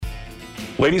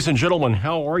Ladies and gentlemen,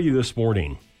 how are you this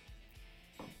morning?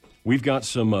 We've got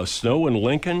some snow in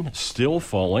Lincoln still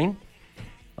falling,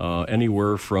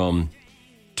 anywhere from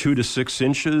 2 to 6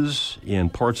 inches in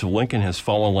parts of Lincoln has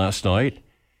fallen last night.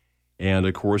 And,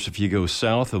 of course, if you go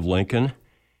south of Lincoln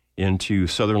into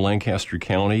southern Lancaster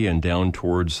County and down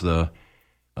towards the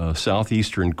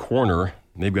southeastern corner,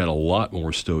 they've got a lot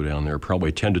more snow down there,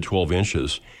 probably 10 to 12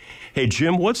 inches. Hey,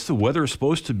 Jim, what's the weather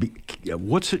supposed to be?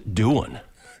 What's it doing?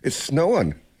 It's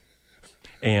snowing.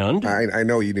 And? I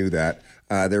know you knew that.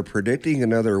 They're predicting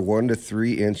another 1 to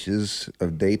 3 inches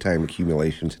of daytime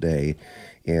accumulation today,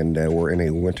 and we're in a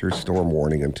winter storm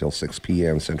warning until 6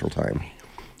 p.m. Central Time.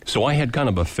 So I had kind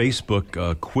of a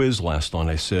Facebook quiz last night.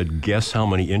 I said, guess how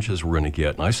many inches we're going to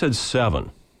get? And I said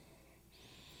 7.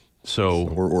 So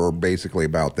we're basically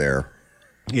about there.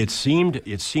 It seemed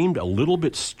a little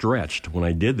bit stretched when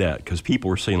I did that because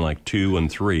people were saying like 2 and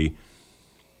 3.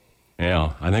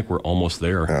 Yeah, I think we're almost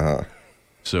there. Uh-huh.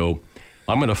 So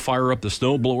I'm going to fire up the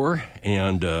snowblower,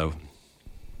 and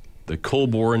the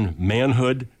Colborne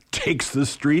manhood takes the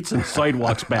streets and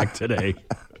sidewalks back today.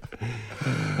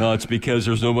 It's because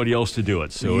there's nobody else to do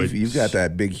it. So you've got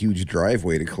that big, huge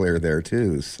driveway to clear there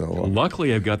too. So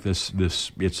luckily, I've got this.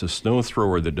 It's a snow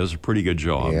thrower that does a pretty good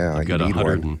job. Yeah, I've got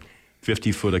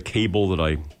 150 foot of cable that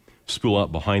I spool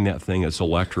out behind that thing. It's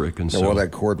electric, and so will that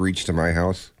cord reach to my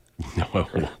house? No,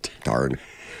 it won't. Darn.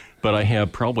 But I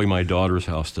have probably my daughter's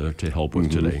house to help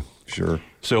with today. Sure.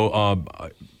 So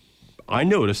I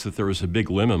noticed that there was a big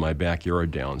limb in my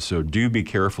backyard down. So do be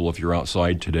careful if you're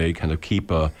outside today. Kind of keep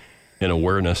an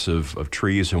awareness of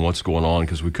trees and what's going on,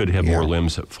 because we could have more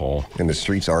limbs that fall. And the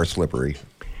streets are slippery.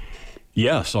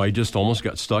 Yeah, so I just almost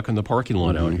got stuck in the parking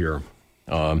lot out here.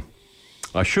 I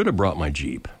should have brought my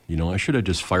Jeep. I should have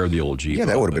just fired the old Jeep. Yeah,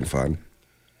 that would have been fun.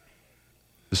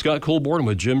 Scott Colborne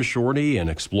with Jim Shorty and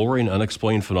Exploring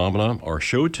Unexplained Phenomena. Our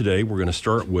show today, we're going to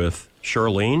start with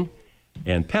Charlene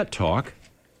and Pet Talk,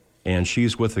 and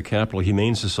she's with the Capital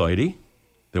Humane Society.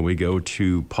 Then we go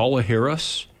to Paula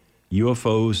Harris,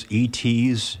 UFOs,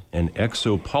 ETs, and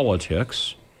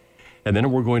exopolitics. And then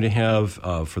we're going to have,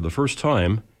 for the first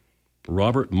time,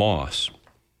 Robert Moss.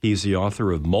 He's the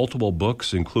author of multiple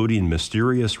books, including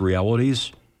Mysterious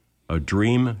Realities, A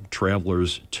Dream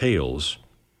Traveler's Tales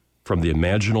from the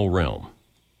Imaginal Realm.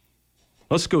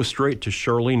 Let's go straight to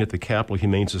Charlene at the Capital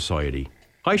Humane Society.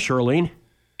 Hi, Charlene.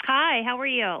 Hi, how are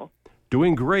you?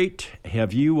 Doing great.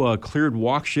 Have you cleared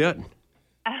walks yet?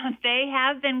 They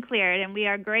have been cleared, and we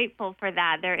are grateful for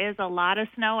that. There is a lot of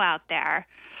snow out there.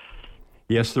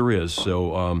 Yes, there is.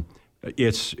 So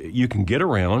you can get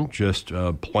around, just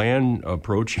plan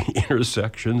approaching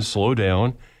intersections, slow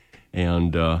down,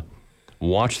 and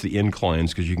watch the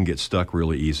inclines because you can get stuck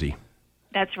really easy.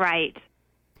 That's right.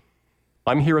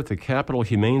 I'm here at the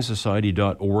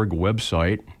CapitalHumaneSociety.org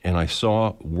website, and I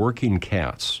saw Working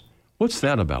Cats. What's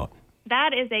that about?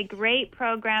 That is a great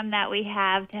program that we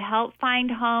have to help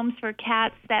find homes for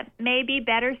cats that may be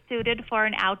better suited for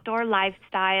an outdoor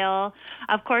lifestyle.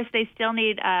 Of course, they still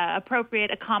need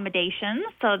appropriate accommodations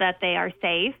so that they are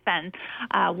safe and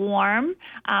warm.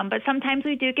 But sometimes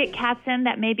we do get cats in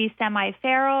that may be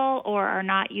semi-feral or are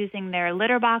not using their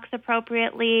litter box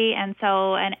appropriately, and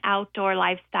so an outdoor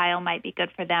lifestyle might be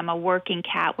good for them, a working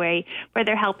cat where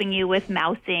they're helping you with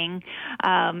mousing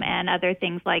and other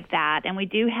things like that. And we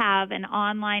do have an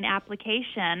online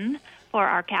application for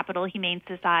our Capital Humane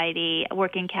Society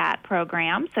Working Cat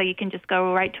program. So you can just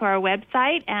go right to our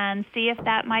website and see if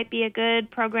that might be a good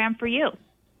program for you.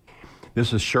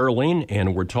 This is Charlene,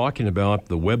 and we're talking about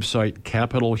the website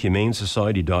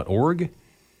CapitalHumaneSociety.org.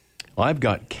 I've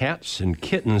got cats and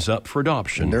kittens up for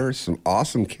adoption. And there are some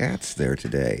awesome cats there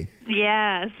today.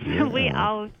 Yes, Yeah. we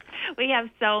have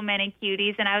so many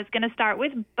cuties, and I was going to start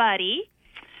with Buddy.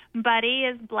 Buddy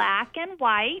is black and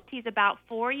white. He's about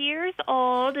 4 years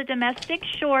old, a domestic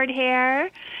short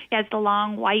hair. He has the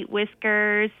long white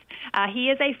whiskers. He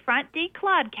is a front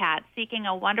declawed cat seeking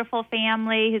a wonderful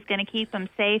family who's going to keep him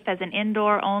safe as an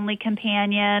indoor-only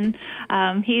companion.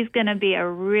 He's going to be a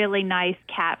really nice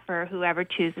cat for whoever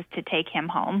chooses to take him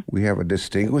home. We have a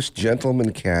distinguished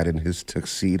gentleman cat in his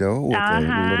tuxedo with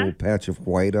a little patch of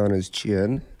white on his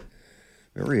chin.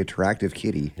 Very attractive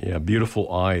kitty. Yeah, beautiful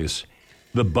eyes.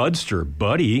 The Budster,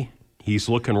 Buddy, he's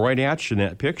looking right at you in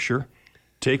that picture.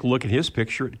 Take a look at his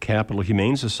picture at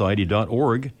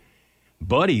CapitalHumaneSociety.org.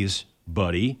 Buddy's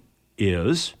buddy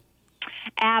is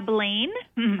Abilene,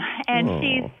 and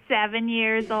she's 7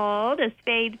 years old, a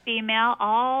spayed female,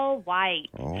 all white.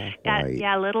 Got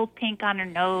a little pink on her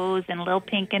nose and a little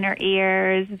pink in her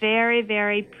ears. Very,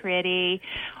 very pretty,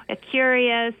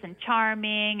 curious and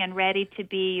charming, and ready to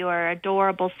be your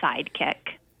adorable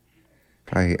sidekick.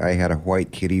 I had a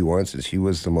white kitty once, and she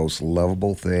was the most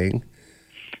lovable thing.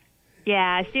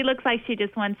 Yeah, she looks like she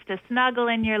just wants to snuggle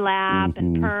in your lap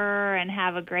and purr and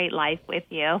have a great life with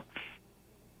you.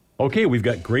 Okay, we've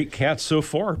got great cats so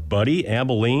far. Buddy,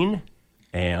 Abilene,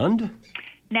 and...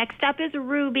 Next up is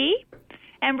Ruby.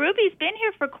 And Ruby's been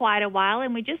here for quite a while,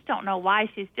 and we just don't know why.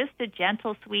 She's just a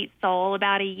gentle, sweet soul,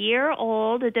 about a year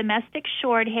old, a domestic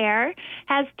short hair,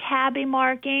 has tabby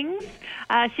markings.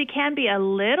 She can be a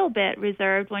little bit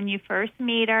reserved when you first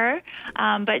meet her,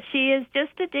 but she is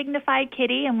just a dignified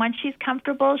kitty, and once she's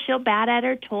comfortable, she'll bat at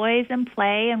her toys and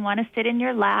play and want to sit in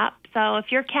your lap. So if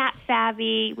you're cat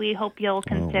savvy, we hope you'll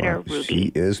consider Ruby.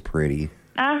 She is pretty.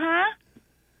 Uh-huh.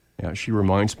 Yeah, she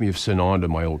reminds me of Sananda,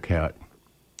 my old cat.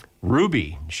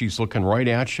 Ruby, she's looking right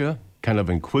at you, kind of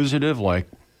inquisitive, like,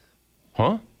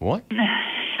 huh? What?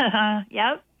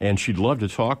 Yep. And she'd love to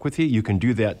talk with you. You can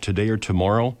do that today or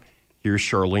tomorrow. Here's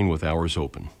Charlene with hours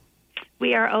open.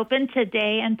 We are open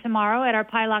today and tomorrow at our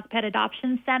Pylock Pet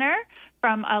Adoption Center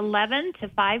from 11 to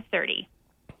 5:30.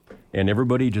 And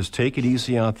everybody, just take it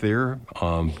easy out there.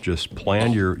 Just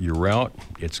plan your route.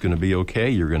 It's going to be okay.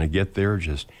 You're going to get there.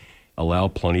 Just allow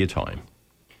plenty of time.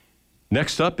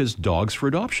 Next up is Dogs for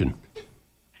Adoption.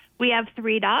 We have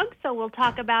 3 dogs, so we'll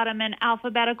talk about them in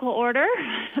alphabetical order.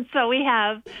 So we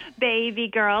have Baby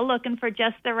Girl, looking for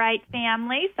just the right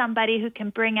family, somebody who can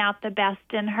bring out the best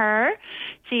in her.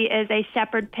 She is a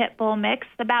Shepherd Pit Bull mix,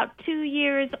 about 2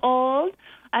 years old.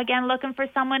 Again, looking for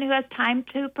someone who has time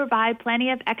to provide plenty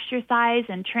of exercise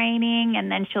and training, and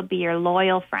then she'll be your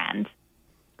loyal friend.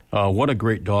 What a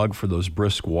great dog for those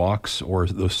brisk walks or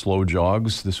those slow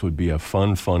jogs. This would be a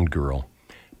fun girl.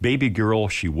 Baby Girl,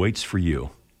 she waits for you.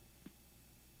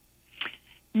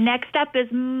 Next up is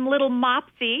little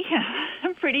Mopsy,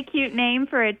 a pretty cute name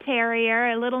for a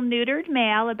terrier, a little neutered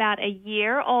male, about a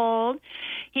year old.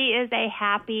 He is a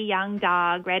happy young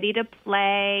dog, ready to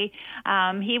play.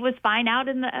 He was fine out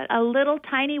in a little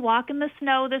tiny walk in the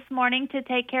snow this morning to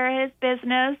take care of his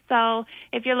business. So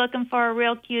if you're looking for a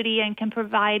real cutie and can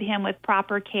provide him with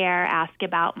proper care, ask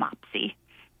about Mopsy.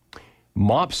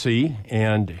 Mopsy,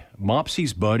 and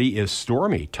Mopsy's buddy is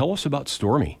Stormy. Tell us about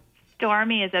Stormy.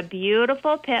 Stormy is a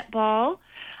beautiful pit bull.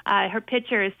 Her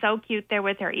picture is so cute there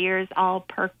with her ears all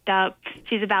perked up.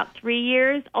 She's about 3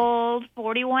 years old,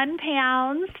 41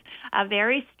 pounds, a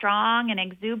very strong and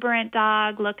exuberant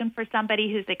dog, looking for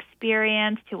somebody who's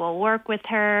experienced, who will work with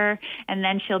her, and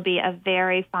then she'll be a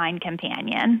very fine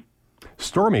companion.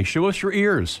 Stormy, show us your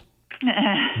ears.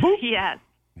 Yes.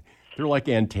 They're like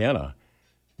antenna.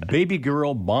 Baby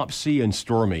Girl, Mopsy, and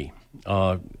Stormy.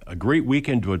 A great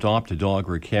weekend to adopt a dog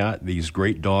or a cat. These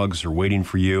great dogs are waiting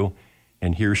for you.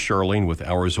 And here's Charlene with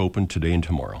hours open today and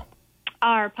tomorrow.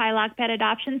 Our Pylock Pet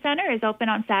Adoption Center is open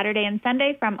on Saturday and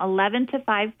Sunday from 11 to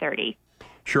 5:30.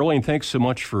 Charlene, thanks so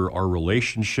much for our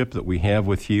relationship that we have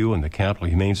with you and the Capital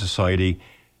Humane Society.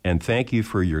 And thank you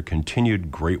for your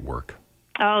continued great work.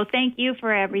 Oh, thank you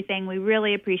for everything. We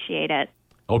really appreciate it.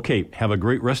 Okay, have a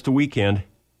great rest of the weekend.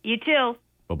 You too.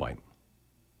 Bye-bye.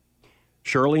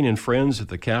 Charlene and friends at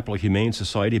the Capital Humane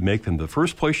Society make them the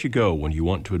first place you go when you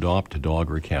want to adopt a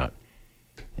dog or a cat.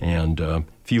 And a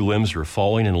few limbs are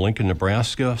falling in Lincoln,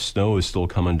 Nebraska. Snow is still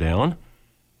coming down.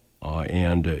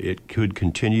 And it could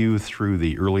continue through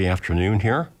the early afternoon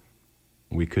here.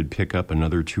 We could pick up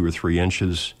another 2 or 3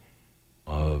 inches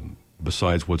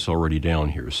besides what's already down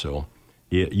here. So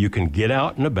you can get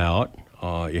out and about.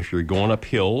 If you're going up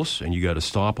hills and you got to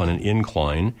stop on an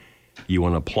incline, you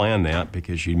want to plan that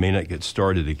because you may not get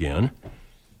started again.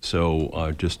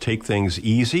 So just take things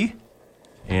easy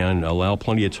and allow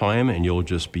plenty of time, and you'll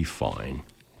just be fine.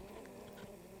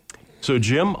 So,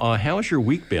 Jim, how's your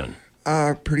week been?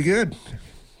 Pretty good.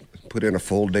 Put in a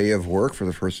full day of work for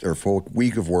the first, or full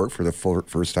week of work for the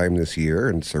first time this year,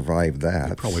 and survived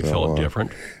that. It probably felt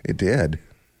different. It did.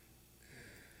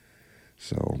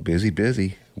 So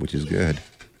busy, which is good.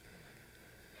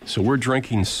 So we're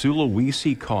drinking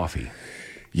Sulawesi coffee.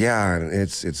 Yeah,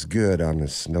 it's good on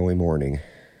this snowy morning.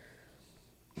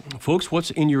 Folks,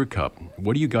 what's in your cup?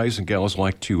 What do you guys and gals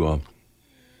like to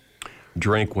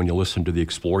drink when you listen to the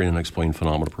Exploring and Unexplained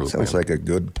Phenomena program? Sounds like a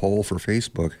good poll for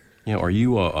Facebook. Yeah, are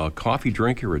you a coffee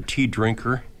drinker, a tea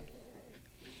drinker?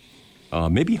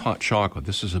 Maybe hot chocolate.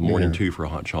 This is a morning too for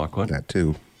hot chocolate. That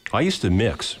too. I used to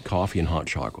mix coffee and hot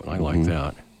chocolate. I like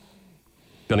that.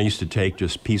 Then I used to take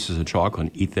just pieces of chocolate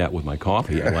and eat that with my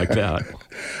coffee. I like that.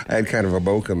 I had kind of a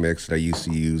mocha mix that I used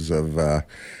to use of a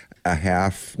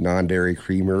half non-dairy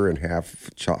creamer and half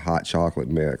hot chocolate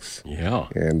mix. Yeah.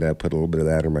 And put a little bit of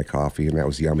that in my coffee, and that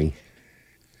was yummy.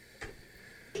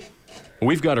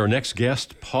 We've got our next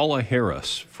guest, Paula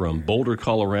Harris from Boulder,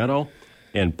 Colorado.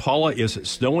 And Paula, is it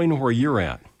snowing where you're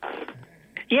at?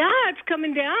 Yeah, it's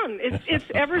coming down. It's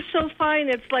ever so fine.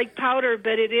 It's like powder,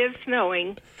 but it is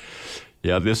snowing.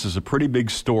 Yeah, this is a pretty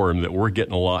big storm that we're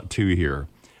getting a lot to here.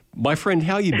 My friend,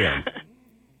 how you been?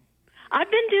 I've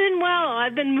been doing well.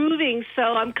 I've been moving, so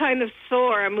I'm kind of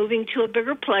sore. I'm moving to a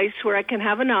bigger place where I can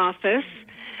have an office.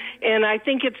 And I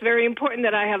think it's very important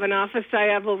that I have an office. I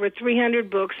have over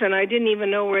 300 books, and I didn't even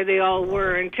know where they all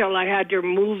were until I had to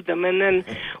move them. And then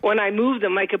when I moved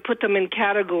them, I could put them in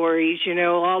categories. You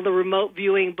know, all the remote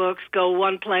viewing books go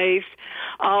one place,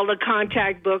 all the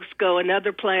contact books go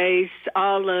another place,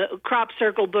 all the crop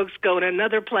circle books go in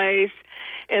another place.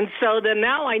 And so then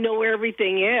now I know where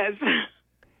everything is.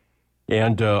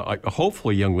 And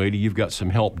hopefully, young lady, you've got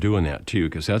some help doing that, too,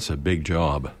 because that's a big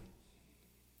job.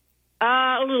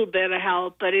 A little bit of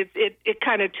help, but it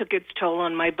kind of took its toll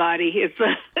on my body.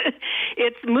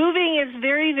 It's moving is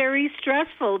very, very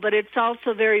stressful, but it's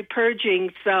also very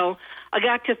purging. So I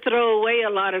got to throw away a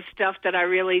lot of stuff that I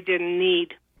really didn't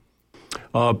need.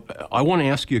 I want to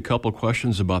ask you a couple of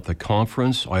questions about the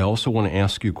conference. I also want to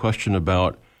ask you a question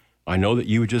about, I know that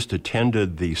you just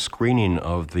attended the screening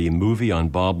of the movie on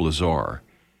Bob Lazar.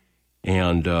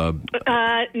 And no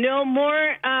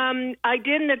more. I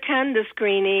didn't attend the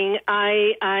screening.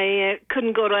 I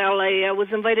couldn't go to LA. I was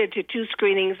invited to 2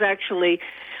 screenings actually.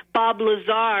 Bob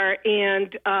Lazar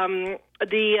and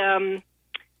the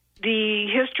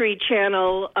History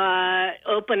Channel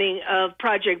opening of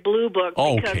Project Blue Book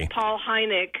because Paul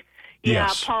Hynek.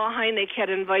 Yes. Yeah, Paul Hynek had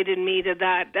invited me to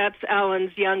that. That's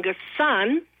Alan's youngest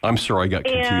son. I'm sorry, I got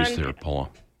confused there,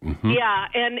 Paula. Mm-hmm. Yeah,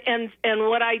 and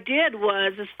what I did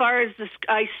was, as far as this,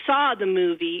 I saw the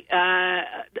movie, a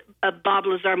Bob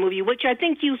Lazar movie, which I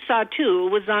think you saw too.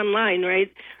 It was online,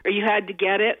 right? Or you had to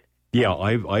get it. Yeah,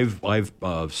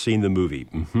 I've seen the movie.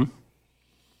 Mm-hmm.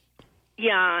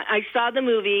 Yeah, I saw the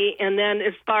movie, and then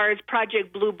as far as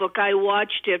Project Blue Book, I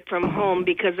watched it from home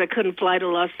because I couldn't fly to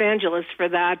Los Angeles for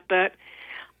that, but.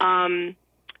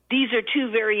 These are 2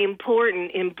 very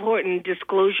important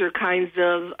disclosure kinds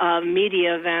of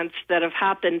media events that have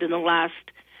happened in the last,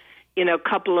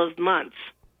 couple of months.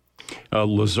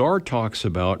 Lazar talks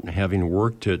about having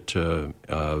worked at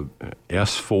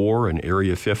S4 and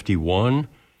Area 51,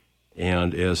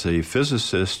 and as a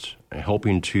physicist,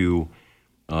 helping to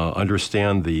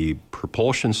understand the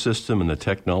propulsion system and the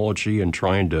technology and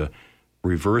trying to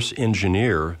reverse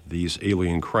engineer these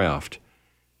alien craft.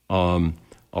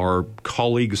 Our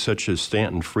colleagues such as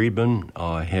Stanton Friedman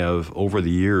have, over the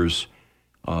years,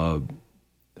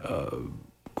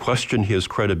 questioned his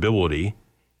credibility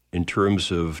in terms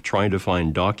of trying to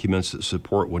find documents that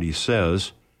support what he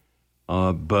says.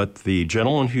 But the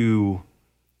gentleman who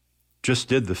just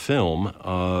did the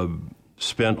film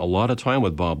spent a lot of time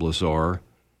with Bob Lazar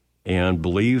and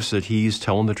believes that he's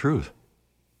telling the truth.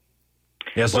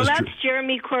 That's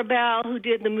Jeremy Corbell, who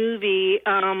did the movie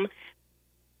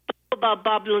about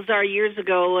Bob Lazar years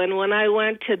ago, and when I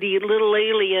went to the Little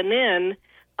Alien Inn,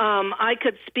 I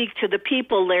could speak to the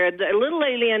people there. The Little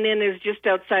Alien Inn is just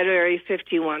outside of Area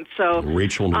 51. So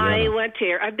Rachel,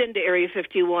 Nevada. I've been to Area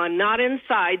 51, not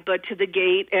inside, but to the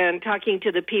gate and talking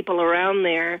to the people around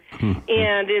there.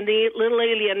 And in the Little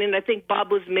Alien Inn, I think Bob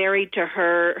was married to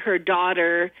her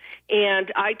daughter,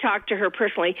 and I talked to her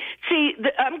personally. See,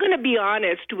 I'm going to be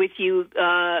honest with you,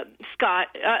 Scott.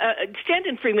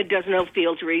 Stanton Friedman does no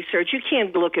field research. You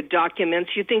can't look at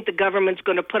documents. You think the government's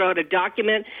going to put out a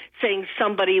document saying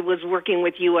somebody was working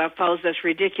with UFOs? That's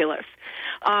ridiculous.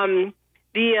 The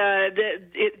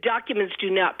documents do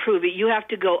not prove it. You have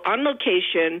to go on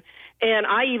location. And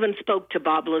I even spoke to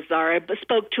Bob Lazar. I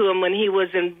spoke to him when he was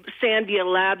in Sandia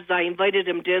Labs. I invited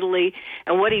him to Italy,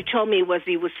 and what he told me was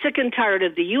he was sick and tired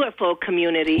of the UFO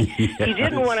community. Yes. He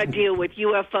didn't want to deal with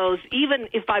UFOs, even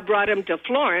if I brought him to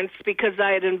Florence, because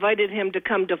I had invited him to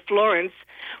come to Florence,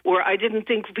 where I didn't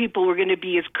think people were going to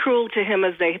be as cruel to him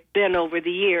as they've been over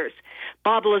the years.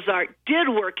 Bob Lazar did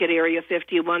work at Area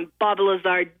 51. Bob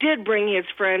Lazar did bring his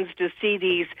friends to see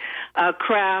these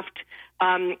craft.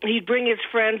 He'd bring his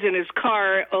friends in his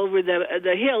car over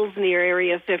the hills near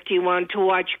Area 51 to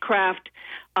watch craft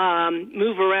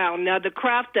move around. Now, the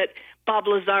craft that Bob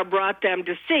Lazar brought them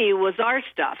to see was our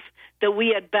stuff that we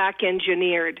had back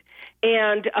engineered.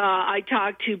 And I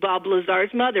talked to Bob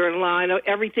Lazar's mother-in-law. I know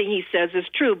everything he says is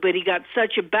true, but he got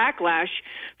such a backlash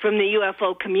from the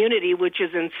UFO community, which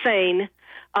is insane.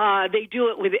 They do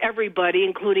it with everybody,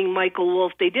 including Michael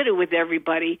Wolff. They did it with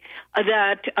everybody.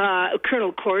 That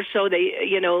Colonel Corso,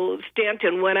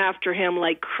 Stanton went after him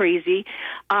like crazy.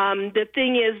 The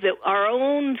thing is that our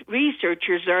own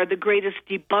researchers are the greatest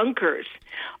debunkers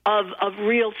of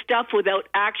real stuff without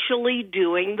actually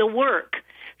doing the work.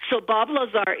 So Bob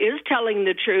Lazar is telling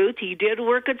the truth. He did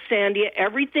work at Sandia.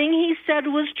 Everything he said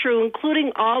was true,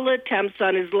 including all the attempts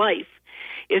on his life.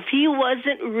 If he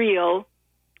wasn't real,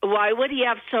 why would he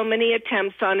have so many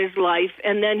attempts on his life?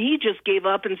 And then he just gave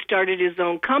up and started his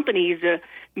own company. He's a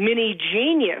mini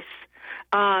genius.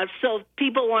 So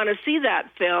people want to see that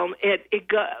film.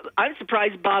 I'm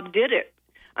surprised Bob did it.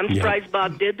 I'm surprised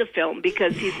Bob did the film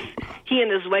because he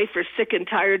and his wife are sick and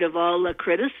tired of all the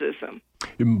criticism.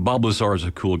 Bob Lazar is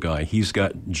a cool guy. He's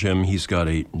got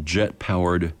a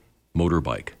jet-powered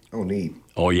motorbike. Oh, neat.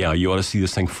 Oh, yeah, you ought to see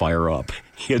this thing fire up.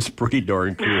 It's pretty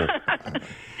darn cool.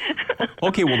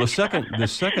 Okay, well, the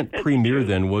second premiere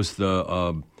then was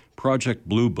the Project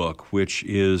Blue Book, which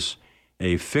is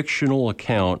a fictional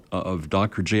account of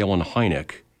Dr. J. Allen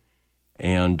Hynek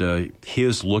and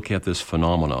his look at this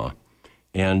phenomena.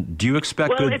 And do you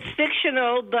expect Well, it's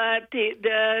fictional, but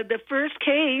the first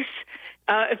case,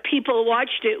 if people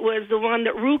watched it, was the one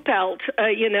that Ruppelt,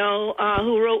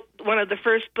 who wrote one of the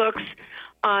first books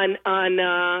on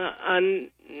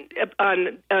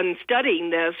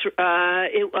studying this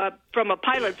from a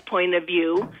pilot's point of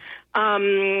view,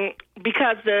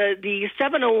 because the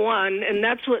 701, and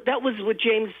that was what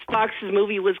James Fox's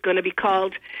movie was going to be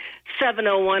called,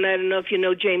 701. I don't know if you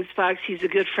know James Fox. He's a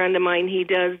good friend of mine. He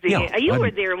does you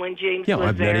were there when James was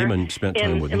I've there. met him and spent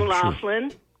time with him. In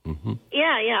Laughlin. Sure. Mm-hmm.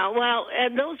 Yeah. Well,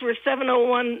 and those were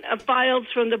 701 files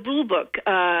from the Blue Book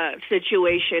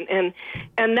situation, and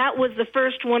that was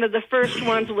one of the first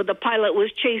ones where the pilot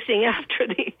was chasing after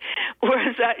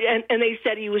and they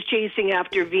said he was chasing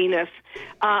after Venus,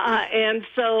 and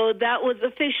so that was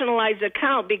a fictionalized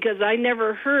account because I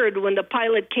never heard when the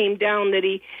pilot came down that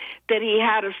he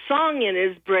had a song in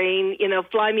his brain,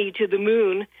 "Fly Me to the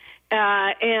Moon."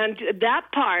 And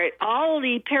that part, all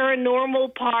the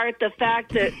paranormal part, the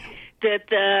fact that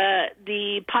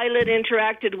the pilot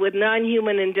interacted with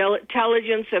non-human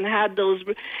intelligence and had those,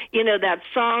 that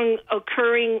song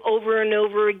occurring over and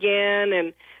over again,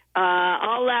 and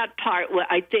all that part,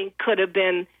 I think, could have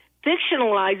been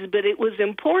fictionalized, but it was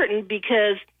important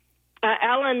because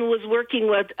Alan was working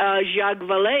with Jacques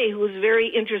Vallée, who was very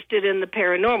interested in the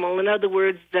paranormal. In other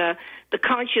words, the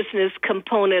consciousness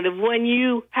component of when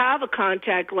you have a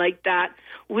contact like that,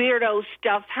 weirdo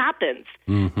stuff happens.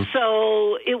 Mm-hmm.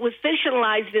 So it was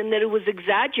fictionalized in that it was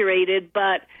exaggerated,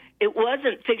 but it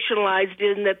wasn't fictionalized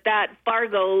in that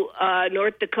Fargo,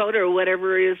 North Dakota, or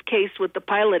whatever it is, case with the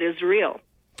pilot is real.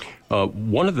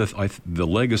 One of the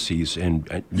legacies,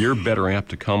 and you're better apt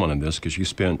to comment on this because you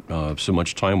spent so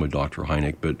much time with Dr.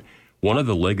 Hynek, but one of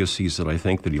the legacies that I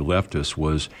think that he left us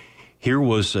was here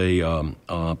was a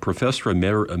professor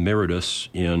emeritus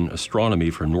in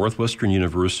astronomy from Northwestern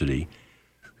University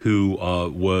who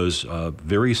was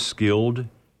very skilled,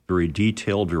 very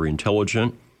detailed, very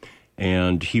intelligent,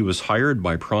 and he was hired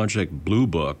by Project Blue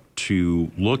Book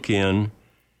to look in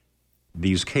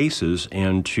these cases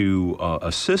and to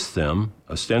assist them,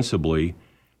 ostensibly,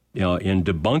 in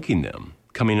debunking them,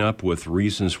 coming up with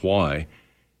reasons why.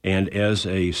 And as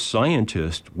a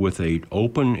scientist with an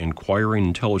open, inquiring,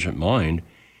 intelligent mind,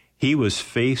 he was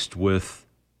faced with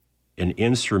an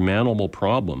insurmountable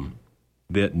problem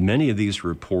that many of these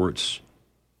reports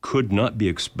could not be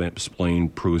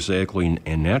explained prosaically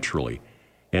and naturally.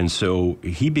 And so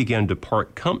he began to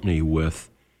part company with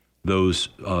those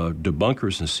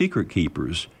debunkers and secret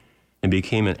keepers and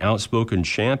became an outspoken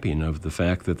champion of the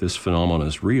fact that this phenomenon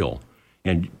is real.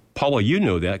 And Paula, you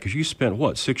know that because you spent,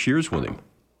 6 years with him?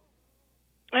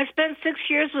 I spent 6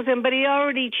 years with him, but he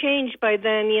already changed by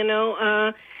then,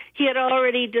 He had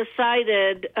already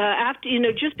decided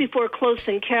after, just before Close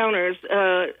Encounters,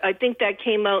 I think that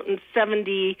came out in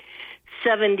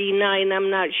 79, I'm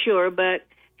not sure, but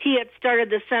he had started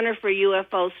the Center for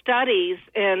UFO Studies,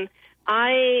 and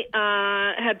I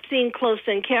had seen Close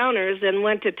Encounters and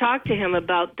went to talk to him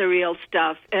about the real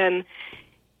stuff. And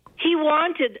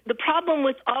the problem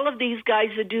with all of these guys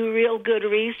that do real good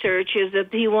research is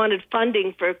that he wanted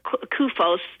funding for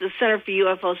CUFOS, the Center for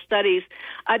UFO Studies.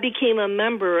 I became a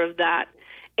member of that.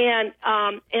 And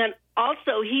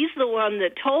also he's the one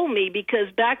that told me, because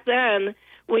back then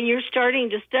when you're starting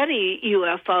to study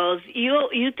UFOs,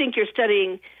 you think you're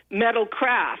studying metal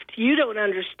craft. You don't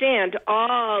understand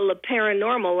all the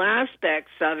paranormal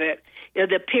aspects of it,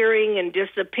 the appearing and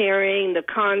disappearing, the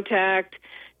contact,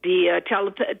 the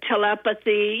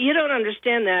telepathy. You don't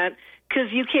understand that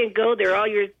because you can't go there. All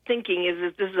you're thinking is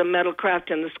that this is a metal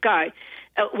craft in the sky,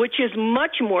 which is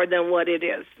much more than what it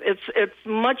is. It's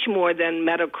much more than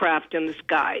metal craft in the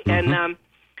sky. Mm-hmm. And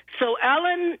So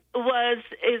Ellen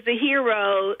is a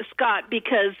hero, Scott,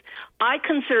 because I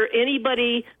consider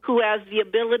anybody who has the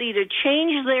ability to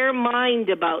change their mind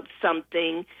about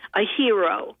something a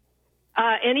hero.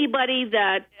 Anybody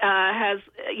that has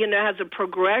a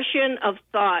progression of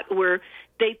thought where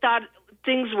they thought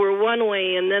things were one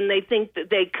way and then they think that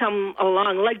they come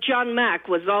along. Like John Mack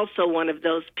was also one of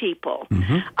those people.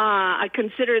 Mm-hmm. I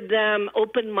consider them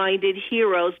open-minded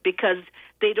heroes because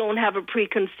they don't have a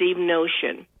preconceived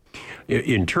notion.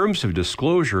 In terms of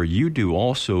disclosure, you do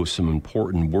also some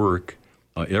important work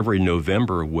every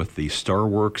November with the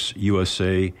StarWorks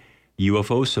USA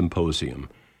UFO Symposium.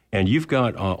 And you've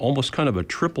got almost kind of a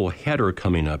triple header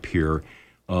coming up here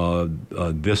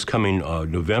this coming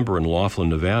November in Laughlin,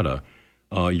 Nevada.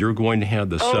 You're going to have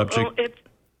the subject.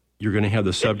 You're going to have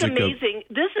the subject. It's amazing.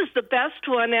 This is the best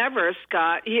one ever,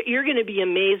 Scott. You're going to be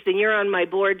amazed, and you're on my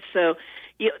board, so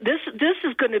this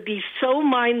is going to be so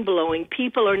mind blowing.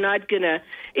 People are not going to.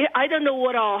 I don't know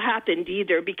what all happened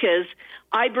either, because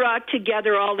I brought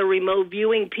together all the remote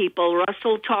viewing people.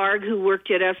 Russell Targ, who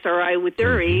worked at SRI with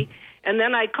Uri. And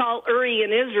then I called Uri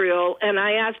in Israel, and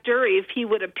I asked Uri if he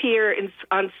would appear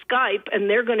on Skype, and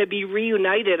they're going to be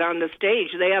reunited on the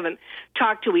stage. They haven't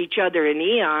talked to each other in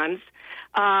eons.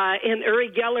 And Uri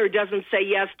Geller doesn't say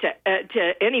yes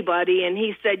to anybody, and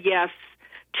he said yes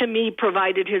to me,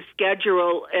 provided his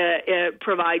schedule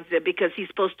provides it, because he's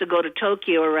supposed to go to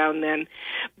Tokyo around then.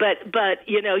 But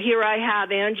here I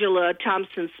have Angela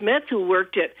Thompson-Smith, who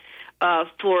worked at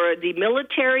for the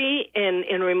military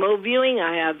in remote viewing.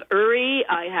 I have Uri.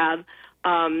 I have,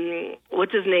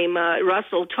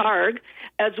 Russell Targ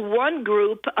as one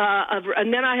group.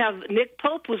 And then I have Nick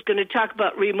Pope, who's going to talk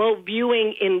about remote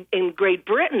viewing in Great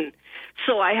Britain.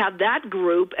 So I have that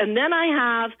group. And then I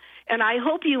have, and I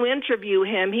hope you interview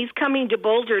him, he's coming to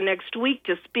Boulder next week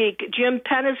to speak, Jim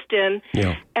Peniston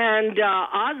and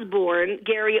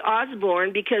Gary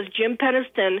Osborne, because Jim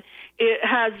Peniston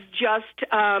has just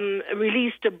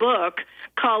released a book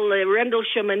called the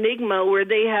Rendlesham Enigma, where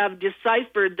they have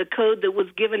deciphered the code that was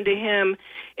given to him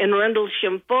in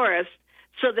Rendlesham Forest,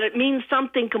 so that it means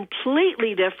something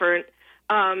completely different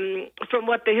from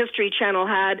what the History Channel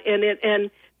had.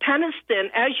 And Peniston,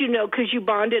 as you know, because you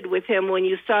bonded with him when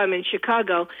you saw him in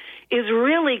Chicago, is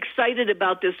really excited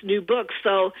about this new book.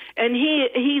 So, and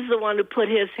he's the one who put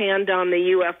his hand on the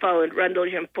UFO at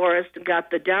Rendlesham Forest and got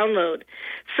the download.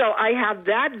 So I have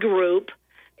that group,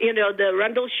 the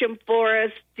Rendlesham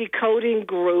Forest decoding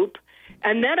group,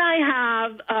 and then I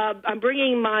have I'm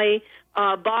bringing my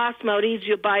boss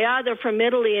Maurizio Baiada from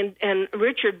Italy and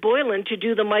Richard Boylan to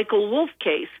do the Michael Wolff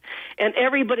case. And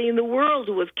everybody in the world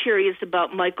was curious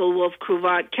about Michael Wolff,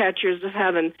 Cruvant, Catchers of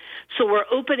Heaven. So we're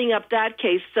opening up that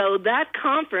case. So that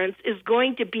conference is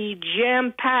going to be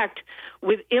jam-packed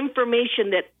with information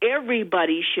that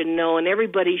everybody should know and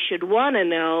everybody should want to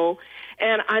know.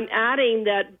 And I'm adding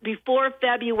that before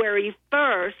February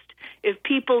 1st, if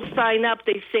people sign up,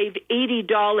 they save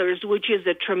 $80, which is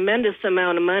a tremendous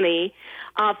amount of money,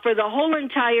 for the whole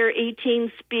entire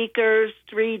 18 speakers,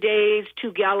 3 days,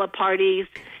 2 gala parties,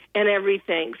 and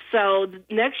everything. So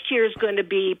next year is going to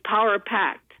be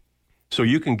power-packed. So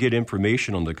you can get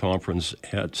information on the conference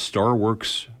at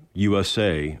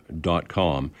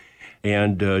starworksusa.com.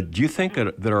 And do you think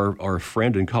that our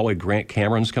friend and colleague Grant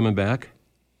Cameron's coming back?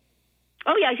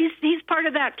 Oh yeah, he's part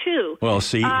of that too. Well,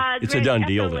 see, it's a done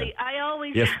deal then. I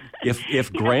always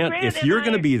if Grant, if you're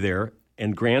going to be there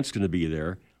and Grant's going to be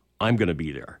there, I'm going to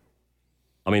be there.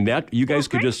 I mean that you guys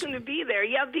could just. Grant's going to be there,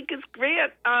 yeah, because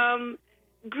Grant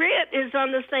is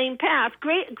on the same path.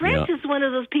 Grant is one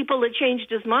of those people that changed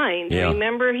his mind. Yeah.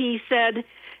 Remember, he said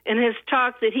in his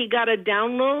talk that he got a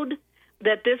download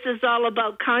that this is all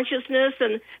about consciousness,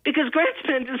 and because Grant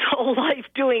spent his whole life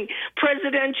doing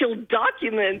presidential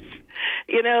documents,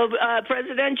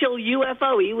 presidential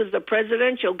UFO. He was the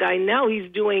presidential guy. Now he's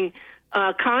doing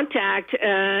contact,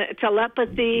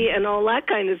 telepathy, and all that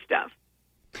kind of stuff.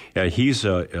 Yeah, he's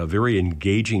a very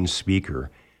engaging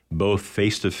speaker, both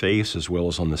face-to-face as well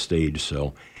as on the stage.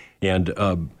 So, and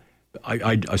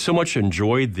I so much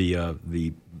enjoyed the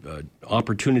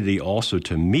opportunity also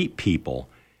to meet people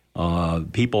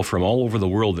from all over the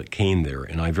world that came there,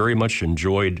 and I very much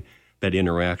enjoyed that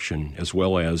interaction as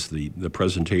well as the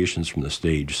presentations from the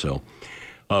stage. So,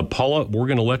 Paula, we're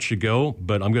going to let you go,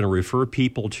 but I'm going to refer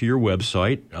people to your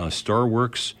website,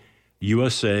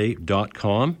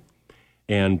 starworksusa.com,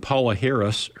 and Paula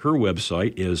Harris, her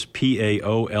website is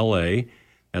PAOLA,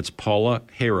 that's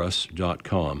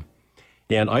paulaharris.com.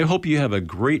 And I hope you have a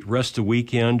great rest of the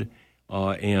weekend,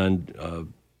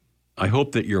 and I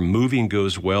hope that your moving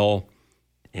goes well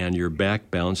and your back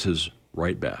bounces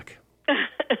right back.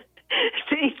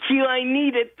 Thank you. I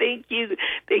need it. Thank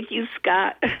you,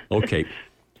 Scott. Okay.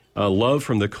 Love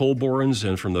from the Colborns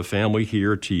and from the family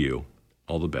here to you.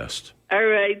 All the best. All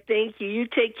right. Thank you. You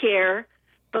take care.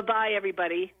 Bye-bye,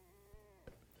 everybody.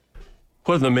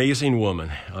 What an amazing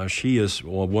woman. She is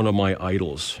one of my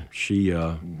idols. She,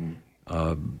 I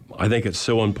think it's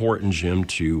so important, Jim,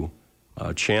 to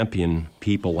champion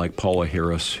people like Paula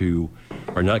Harris who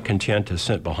are not content to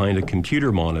sit behind a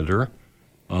computer monitor,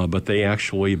 but they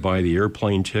actually buy the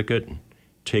airplane ticket,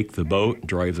 take the boat,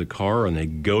 drive the car, and they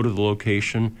go to the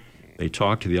location. They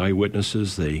talk to the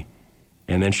eyewitnesses.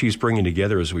 And then she's bringing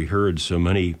together, as we heard, so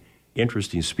many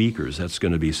interesting speakers. That's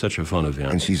going to be such a fun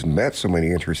event. And she's met so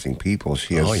many interesting people.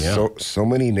 She has so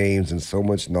many names and so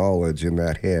much knowledge in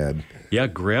that head. Yeah,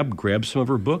 grab some of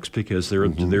her books because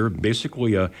they're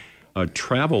basically a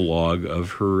travel log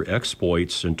of her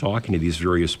exploits and talking to these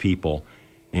various people.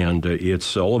 And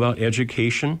it's all about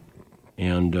education.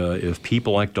 And if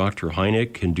people like Dr.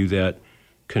 Hynek can do that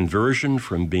conversion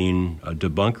from being a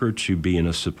debunker to being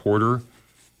a supporter,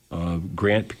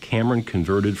 Grant Cameron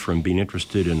converted from being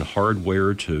interested in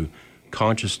hardware to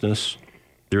consciousness,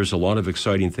 there's a lot of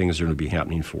exciting things that are going to be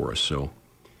happening for us. So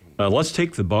let's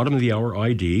take the bottom of the hour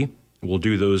ID. We'll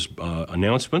do those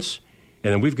announcements.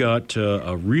 And then we've got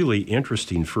a really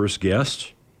interesting first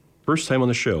guest. First time on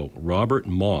the show, Robert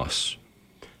Moss.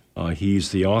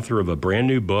 He's the author of a brand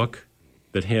new book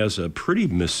that has a pretty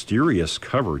mysterious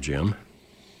cover, Jim.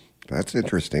 That's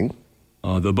interesting.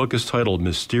 The book is titled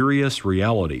Mysterious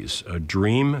Realities, A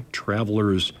Dream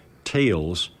Traveler's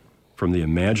Tales from the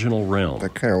Imaginal Realm.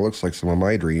 That kind of looks like some of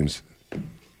my dreams.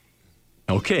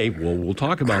 Okay, well, we'll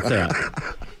talk about that.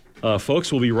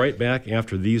 Folks, we'll be right back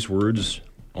after these words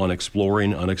on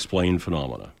Exploring Unexplained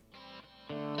Phenomena.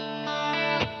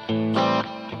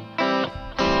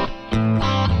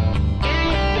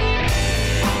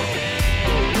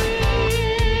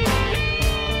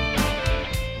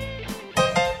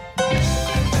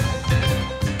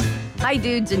 Hi,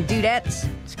 dudes and dudettes.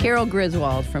 It's Carol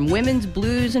Griswold from Women's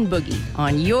Blues and Boogie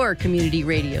on your community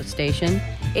radio station,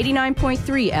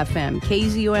 89.3 FM,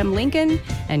 KZUM Lincoln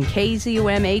and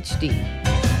KZUM HD.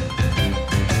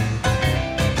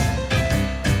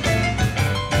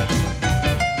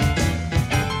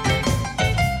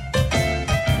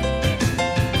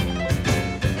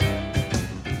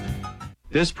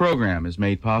 This program is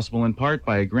made possible in part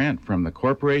by a grant from the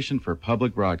Corporation for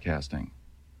Public Broadcasting.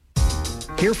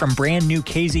 Hear from brand new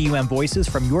KZUM voices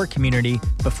from your community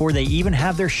before they even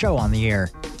have their show on the air.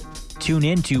 Tune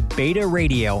in to Beta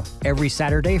Radio every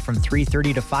Saturday from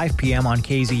 3:30 to 5 p.m. on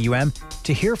KZUM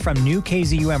to hear from new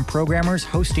KZUM programmers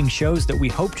hosting shows that we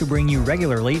hope to bring you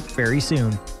regularly very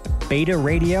soon. Beta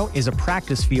Radio is a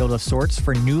practice field of sorts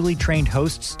for newly trained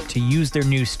hosts to use their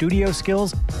new studio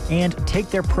skills and take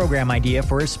their program idea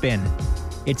for a spin.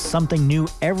 It's something new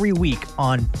every week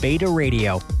on Beta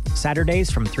Radio,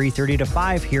 Saturdays from 3:30 to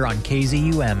 5 here on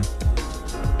KZUM.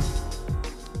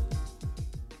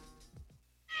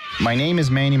 My name is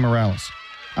Manny Morales.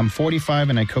 I'm 45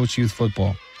 and I coach youth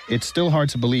football. It's still hard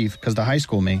to believe because the high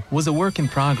school me was a work in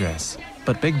progress,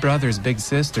 but Big Brothers Big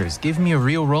Sisters give me a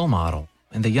real role model,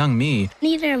 and the young me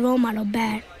needed a role model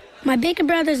bad. My big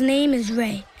brother's name is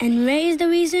Ray, and Ray is the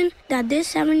reason that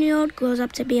this 7-year-old grows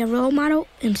up to be a role model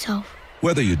himself.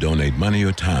 Whether you donate money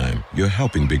or time, you're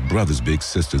helping Big Brothers Big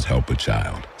Sisters help a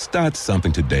child. Start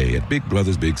something today at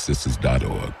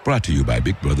bigbrothersbigsisters.org. Brought to you by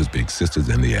Big Brothers Big Sisters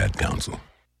and the Ad Council.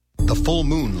 The full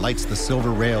moon lights the silver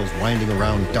rails winding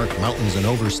around dark mountains and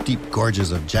over steep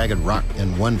gorges of jagged rock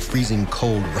and one freezing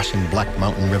cold rushing black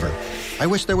mountain river. I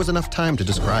wish there was enough time to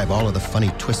describe all of the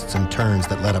funny twists and turns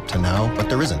that led up to now, but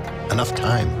there isn't enough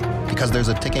time because there's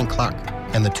a ticking clock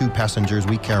and the two passengers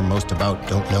we care most about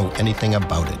don't know anything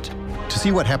about it. To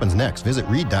see what happens next, visit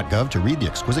read.gov to read The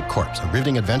Exquisite Corpse, a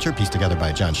riveting adventure pieced together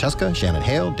by John Sheska, Shannon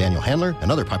Hale, Daniel Handler, and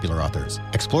other popular authors.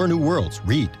 Explore new worlds.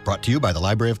 Read. Brought to you by the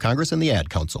Library of Congress and the Ad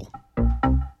Council.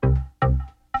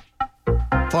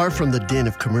 Far from the din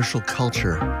of commercial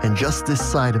culture and just this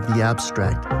side of the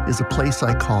abstract is a place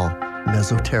I call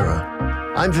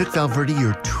Mesoterra. I'm Vic Valverde,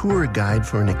 your tour guide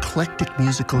for an eclectic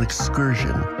musical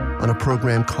excursion on a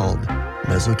program called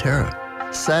Mesoterra.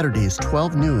 Saturdays,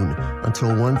 12 noon until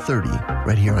 1:30,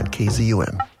 right here on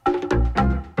KZUM.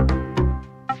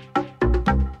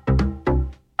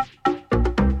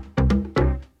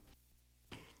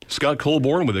 Scott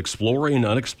Colborn with Exploring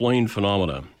Unexplained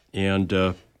Phenomena. And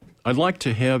I'd like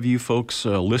to have you folks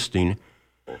listening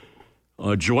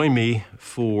join me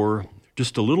for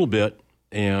just a little bit,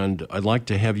 and I'd like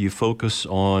to have you focus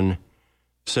on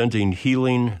sending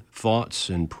healing thoughts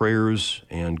and prayers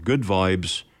and good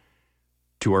vibes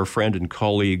to our friend and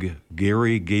colleague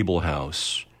Gary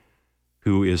Gablehouse,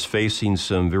 who is facing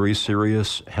some very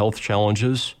serious health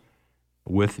challenges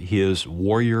with his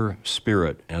warrior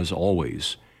spirit, as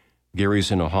always. Gary's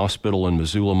in a hospital in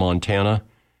Missoula, Montana.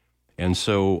 And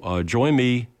so join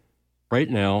me right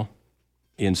now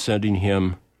in sending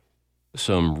him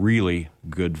some really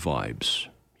good vibes.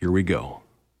 Here we go.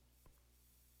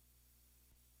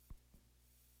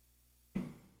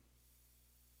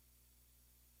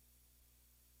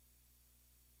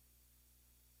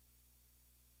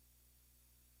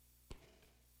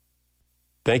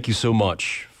 Thank you so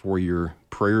much for your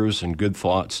prayers and good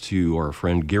thoughts to our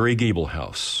friend Gary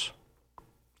Gablehouse.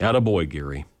 Attaboy,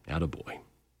 Gary. Attaboy.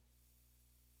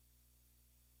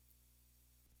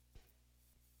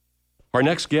 Our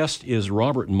next guest is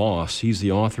Robert Moss. He's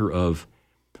the author of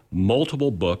multiple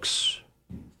books,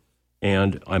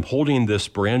 and I'm holding this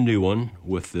brand new one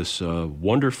with this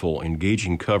wonderful,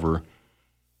 engaging cover,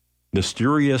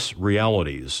 Mysterious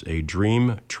Realities, A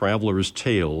Dream Traveler's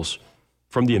Tales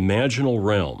from the Imaginal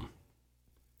Realm.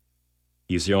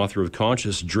 He's the author of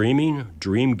Conscious Dreaming,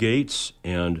 Dream Gates,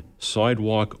 and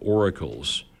Sidewalk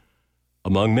Oracles,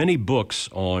 among many books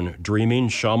on dreaming,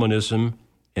 shamanism,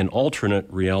 and alternate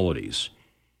realities.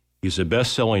 He's a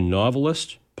best-selling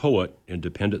novelist, poet,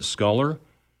 independent scholar,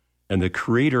 and the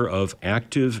creator of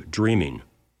Active Dreaming,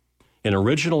 an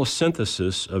original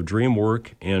synthesis of dream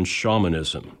work and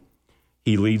shamanism.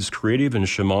 He leads creative and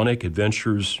shamanic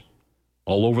adventures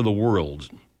all over the world,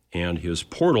 and his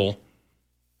portal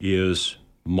is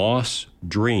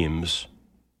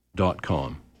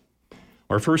mossdreams.com.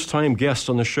 Our first-time guest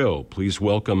on the show, please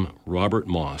welcome Robert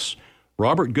Moss.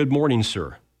 Robert, good morning,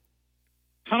 sir.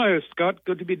 Hello, Scott.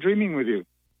 Good to be dreaming with you.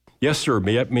 Yes, sir.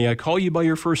 May I call you by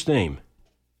your first name?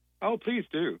 Oh, please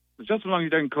do. Just as long as you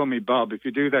don't call me Bob. If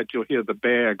you do that, you'll hear the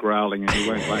bear growling and you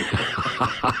won't like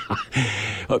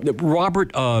it.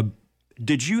 Robert,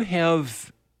 did you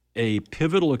have a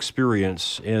pivotal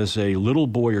experience as a little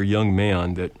boy or young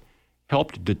man that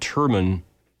helped determine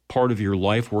part of your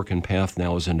life, work, and path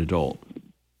now as an adult?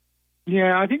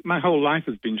 Yeah, I think my whole life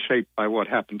has been shaped by what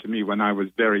happened to me when I was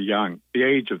very young. At the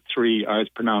age of 3, I was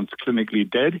pronounced clinically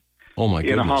dead. Oh, my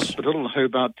goodness. In a hospital in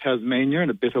Hobart, Tasmania, in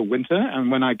a bitter winter.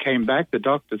 And when I came back, the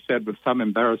doctor said with some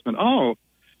embarrassment, "Oh,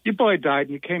 your boy died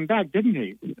and he came back, didn't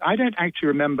he?" I don't actually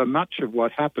remember much of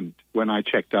what happened when I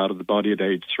checked out of the body at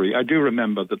age 3. I do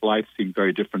remember that life seemed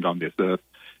very different on this earth,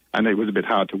 and it was a bit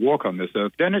hard to walk on this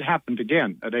earth. Then it happened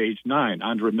again at age 9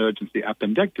 under emergency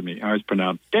appendectomy. I was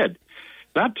pronounced dead.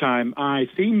 That time, I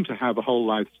seemed to have a whole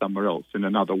life somewhere else in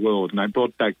another world, and I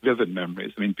brought back vivid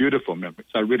memories, beautiful memories.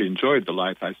 I really enjoyed the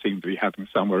life I seemed to be having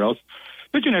somewhere else.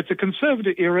 But, it's a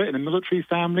conservative era in a military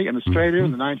family in Australia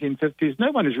in the 1950s.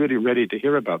 No one is really ready to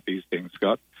hear about these things,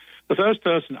 Scott. The first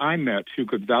person I met who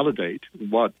could validate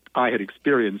what I had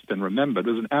experienced and remembered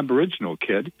was an Aboriginal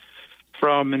kid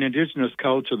from an indigenous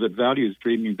culture that values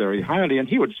dreaming very highly. And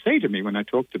he would say to me when I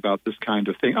talked about this kind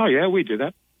of thing, "Oh, yeah, we do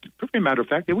that. As a matter of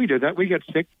fact, yeah, we do that. We get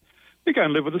sick. We go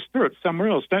and live with the spirit somewhere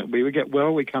else, don't we? We get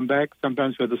well, we come back.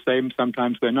 Sometimes we're the same,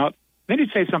 sometimes we're not." Then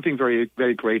he'd say something very,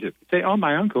 very creative. He'd say, "Oh,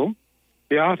 my uncle,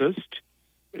 the artist,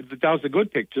 does the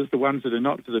good pictures, the ones that are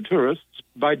not for the tourists.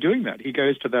 By doing that, he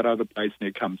goes to that other place and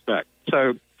he comes back."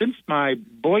 So since my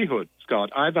boyhood,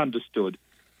 Scott, I've understood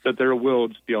that there are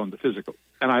worlds beyond the physical.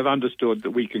 And I've understood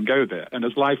that we can go there. And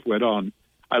as life went on,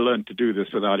 I learned to do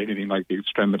this without anything like the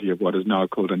extremity of what is now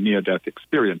called a near-death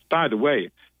experience. By the way,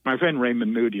 my friend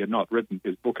Raymond Moody had not written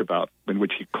his book about, in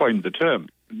which he coined the term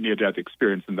near-death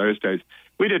experience in those days.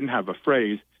 We didn't have a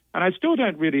phrase. And I still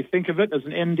don't really think of it as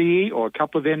an NDE or a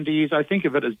couple of NDEs. I think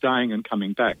of it as dying and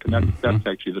coming back. And that's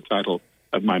actually the title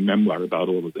of my memoir about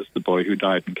all of this, The Boy Who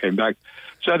Died and Came Back.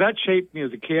 So that shaped me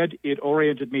as a kid. It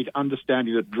oriented me to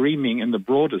understanding that dreaming in the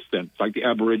broader sense, like the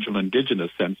Aboriginal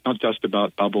indigenous sense, not just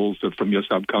about bubbles from your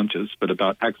subconscious, but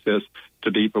about access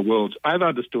to deeper worlds. I've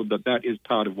understood that that is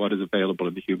part of what is available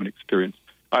in the human experience.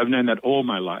 I've known that all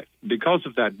my life. Because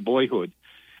of that boyhood,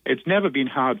 it's never been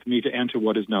hard for me to enter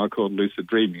what is now called lucid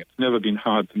dreaming. It's never been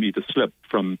hard for me to slip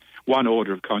from one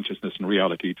order of consciousness and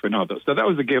reality to another. So that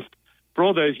was a gift for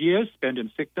all those years spent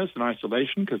in sickness and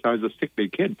isolation, because I was a sickly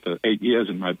kid for 8 years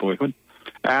in my boyhood.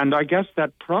 And I guess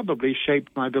that probably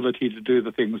shaped my ability to do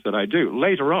the things that I do.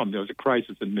 Later on, there was a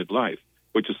crisis in midlife,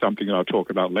 which is something I'll talk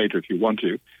about later if you want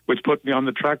to, which put me on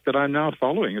the track that I'm now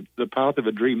following. It's the path of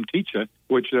a dream teacher,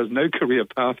 which there's no career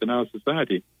path in our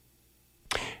society.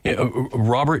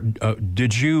 Robert,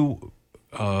 did you,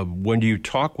 when you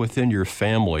talk within your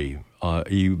family,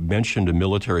 you mentioned a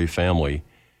military family,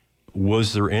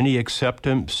 was there any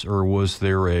acceptance, or was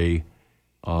there a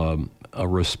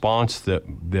response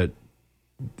that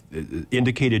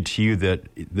indicated to you that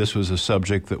this was a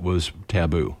subject that was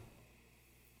taboo?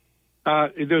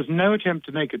 There's no attempt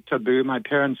to make it taboo. My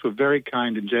parents were very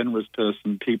kind and generous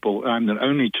people. I'm the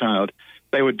only child.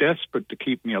 They were desperate to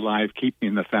keep me alive, keep me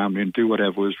in the family, and do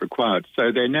whatever was required.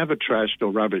 So they never trashed or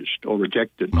rubbished or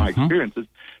rejected my experiences.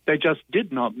 They just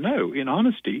did not know, in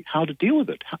honesty, how to deal with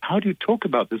it. How do you talk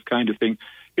about this kind of thing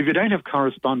if you don't have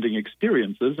corresponding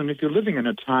experiences, and if you're living in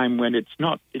a time when it's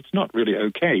not really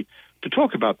okay to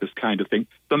talk about this kind of thing?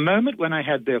 The moment when I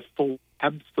had their full,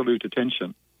 absolute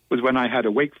attention was when I had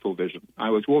a wakeful vision. I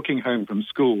was walking home from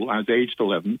school. I was aged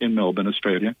 11 in Melbourne,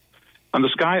 Australia. And the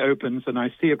sky opens, and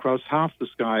I see across half the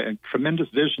sky a tremendous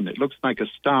vision. It looks like a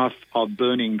staff of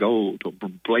burning gold or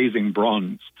blazing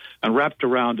bronze, and wrapped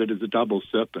around it is a double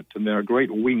serpent, and there are great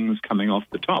wings coming off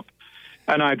the top.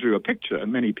 And I drew a picture,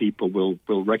 and many people will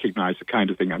recognize the kind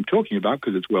of thing I'm talking about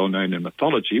because it's well known in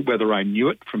mythology. Whether I knew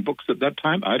it from books at that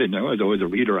time, I don't know. I was always a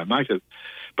reader, I might have.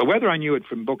 But whether I knew it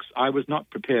from books, I was not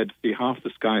prepared to see half the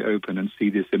sky open and see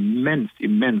this immense,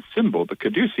 immense symbol, the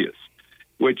caduceus,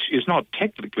 which is not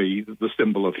technically the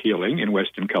symbol of healing in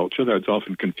Western culture, though it's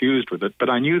often confused with it. But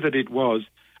I knew that it was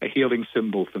a healing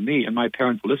symbol for me. And my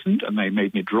parents listened, and they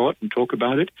made me draw it and talk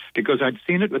about it because I'd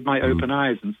seen it with my open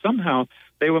eyes. And somehow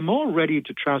they were more ready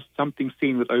to trust something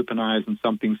seen with open eyes and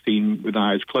something seen with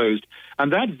eyes closed.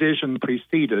 And that vision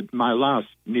preceded my last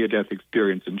near-death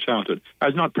experience in childhood. I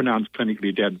was not pronounced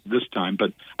clinically dead this time,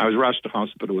 but I was rushed to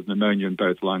hospital with pneumonia in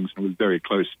both lungs and was very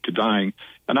close to dying.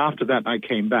 And after that, I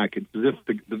came back. It's as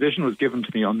if the vision was given to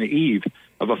me on the eve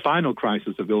of a final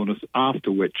crisis of illness,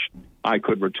 after which I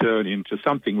could return into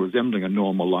something resembling a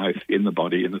normal life in the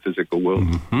body, in the physical world.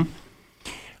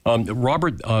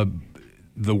 Robert,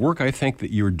 the work I think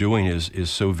that you're doing is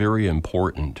so very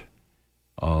important.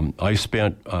 I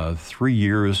spent 3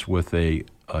 years with a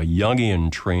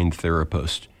Jungian-trained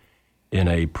therapist in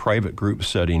a private group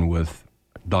setting with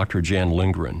Dr. Jan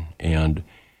Lindgren, and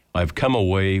I've come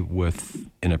away with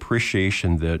an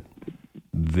appreciation that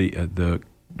the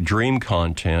dream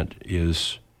content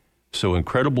is so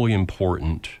incredibly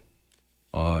important,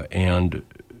 and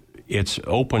it's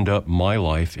opened up my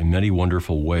life in many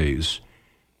wonderful ways.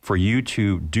 For you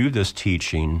to do this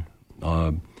teaching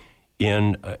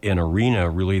in an arena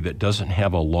really that doesn't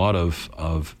have a lot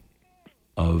of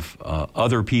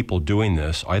other people doing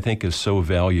this, I think is so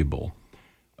valuable.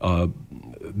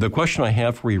 The question I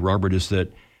have for you, Robert, is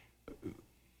that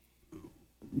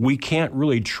we can't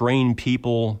really train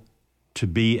people to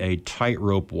be a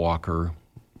tightrope walker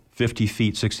 50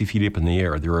 feet, 60 feet up in the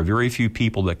air. There are very few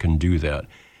people that can do that.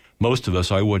 Most of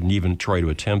us, I wouldn't even try to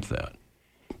attempt that.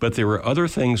 But there are other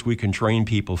things we can train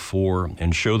people for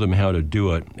and show them how to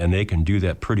do it, and they can do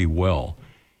that pretty well.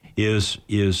 Is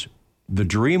the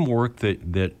dream work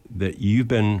that you've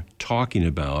been talking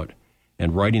about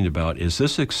and writing about, is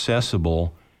this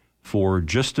accessible for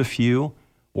just a few,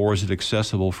 or is it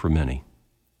accessible for many?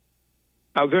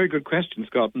 A very good question,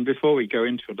 Scott. And before we go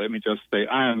into it, let me just say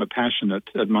I am a passionate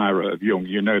admirer of Jung.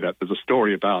 You know that. There's a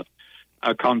story about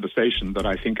a conversation that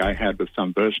I think I had with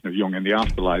some version of Jung in the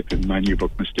afterlife in my new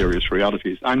book, Mysterious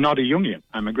Realities. I'm not a Jungian.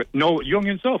 Jung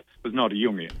himself was not a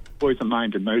Jungian. Always a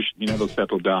mind in motion. He never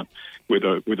settled down with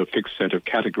a fixed set of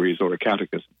categories or a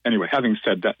catechism. Anyway, having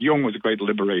said that, Jung was a great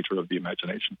liberator of the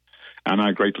imagination, and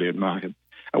I greatly admire him.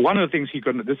 One of the things he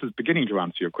could, this is beginning to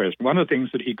answer your question, one of the things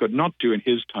that he could not do in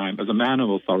his time as a man of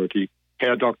authority,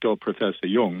 Herr Dr. Professor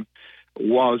Jung,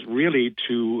 was really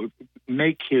to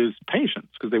make his patients,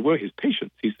 because they were his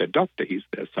patients, he's their doctor, he's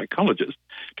their psychologist,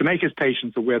 to make his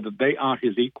patients aware that they are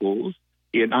his equals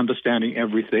in understanding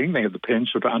everything. They have the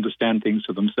potential to understand things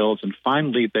for themselves, and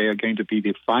finally they are going to be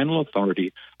the final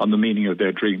authority on the meaning of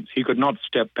their dreams. He could not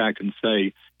step back and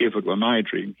say, if it were my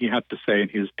dream. He had to say in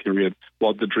his period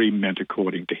what the dream meant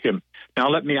according to him. Now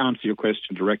let me answer your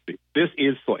question directly. This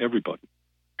is for everybody.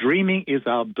 Dreaming is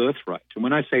our birthright. And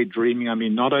when I say dreaming, I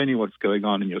mean not only what's going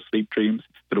on in your sleep dreams,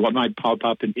 but what might pop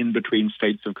up in between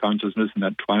states of consciousness in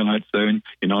that twilight zone.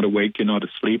 You're not awake, you're not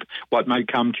asleep. What might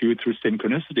come to you through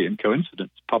synchronicity and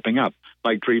coincidence, popping up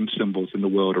like dream symbols in the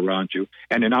world around you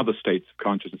and in other states of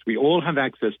consciousness. We all have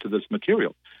access to this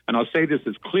material. And I'll say this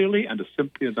as clearly and as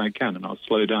simply as I can, and I'll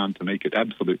slow down to make it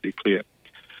absolutely clear.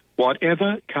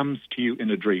 Whatever comes to you in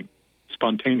a dream,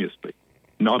 spontaneously,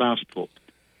 not asked for,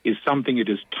 is something it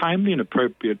is timely and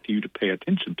appropriate for you to pay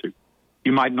attention to.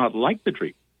 You might not like the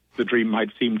dream. The dream might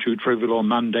seem too trivial or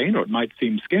mundane, or it might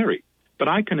seem scary. But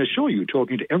I can assure you,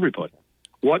 talking to everybody,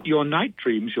 what your night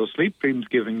dreams, your sleep dreams are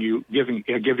giving you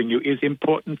is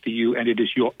important for you, and it is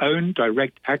your own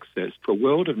direct access to a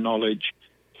world of knowledge,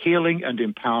 healing, and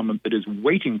empowerment that is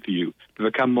waiting for you to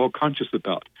become more conscious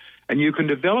about. And you can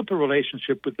develop a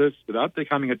relationship with this without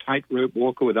becoming a tightrope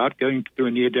walker, without going through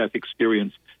a near-death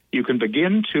experience, You can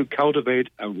begin to cultivate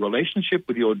a relationship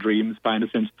with your dreams by, in a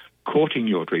sense, courting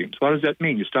your dreams. What does that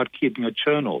mean? You start keeping a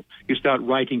journal. You start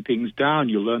writing things down.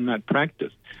 You learn that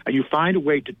practice. And you find a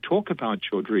way to talk about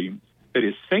your dreams that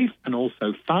is safe and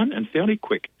also fun and fairly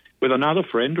quick with another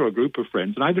friend or a group of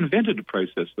friends. And I've invented a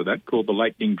process for that called the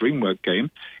Lightning Dreamwork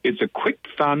Game. It's a quick,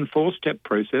 fun, 4-step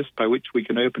process by which we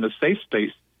can open a safe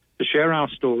space to share our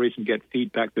stories and get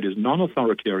feedback that is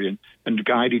non-authoritarian and to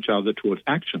guide each other towards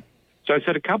action. So I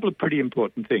said a couple of pretty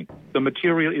important things. The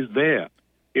material is there.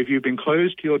 If you've been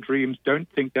closed to your dreams, don't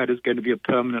think that is going to be a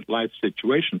permanent life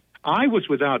situation. I was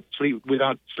without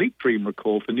sleep dream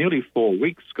recall for nearly 4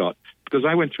 weeks, Scott, because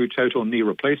I went through total knee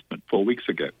replacement 4 weeks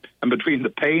ago. And between the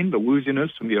pain, the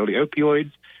wooziness from the early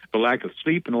opioids, the lack of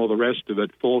sleep and all the rest of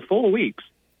it, for 4 weeks,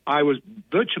 I was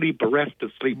virtually bereft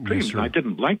of sleep dreams. Yes, and I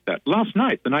didn't like that. Last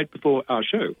night, the night before our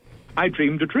show, I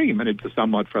dreamed a dream, and it's a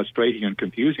somewhat frustrating and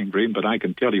confusing dream, but I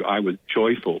can tell you I was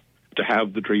joyful to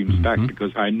have the dreams back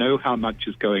because I know how much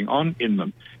is going on in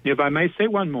them. If I may say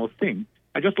one more thing,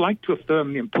 I'd just like to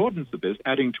affirm the importance of this,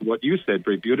 adding to what you said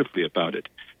very beautifully about it.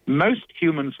 Most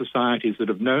human societies that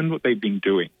have known what they've been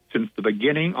doing since the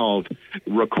beginning of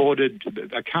recorded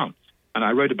accounts, and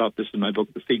I wrote about this in my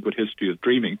book, The Secret History of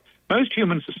Dreaming, most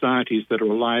human societies that are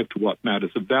alive to what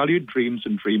matters have valued dreams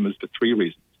and dreamers for 3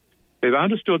 reasons. They've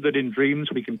understood that in dreams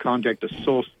we can contact a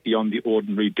source beyond the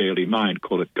ordinary daily mind.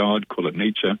 Call it God, call it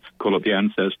nature, call it the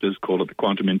ancestors, call it the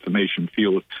quantum information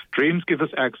field. Dreams give us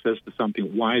access to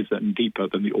something wiser and deeper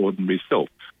than the ordinary self.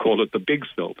 Call it the big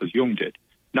self, as Jung did.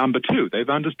 Number 2, they've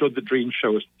understood that dreams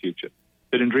show us the future.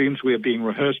 That in dreams we are being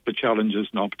rehearsed for challenges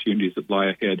and opportunities that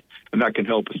lie ahead, and that can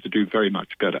help us to do very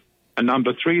much better. And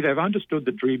number 3, they've understood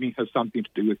that dreaming has something to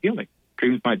do with healing.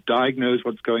 Dreams might diagnose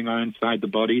what's going on inside the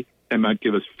body. They might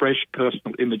give us fresh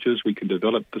personal images we can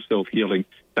develop for self-healing.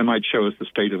 They might show us the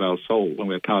state of our soul when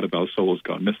we're part of our soul has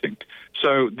gone missing.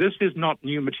 So this is not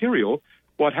new material.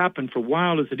 What happened for a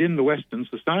while is that in the Western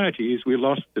societies, we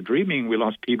lost the dreaming. We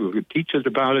lost people who could teach us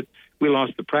about it. We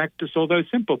lost the practice, although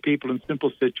simple people in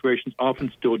simple situations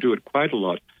often still do it quite a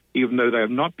lot, even though they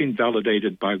have not been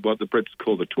validated by what the Brits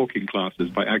call the talking classes,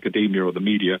 by academia or the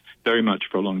media, very much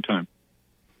for a long time.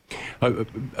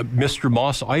 Mr.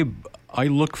 Moss, I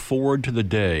look forward to the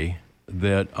day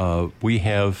that we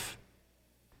have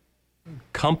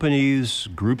companies,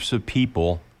 groups of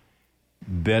people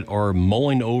that are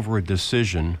mulling over a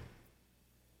decision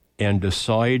and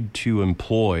decide to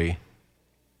employ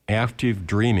active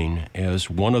dreaming as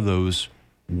one of those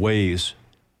ways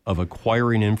of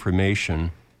acquiring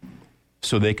information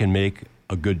so they can make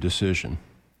a good decision.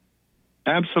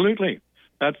 Absolutely.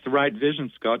 That's the right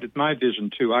vision, Scott. It's my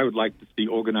vision, too. I would like to see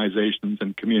organizations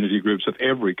and community groups of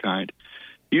every kind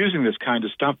using this kind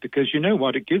of stuff because, you know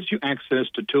what, it gives you access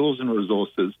to tools and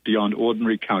resources beyond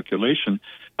ordinary calculation.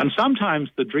 And sometimes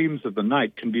the dreams of the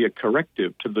night can be a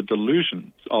corrective to the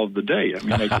delusions of the day. I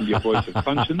mean, they can be a voice of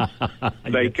conscience.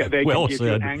 They can give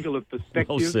you an angle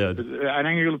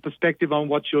of perspective on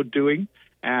what you're doing.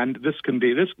 And this can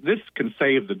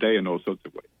save the day in all sorts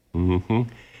of ways. Mm-hmm.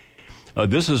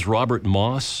 This is Robert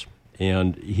Moss,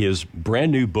 and his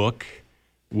brand new book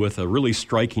with a really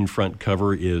striking front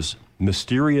cover is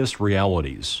Mysterious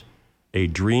Realities, A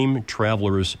Dream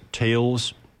Traveler's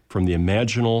Tales from the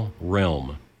Imaginal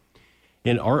Realm.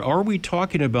 And are we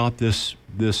talking about this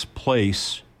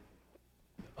place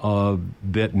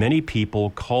that many people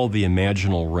call the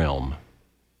imaginal realm?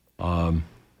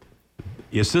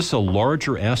 Is this a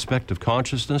larger aspect of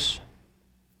consciousness?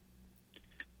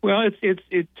 Well,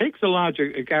 it takes a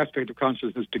larger aspect of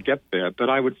consciousness to get there, but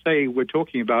I would say we're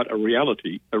talking about a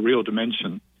reality, a real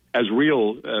dimension, as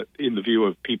real in the view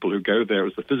of people who go there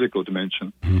as the physical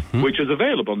dimension, which is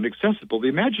available and accessible. The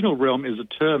imaginal realm is a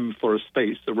term for a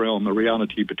space, a realm, a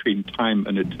reality between time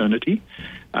and eternity.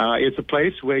 It's a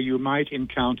place where you might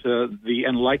encounter the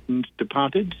enlightened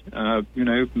departed,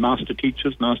 master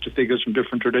teachers, master figures from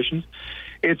different traditions.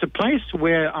 It's a place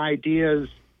where ideas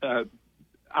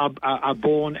are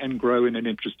born and grow in an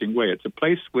interesting way. It's a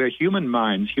place where human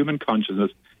minds, human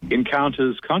consciousness,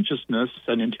 encounters consciousness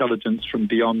and intelligence from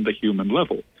beyond the human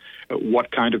level.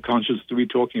 What kind of consciousness are we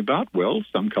talking about? Well,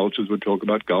 some cultures would talk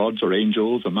about gods or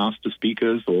angels or master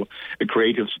speakers or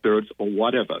creative spirits or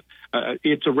whatever.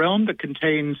 It's a realm that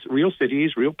contains real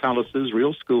cities, real palaces,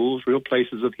 real schools, real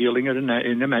places of healing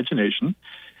and imagination.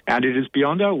 And it is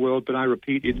beyond our world, but I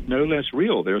repeat, it's no less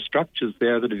real. There are structures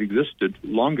there that have existed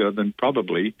longer than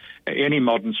probably any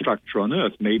modern structure on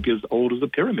Earth, maybe as old as the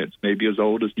pyramids, maybe as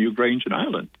old as Newgrange in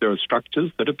Ireland. There are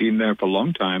structures that have been there for a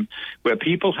long time where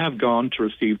people have gone to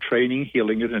receive training,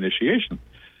 healing, and initiation.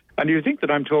 And you think that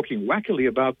I'm talking wackily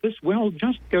about this? Well,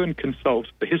 just go and consult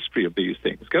the history of these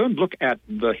things. Go and look at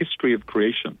the history of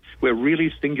creation, where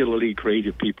really singularly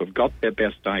creative people have got their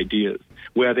best ideas,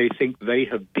 where they think they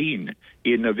have been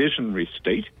in a visionary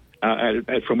state,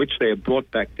 from which they have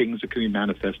brought back things that can be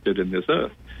manifested in this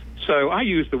earth. So I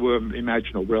use the word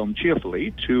imaginal realm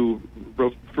cheerfully to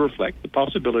reflect the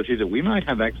possibility that we might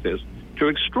have access to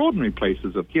extraordinary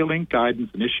places of healing, guidance,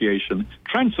 initiation,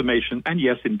 transformation, and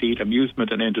yes, indeed,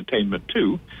 amusement and entertainment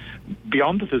too,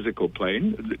 beyond the physical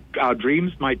plane. Our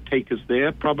dreams might take us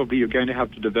there. Probably you're going to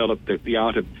have to develop the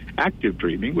art of active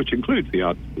dreaming, which includes the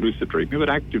art of lucid dreaming. But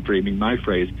active dreaming, my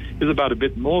phrase, is about a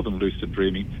bit more than lucid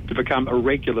dreaming, to become a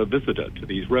regular visitor to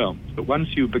these realms. But once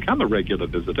you become a regular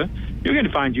visitor, you're going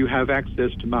to find you have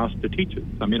access to master teachers.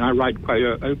 I mean, I write quite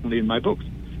openly in my books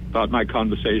about my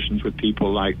conversations with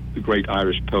people like the great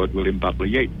Irish poet William Butler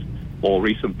Yeats, or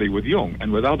recently with Jung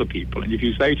and with other people. And if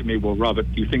you say to me, well,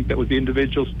 Robert, do you think that was the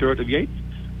individual spirit of Yeats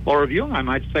or of Jung? I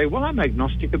might say, well, I'm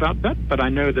agnostic about that, but I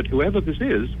know that whoever this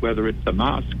is, whether it's a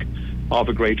mask of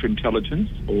a greater intelligence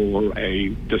or a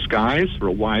disguise for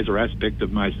a wiser aspect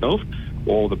of myself,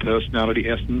 or the personality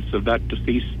essence of that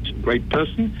deceased great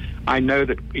person, I know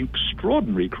that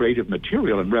extraordinary creative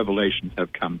material and revelations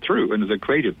have come through. And as a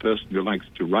creative person who likes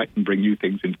to write and bring new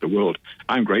things into the world,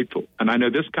 I'm grateful. And I know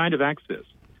this kind of access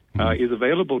is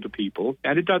available to people,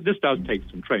 and this does take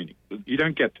some training. You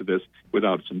don't get to this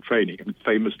without some training. And it's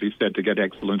famously said to get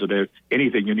excellent at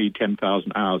anything, you need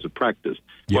 10,000 hours of practice.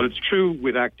 Yep. Well, it's true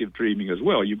with active dreaming as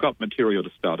well. You've got material to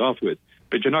start off with,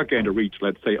 but you're not going to reach,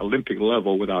 let's say, Olympic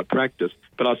level without practice.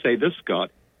 But I'll say this,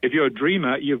 Scott, if you're a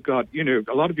dreamer, you've got,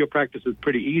 a lot of your practice is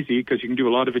pretty easy because you can do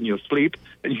a lot of it in your sleep,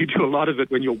 and you do a lot of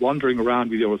it when you're wandering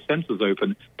around with your senses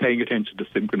open, paying attention to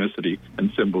synchronicity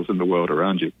and symbols in the world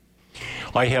around you.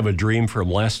 I have a dream from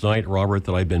last night, Robert,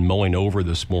 that I've been mulling over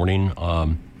this morning.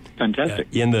 Fantastic.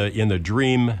 In the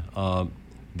dream,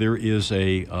 there is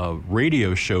a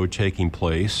radio show taking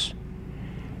place,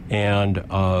 and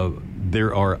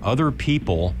there are other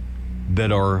people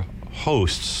that are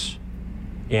hosts.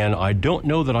 And I don't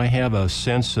know that I have a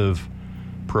sense of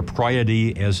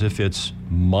propriety as if it's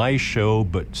my show,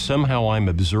 but somehow I'm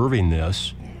observing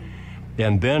this.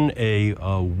 And then a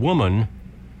woman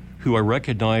who I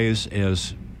recognize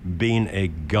as being a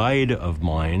guide of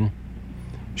mine,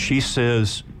 she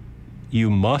says, "You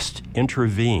must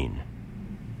intervene."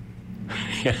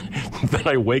 Then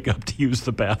I wake up to use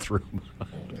the bathroom.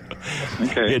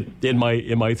 Okay. In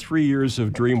my 3 years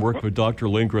of dream work with Dr.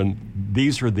 Lindgren,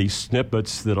 these are the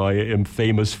snippets that I am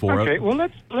famous for. Okay. Well,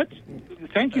 let's.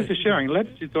 Thank you for sharing.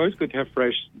 It's always good to have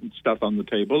fresh stuff on the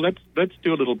table. Let's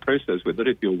do a little process with it,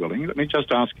 if you're willing. Let me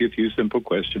just ask you a few simple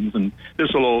questions, and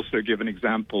this will also give an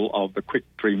example of the quick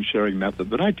dream sharing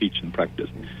method that I teach in practice.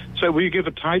 So, will you give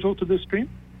a title to this dream?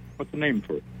 What's the name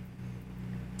for it?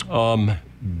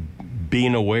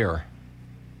 Being aware.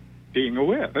 Being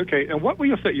aware. Okay. And what were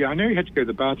your... I know you had to go to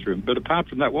the bathroom, but apart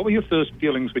from that, what were your first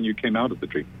feelings when you came out of the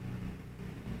dream?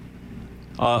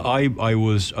 I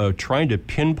was trying to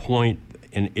pinpoint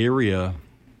an area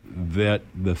that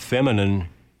the feminine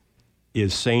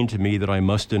is saying to me that I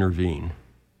must intervene.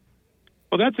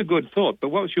 Well, that's a good thought, but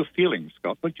what was your feeling,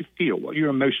 Scott? What did you feel? What were your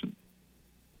emotions?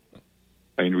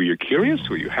 I mean, were you curious?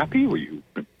 Were you happy? Were you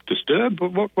disturbed?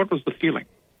 What was the feeling?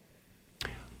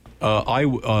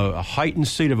 A heightened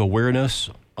state of awareness.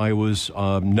 I was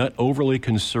not overly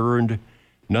concerned,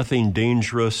 nothing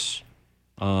dangerous,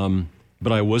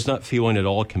 but I was not feeling at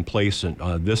all complacent.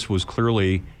 This was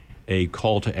clearly a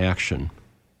call to action.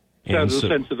 So there's a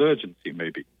sense of urgency,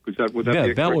 maybe.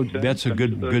 That's a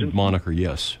good moniker,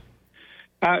 yes.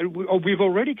 We've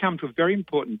already come to a very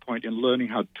important point in learning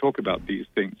how to talk about these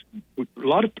things. A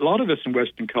lot of us in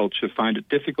Western culture find it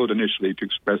difficult initially to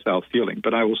express our feeling,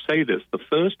 but I will say this, the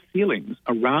first feelings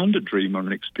around a dream or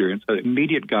an experience are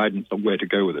immediate guidance on where to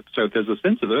go with it. So if there's a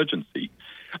sense of urgency,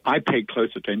 I pay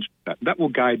close attention to that. That will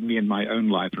guide me in my own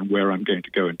life and where I'm going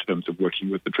to go in terms of working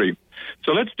with the dream.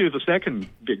 So let's do the second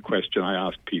big question I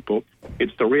ask people.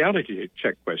 It's the reality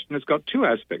check question. It's got two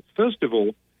aspects. First of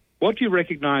all, what do you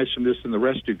recognize from this in the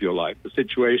rest of your life? The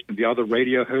situation of the other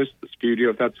radio host, the studio,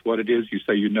 if that's what it is. You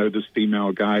say you know this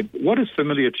female guide. What is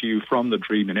familiar to you from the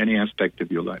dream in any aspect of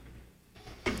your life?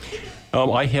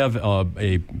 I have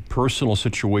a personal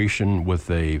situation with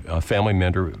a family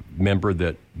member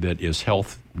that is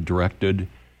health-directed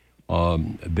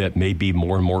that may be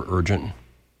more and more urgent.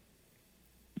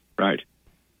 Right.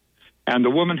 And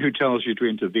the woman who tells you to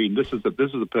intervene, this is a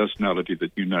personality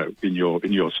that you know in your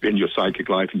psychic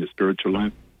life, in your spiritual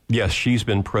life. Yes, she's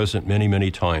been present many,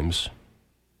 many times.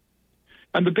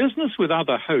 And the business with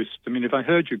other hosts, I mean, if I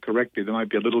heard you correctly, there might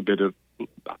be a little bit of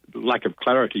lack of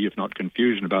clarity, if not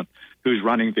confusion, about who's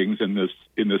running things in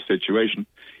this situation.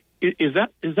 Is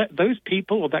that those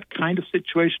people or that kind of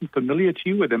situation familiar to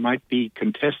you, where there might be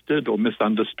contested or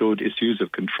misunderstood issues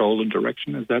of control and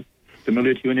direction? Is that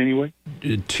familiar to you in any way?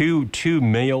 Two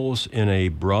males in a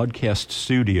broadcast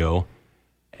studio,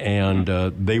 and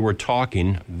they were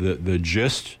talking. The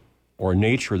gist or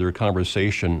nature of their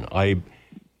conversation, I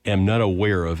am not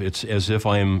aware of. It's as if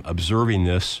I am observing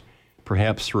this,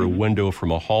 perhaps through a window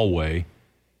from a hallway.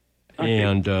 Okay.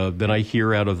 And then I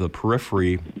hear out of the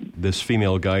periphery this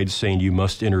female guide saying, "You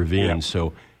must intervene." Yeah.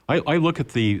 So I look at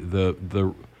the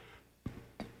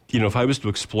if I was to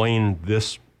explain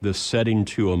this setting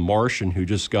to a Martian who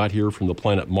just got here from the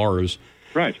planet Mars,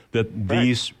 right? That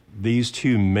these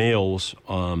two males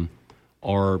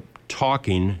are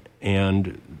talking,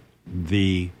 and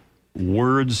the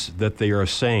words that they are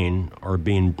saying are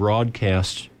being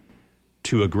broadcast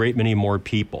to a great many more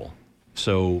people.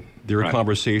 So their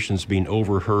conversations being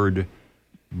overheard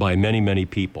by many, many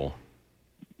people.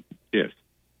 Yes.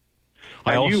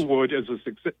 You would, as a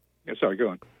success... Sorry, go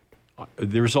on.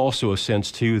 There's also a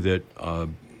sense, too, that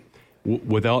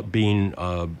without being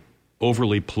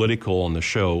overly political on the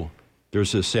show,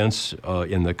 there's a sense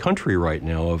in the country right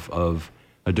now of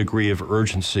a degree of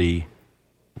urgency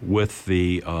with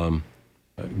the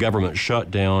government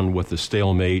shutdown, with the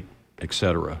stalemate, et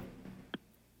cetera.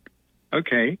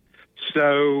 Okay.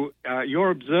 So you're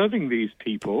observing these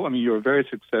people. I mean, you're a very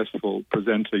successful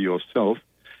presenter yourself.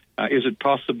 Is it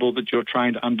possible that you're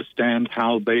trying to understand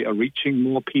how they are reaching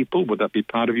more people? Would that be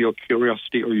part of your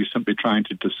curiosity, or are you simply trying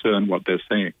to discern what they're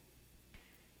saying?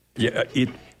 Yeah,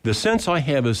 the sense I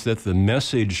have is that the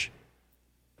message,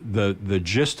 the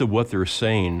gist of what they're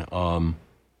saying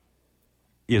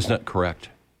is not correct.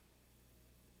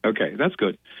 Okay, that's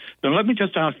good. Then let me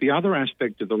just ask the other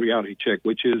aspect of the reality check,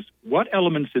 which is what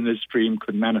elements in this dream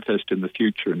could manifest in the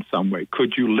future in some way?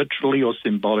 Could you literally or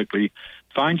symbolically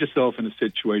find yourself in a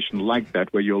situation like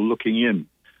that where you're looking in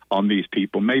on these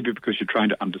people, maybe because you're trying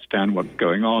to understand what's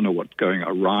going on or what's going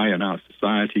awry in our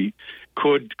society?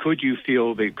 Could you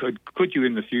feel could you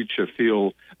in the future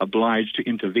feel obliged to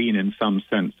intervene in some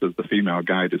sense, as the female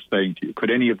guide is saying to you? Could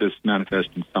any of this manifest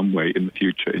in some way in the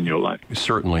future in your life?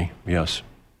 Certainly, yes.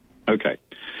 Okay.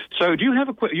 So do you have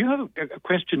a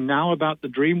question now about the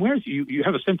dream? You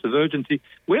have a sense of urgency.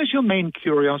 Where's your main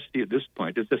curiosity at this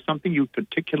point? Is there something you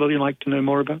particularly like to know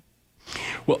more about?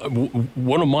 Well,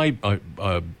 one of my,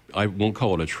 I won't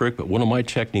call it a trick, but one of my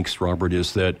techniques, Robert,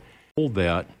 is that hold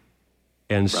that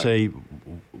and say,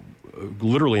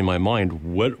 literally in my mind,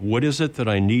 what is it that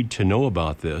I need to know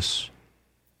about this?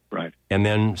 Right. And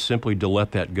then simply to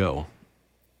let that go.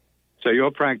 So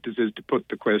your practice is to put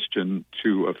the question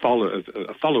to a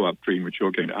follow-up dream, which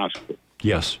you're going to ask for.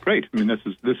 Yes. Great. I mean, this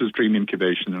is dream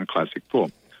incubation in a classic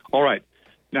form. All right.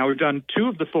 Now, we've done 2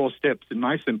 of the 4 steps in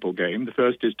my simple game. The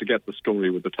first is to get the story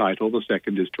with the title. The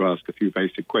second is to ask a few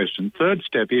basic questions. Third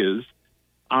step is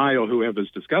I or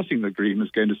whoever's discussing the dream is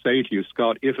going to say to you,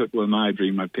 Scott, if it were my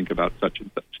dream, I'd think about such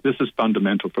and such. This is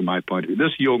fundamental from my point of view.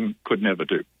 This Jung could never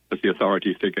do, as the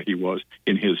authority figure he was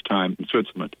in his time in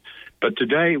Switzerland. But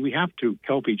today we have to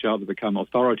help each other become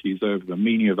authorities over the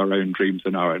meaning of our own dreams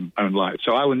in our own lives.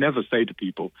 So I will never say to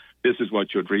people, this is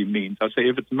what your dream means. I say,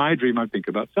 if it's my dream, I think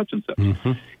about such and such.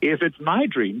 Mm-hmm. If it's my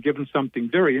dream, given something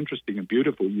very interesting and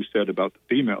beautiful you said about the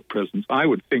female presence, I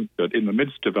would think that in the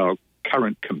midst of our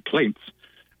current complaints,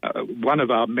 one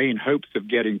of our main hopes of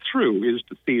getting through is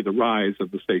to see the rise of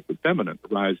the sacred feminine,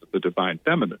 the rise of the divine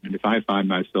feminine. And if I find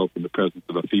myself in the presence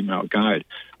of a female guide,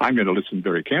 I'm going to listen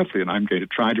very carefully, and I'm going to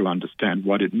try to understand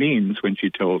what it means when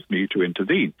she tells me to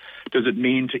intervene. Does it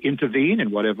mean to intervene in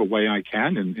whatever way I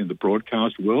can in the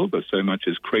broadcast world where so much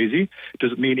is crazy?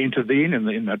 Does it mean intervene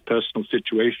in that personal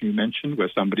situation you mentioned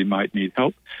where somebody might need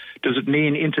help? Does it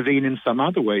mean intervene in some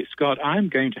other way? Scott, I'm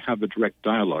going to have a direct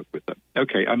dialogue with them.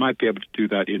 Okay, I might be able to do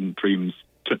that in dreams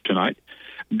tonight.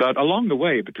 But along the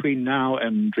way, between now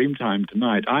and dream time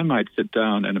tonight, I might sit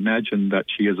down and imagine that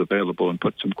she is available and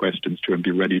put some questions to her and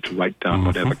be ready to write down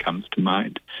whatever comes to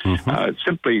mind.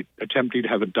 Simply attempting to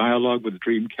have a dialogue with the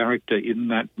dream character in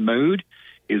that mode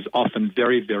is often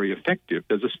very, very effective.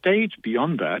 There's a stage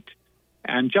beyond that,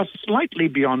 and just slightly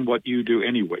beyond what you do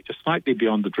anyway, just slightly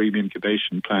beyond the dream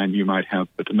incubation plan you might have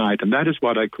for tonight, and that is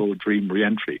what I call dream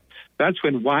reentry. That's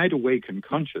when wide awake and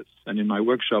conscious, and in my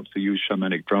workshops I use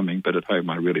shamanic drumming, but at home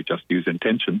I really just use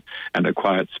intention and a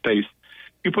quiet space.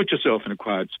 You put yourself in a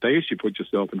quiet space, you put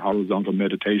yourself in horizontal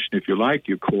meditation if you like,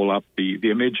 you call up the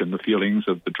image and the feelings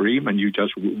of the dream, and you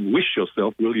just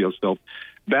will yourself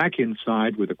back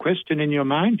inside with a question in your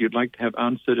mind you'd like to have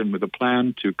answered and with a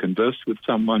plan to converse with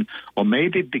someone, or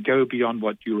maybe go beyond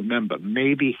what you remember,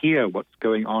 maybe hear what's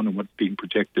going on and what's being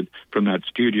projected from that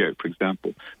studio, for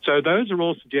example. So those are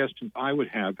all suggestions I would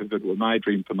have if it were my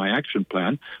dream for my action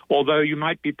plan, although you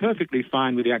might be perfectly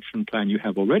fine with the action plan you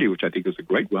have already, which I think is a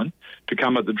great one, to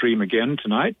come at the dream again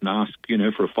tonight and ask,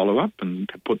 for a follow-up and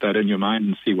to put that in your mind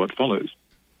and see what follows.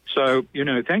 So,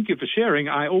 thank you for sharing.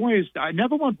 I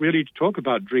never want really to talk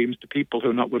about dreams to people who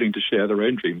are not willing to share their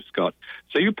own dreams, Scott.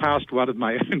 So you passed one of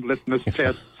my own litmus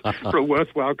tests for a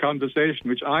worthwhile conversation,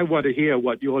 which I want to hear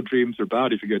what your dreams are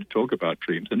about if you're going to talk about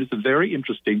dreams. And it's a very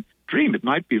interesting dream. It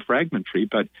might be fragmentary,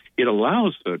 but it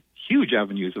allows for huge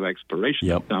avenues of exploration.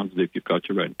 Yep. It sounds as if you've got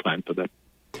your own plan for that.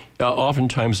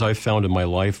 Oftentimes I've found in my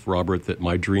life, Robert, that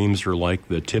my dreams are like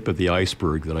the tip of the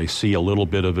iceberg, that I see a little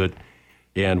bit of it,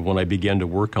 and when I begin to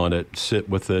work on it, sit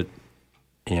with it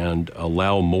and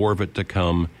allow more of it to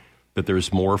come, that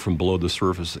there's more from below the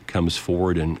surface that comes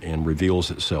forward and reveals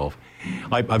itself.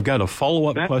 I've got a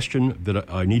follow-up question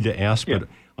that I need to ask, but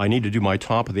I need to do my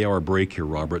top-of-the-hour break here,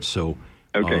 Robert, so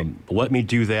let me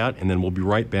do that, and then we'll be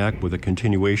right back with a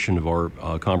continuation of our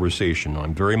conversation.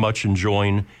 I'm very much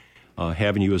enjoying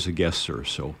having you as a guest, sir,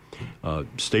 so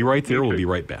stay right there. We'll be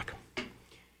right back.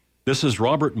 This is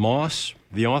Robert Moss,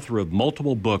 the author of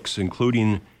multiple books,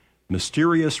 including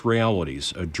Mysterious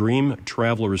Realities, A Dream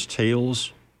Traveler's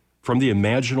Tales from the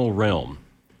Imaginal Realm.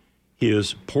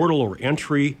 His portal or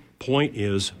entry point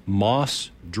is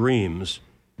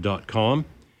mossdreams.com.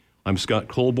 I'm Scott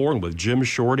Colborn with Jim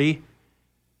Shorty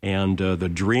and the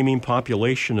dreaming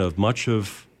population of much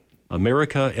of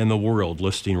America and the world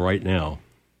listening right now.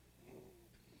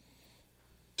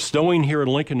 Snowing here in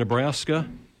Lincoln, Nebraska.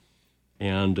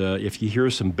 And if you hear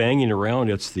some banging around,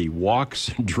 it's the walks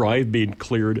and drive being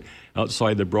cleared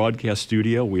outside the broadcast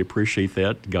studio. We appreciate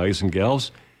that, guys and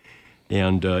gals.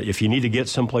 And if you need to get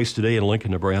someplace today in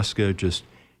Lincoln, Nebraska, just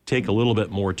take a little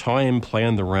bit more time,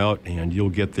 plan the route, and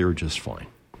you'll get there just fine.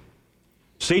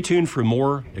 Stay tuned for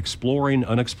more Exploring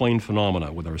Unexplained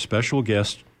Phenomena with our special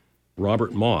guest,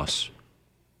 Robert Moss,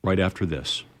 right after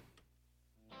this.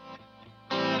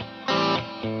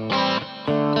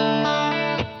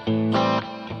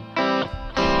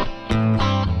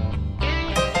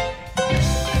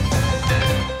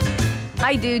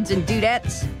 Hi, dudes and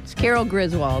dudettes. It's Carol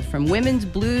Griswold from Women's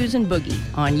Blues and Boogie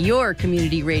on your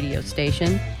community radio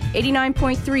station,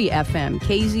 89.3 FM,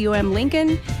 KZUM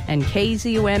Lincoln and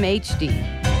KZUM HD.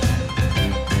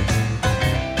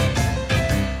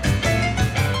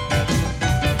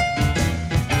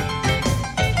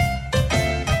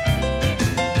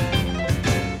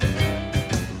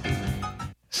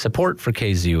 Support for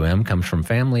KZUM comes from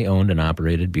family-owned and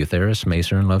operated Butheris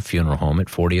Mason & Love Funeral Home at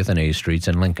 40th and A Streets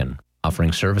in Lincoln,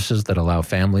 offering services that allow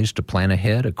families to plan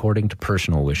ahead according to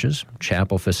personal wishes,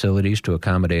 chapel facilities to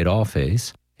accommodate all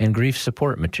faiths, and grief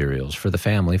support materials for the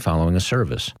family following a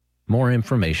service. More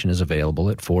information is available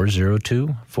at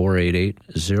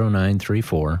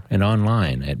 402-488-0934 and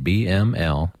online at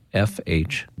bmlfh.com.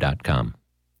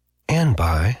 And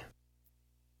by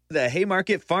the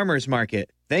Haymarket Farmers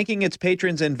Market, thanking its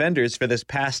patrons and vendors for this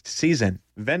past season.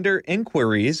 Vendor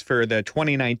inquiries for the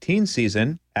 2019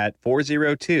 season at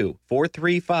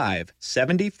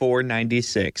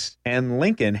 402-435-7496 and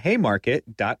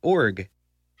LincolnHaymarket.org.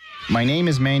 My name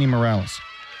is Manny Morales.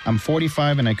 I'm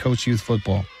 45 and I coach youth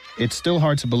football. It's still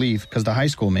hard to believe because the high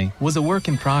school me was a work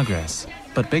in progress,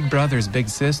 but big brothers, big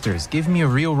sisters give me a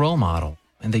real role model,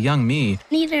 and the young me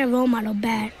needed a role model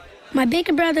bad. My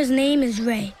bigger brother's name is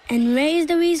Ray, and Ray is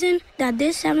the reason that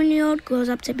this 7-year-old grows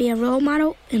up to be a role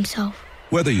model himself.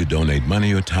 Whether you donate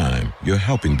money or time, you're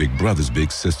helping Big Brothers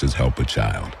Big Sisters help a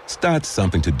child. Start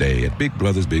something today at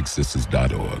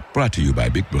bigbrothersbigsisters.org. Brought to you by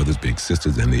Big Brothers Big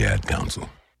Sisters and the Ad Council.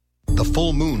 The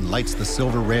full moon lights the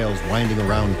silver rails winding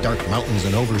around dark mountains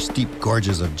and over steep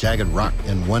gorges of jagged rock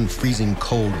and one freezing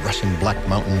cold rushing black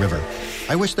mountain river.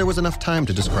 I wish there was enough time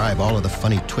to describe all of the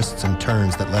funny twists and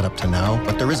turns that led up to now,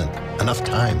 but there isn't enough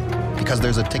time because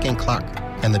there's a ticking clock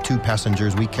and the two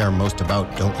passengers we care most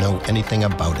about don't know anything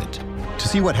about it. To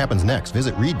see what happens next,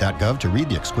 visit read.gov to read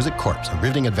The Exquisite Corpse, a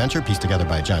riveting adventure pieced together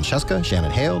by John Sheska,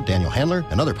 Shannon Hale, Daniel Handler,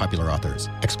 and other popular authors.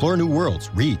 Explore new worlds.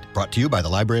 Read. Brought to you by the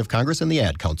Library of Congress and the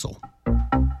Ad Council.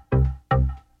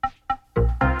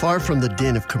 Far from the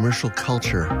din of commercial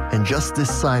culture and just this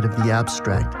side of the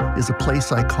abstract is a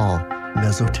place I call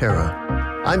Mesoterra.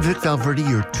 I'm Vic Valverde,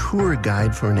 your tour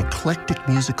guide for an eclectic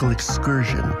musical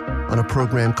excursion on a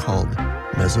program called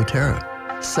Mesoterra.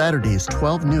 Saturdays,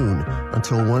 12 noon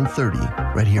until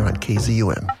 1:30, right here on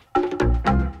KZUM.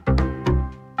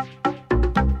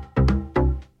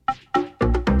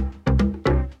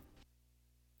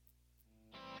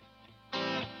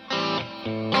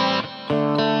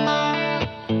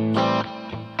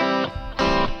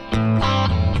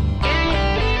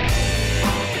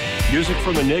 Music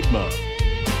from Enigma.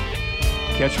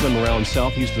 Catch them around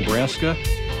southeast Nebraska.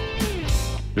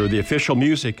 They're the official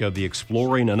music of the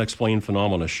Exploring Unexplained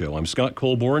Phenomena show. I'm Scott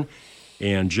Colborn,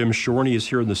 and Jim Shorney is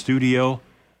here in the studio.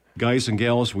 Guys and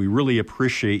gals, we really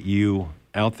appreciate you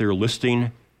out there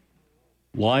listening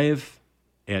live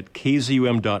at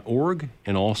kzum.org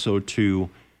and also to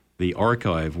the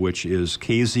archive, which is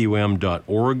kzum.org/EUP.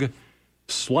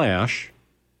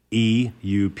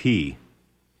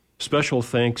 Special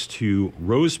thanks to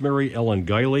Rosemary Ellen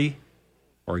Guiley,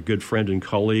 our good friend and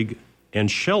colleague, and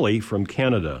Shelley from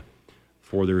Canada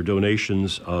for their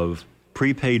donations of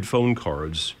prepaid phone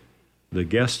cards. The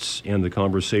guests and the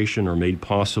conversation are made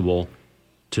possible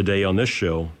today on this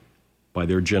show by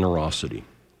their generosity.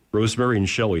 Rosemary and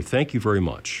Shelley, thank you very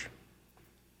much.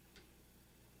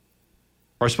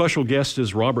 Our special guest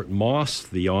is Robert Moss,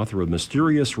 the author of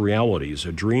Mysterious Realities,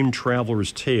 A Dream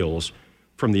Traveler's Tales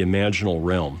from the Imaginal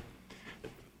Realm.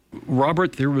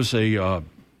 Robert, there was a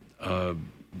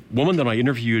woman that I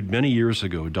interviewed many years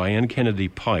ago, Diane Kennedy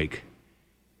Pike,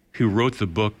 who wrote the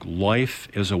book Life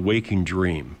as a Waking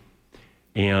Dream.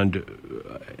 And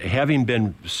having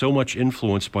been so much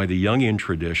influenced by the Jungian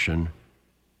tradition,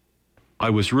 I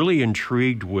was really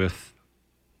intrigued with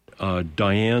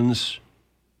Diane's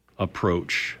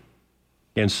approach.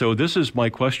 And so this is my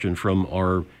question from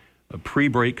our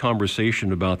pre-break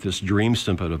conversation about this dream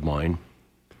snippet of mine.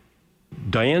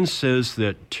 Diane says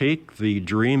that take the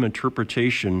dream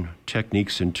interpretation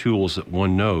techniques and tools that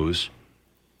one knows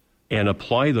and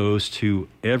apply those to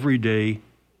everyday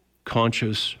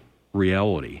conscious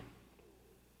reality.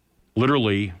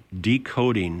 Literally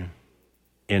decoding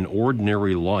an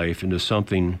ordinary life into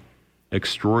something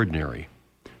extraordinary.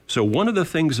 So one of the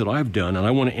things that I've done, and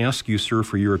I want to ask you, sir,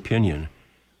 for your opinion,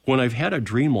 when I've had a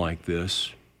dream like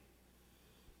this,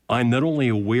 I'm not only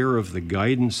aware of the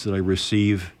guidance that I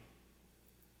receive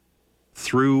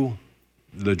through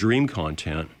the dream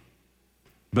content,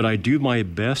 but I do my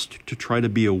best to try to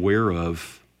be aware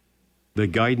of the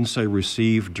guidance I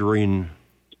receive during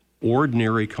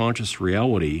ordinary conscious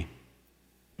reality,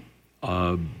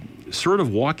 sort of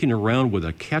walking around with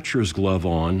a catcher's glove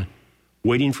on,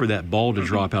 waiting for that ball to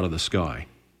drop out of the sky.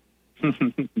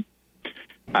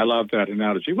 I love that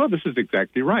analogy. Well, this is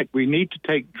exactly right. We need to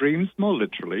take dreams more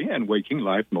literally and waking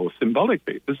life more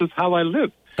symbolically. This is how I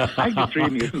live. Active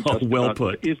dreaming isn't just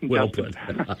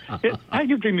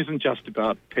active dreaming isn't just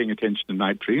about paying attention to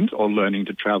night dreams or learning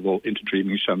to travel into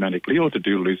dreaming shamanically or to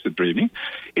do lucid dreaming.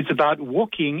 It's about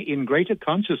walking in greater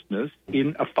consciousness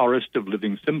in a forest of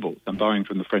living symbols. I'm borrowing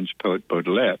from the French poet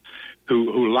Baudelaire,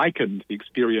 who likened the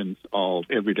experience of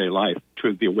everyday life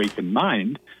to the awakened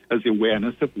mind as the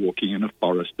awareness of walking in a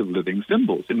forest of living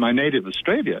symbols. In my native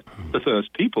Australia, the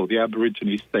first people, the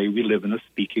Aborigines, say we live in a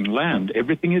speaking land.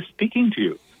 Everything is speaking to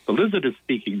you. The lizard is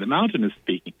speaking. The mountain is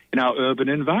speaking. In our urban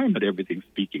environment, everything's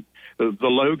speaking. The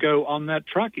logo on that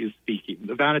truck is speaking.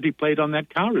 The vanity plate on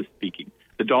that car is speaking.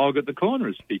 The dog at the corner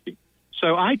is speaking.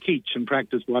 So I teach and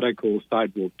practice what I call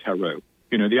sidewalk tarot.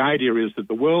 You know, the idea is that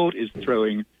the world is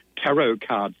throwing tarot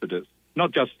cards at us,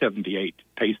 not just 78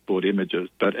 pasteboard images,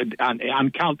 but a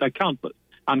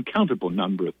uncountable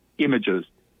number of images,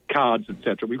 cards,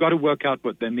 etc. We've got to work out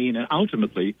what they mean, and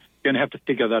ultimately, you're going to have to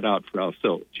figure that out for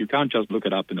ourselves. You can't just look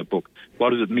it up in a book.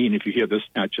 What does it mean if you hear this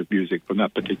snatch of music from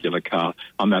that particular car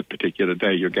on that particular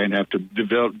day? You're going to have to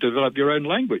develop your own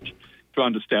language to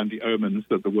understand the omens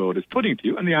that the world is putting to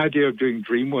you. And the idea of doing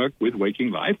dream work with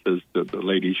waking life, as the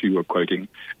ladies you were quoting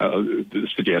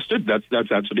suggested, that's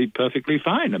absolutely perfectly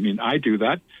fine. I mean, I do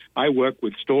that. I work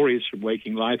with stories from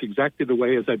waking life exactly the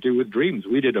way as I do with dreams.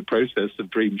 We did a process of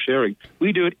dream sharing.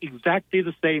 We do it exactly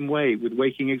the same way with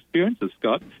waking experiences,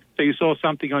 Scott. So you saw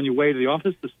something on your way to the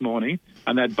office this morning,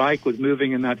 and that bike was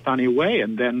moving in that funny way,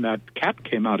 and then that cat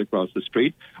came out across the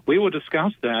street. We will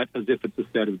discuss that as if it's a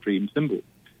set of dream symbols.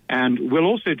 And we'll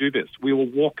also do this. We will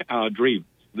walk our dreams.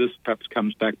 This perhaps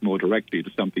comes back more directly to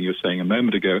something you were saying a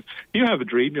moment ago. You have a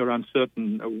dream, you're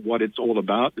uncertain what it's all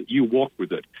about, you walk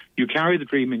with it. You carry the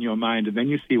dream in your mind, and then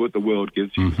you see what the world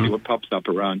gives you, see what pops up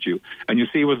around you, and you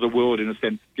see what the world, in a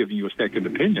sense, is giving you a second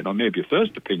opinion, or maybe a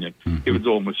first opinion, if it's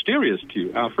all mysterious to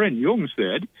you. Our friend Jung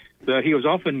said that he was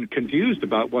often confused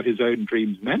about what his own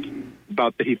dreams meant,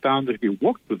 but that he found that if he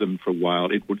walked with them for a while,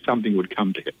 something would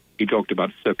come to him. He talked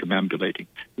about circumambulating,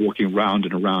 walking round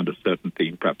and around a certain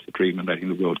theme, perhaps a dream, and letting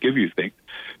the world give you things.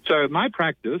 So my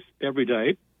practice every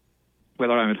day,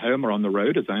 whether I'm at home or on the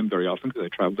road, as I am very often because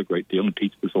I travel a great deal and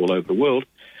teach this all over the world,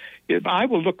 I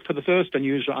will look for the first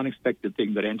unusual, unexpected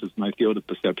thing that enters my field of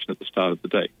perception at the start of the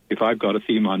day. If I've got a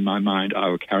theme on my mind, I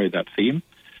will carry that theme.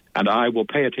 And I will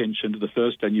pay attention to the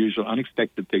first unusual,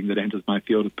 unexpected thing that enters my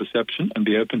field of perception and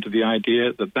be open to the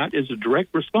idea that that is a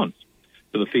direct response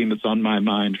to the theme that's on my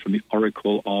mind from the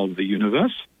oracle of the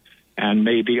universe. And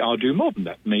maybe I'll do more than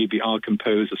that. Maybe I'll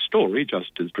compose a story,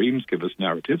 just as dreams give us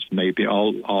narratives. Maybe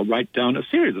I'll write down a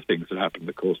series of things that happen in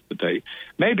the course of the day.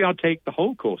 Maybe I'll take the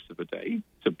whole course of a day,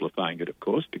 simplifying it, of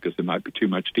course, because there might be too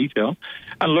much detail,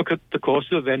 and look at the course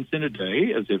of events in a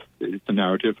day as if it's a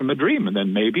narrative from a dream. And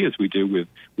then maybe, as we do with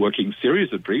working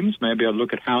series of dreams, maybe I'll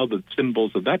look at how the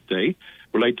symbols of that day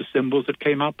relate to symbols that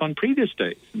came up on previous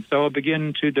days. And so I'll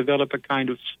begin to develop a kind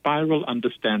of spiral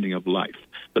understanding of life,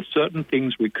 that certain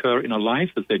things recur in a life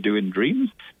as they do in dreams.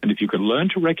 And if you can learn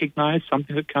to recognize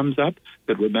something that comes up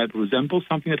that resembles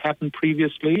something that happened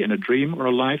previously in a dream or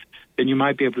a life, then you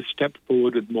might be able to step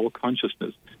forward with more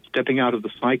consciousness, stepping out of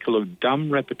the cycle of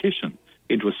dumb repetition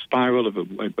into a spiral of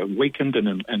awakened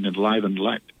and enlivened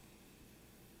life.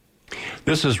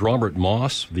 This is Robert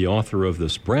Moss, the author of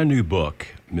this brand new book,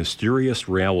 Mysterious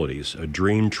Realities, A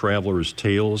Dream Traveler's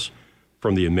Tales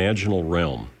from the Imaginal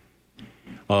Realm.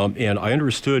 And I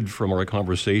understood from our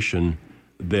conversation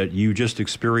that you just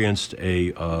experienced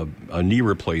a knee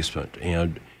replacement,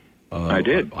 and I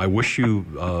did. I wish you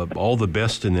all the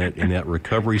best in that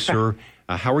recovery, sir.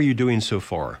 How are you doing so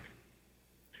far?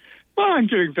 Well, I'm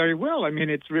doing very well. I mean,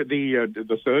 it's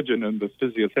the surgeon and the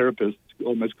physiotherapist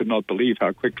almost could not believe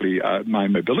how quickly my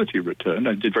mobility returned.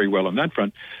 I did very well on that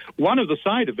front. One of the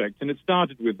side effects, and it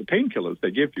started with the painkillers they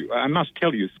give you. I must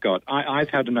tell you, Scott, I've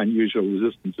had an unusual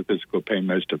resistance to physical pain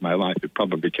most of my life. It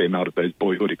probably came out of those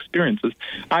boyhood experiences.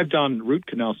 I've done root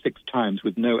canal 6 times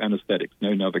with no anesthetics,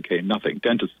 no Novocaine, nothing.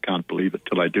 Dentists can't believe it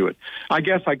till I do it. I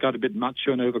guess I got a bit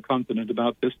macho and overconfident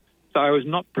about this, so I was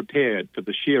not prepared for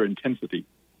the sheer intensity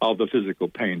of the physical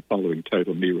pain following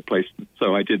total knee replacement.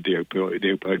 So I did the opioid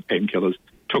painkillers,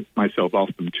 took myself off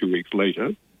them 2 weeks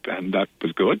later, and that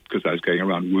was good because I was going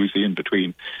around woozy in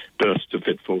between bursts of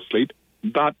fitful sleep.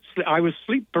 But I was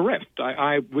sleep bereft.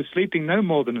 I was sleeping no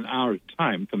more than an hour at a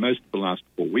time for most of the last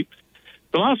 4 weeks.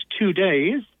 The last 2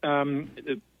 days,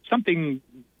 something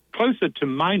closer to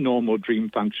my normal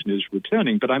dream function is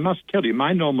returning, but I must tell you,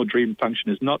 my normal dream function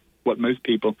is not what most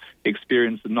people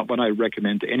experience and not what I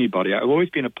recommend to anybody. I've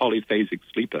always been a polyphasic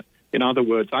sleeper. In other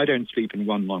words, I don't sleep in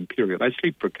one long period. I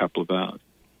sleep for a couple of hours,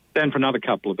 then for another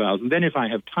couple of hours, and then if I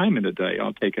have time in a day,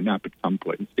 I'll take a nap at some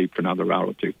point and sleep for another hour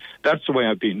or two. That's the way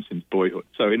I've been since boyhood.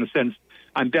 So in a sense,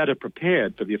 I'm better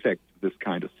prepared for the effects of this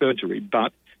kind of surgery,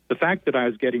 but the fact that I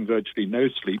was getting virtually no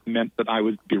sleep meant that I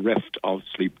was bereft of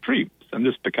sleep dreams, and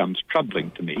this becomes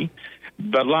troubling to me.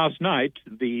 But last night,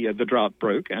 the drought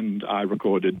broke, and I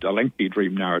recorded a lengthy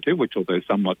dream narrative, which, although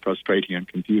somewhat frustrating and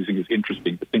confusing, is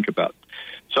interesting to think about.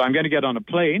 So I'm going to get on a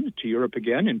plane to Europe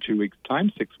again in 2 weeks'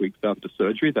 time, 6 weeks after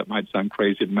surgery. That might sound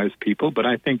crazy to most people, but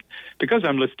I think because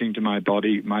I'm listening to my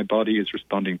body is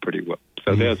responding pretty well.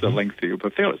 So there's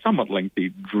a somewhat lengthy,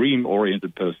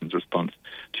 dream-oriented person's response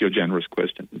to your generous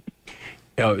question.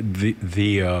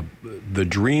 The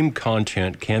dream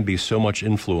content can be so much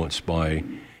influenced by,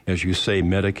 as you say,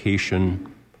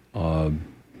 medication,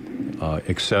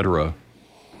 etc.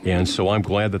 And so I'm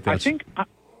glad that that's...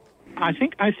 I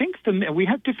think we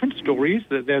have different stories.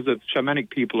 There's a shamanic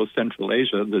people of Central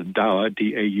Asia, the Daur,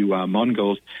 D-A-U-R,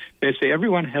 Mongols. They say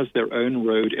everyone has their own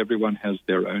road, everyone has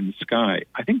their own sky.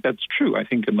 I think that's true. I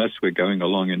think unless we're going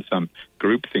along in some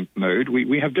groupthink mode,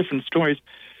 we have different stories.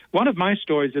 One of my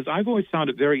stories is I've always found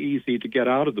it very easy to get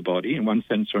out of the body in one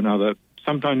sense or another.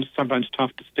 Sometimes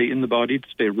tough to stay in the body, to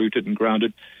stay rooted and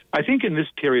grounded. I think in this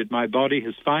period, my body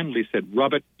has finally said,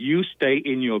 Robert, you stay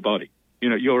in your body. You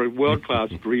know, you're a world-class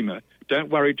dreamer. Don't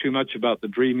worry too much about the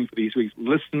dreaming for these weeks.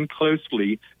 Listen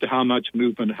closely to how much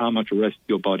movement, how much rest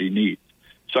your body needs.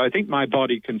 So I think my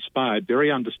body conspired very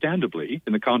understandably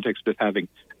in the context of having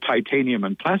titanium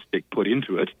and plastic put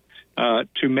into it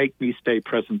to make me stay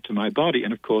present to my body.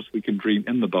 And, of course, we can dream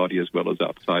in the body as well as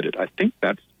outside it. I think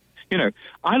that's,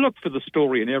 I look for the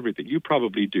story in everything. You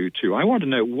probably do, too. I want to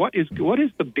know what is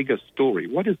the bigger story?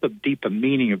 What is the deeper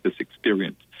meaning of this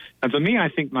experience? And for me, I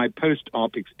think my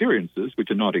post-op experiences,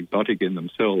 which are not exotic in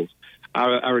themselves,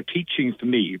 are a teaching for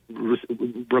me,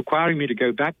 requiring me to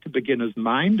go back to beginner's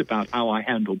mind about how I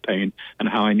handle pain and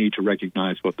how I need to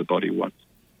recognize what the body wants.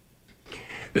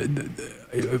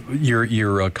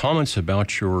 Your comments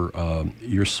about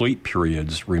your sleep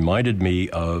periods reminded me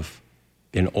of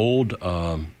an old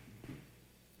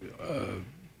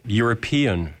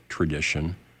European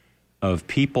tradition of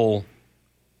people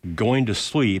going to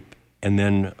sleep and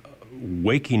then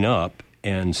waking up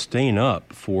and staying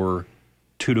up for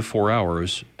 2 to 4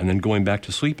 hours and then going back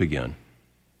to sleep again.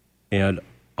 And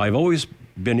I've always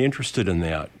been interested in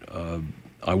that.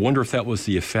 I wonder if that was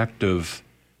the effect of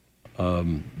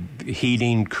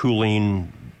heating,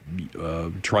 cooling,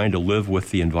 trying to live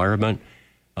with the environment,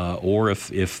 or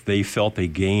if they felt they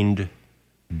gained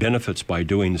benefits by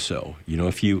doing so. You know,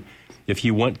 if you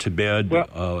went to bed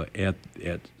at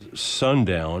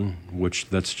sundown, which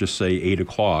let's just say 8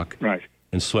 o'clock, right,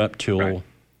 and slept till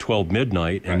 12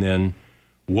 midnight, and then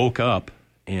woke up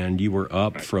and you were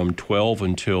up from 12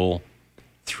 until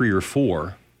 3 or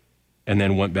 4, and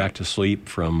then went back to sleep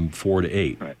from 4 to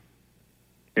 8. Right.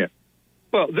 Yeah.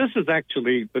 Well, this is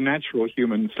actually the natural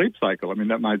human sleep cycle. I mean,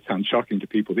 that might sound shocking to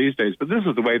people these days, but this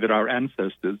is the way that our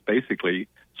ancestors basically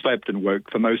slept and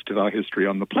woke for most of our history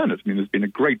on the planet. I mean, there's been a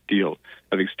great deal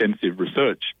of extensive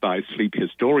research by sleep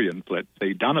historians, let's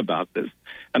say, done about this.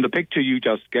 And the picture you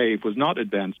just gave was not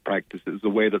advanced practices, the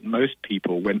way that most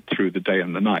people went through the day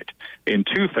and the night in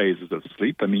 2 phases of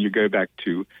sleep. I mean, you go back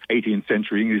to 18th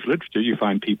century English literature, you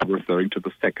find people referring to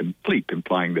the second sleep,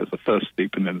 implying there's a first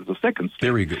sleep and then there's a second sleep.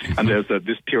 Very good. And there's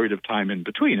this period of time in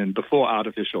between. And before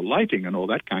artificial lighting and all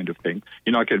that kind of thing,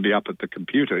 you're not going to be up at the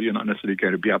computer. You're not necessarily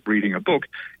going to be up reading a book.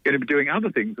 You're going to be doing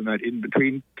other things in that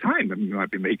in-between time. I mean, you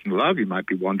might be making love, you might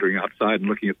be wandering outside and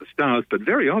looking at the stars, but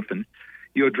very often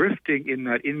you're drifting in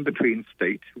that in-between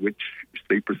state, which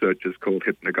sleep researchers call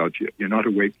hypnagogia. You're not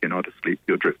awake, you're not asleep,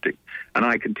 you're drifting. And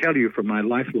I can tell you from my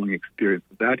lifelong experience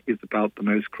that is about the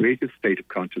most creative state of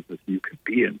consciousness you can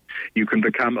be in. You can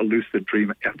become a lucid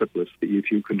dreamer effortlessly if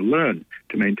you can learn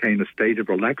to maintain a state of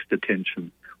relaxed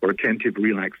attention or attentive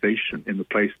relaxation in the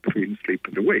place between sleep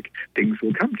and awake. Things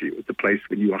will come to you. It's a place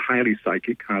when you are highly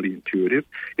psychic, highly intuitive.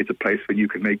 It's a place when you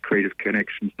can make creative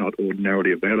connections not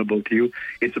ordinarily available to you.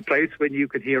 It's a place when you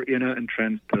can hear inner and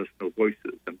transpersonal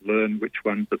voices and learn which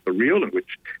ones are the real and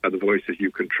which are the voices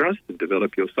you can trust, and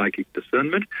develop your psychic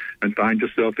discernment and find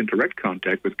yourself in direct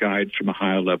contact with guides from a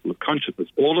higher level of consciousness.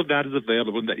 All of that is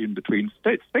available in that in-between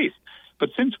space. But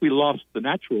since we lost the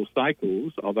natural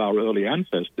cycles of our early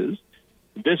ancestors,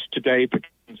 this today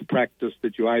becomes a practice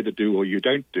that you either do or you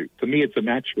don't do. For me, it's a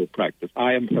natural practice.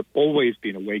 I have always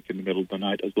been awake in the middle of the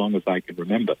night as long as I can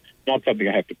remember. Not something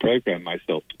I have to program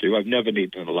myself to do. I've never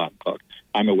needed an alarm clock.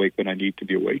 I'm awake when I need to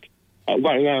be awake.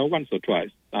 Once or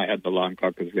twice, I had an alarm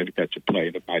clock because I was going to catch a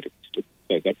plane. It might have stood.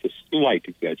 So that's a slight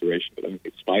exaggeration, but I think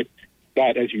it's slight.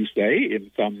 But as you say,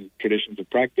 in some traditions of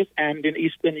practice and in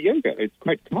Eastern yoga, it's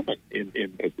quite common in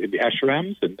the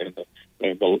ashrams and the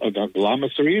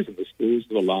lamaseries and the schools of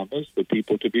the lamas for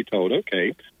people to be told,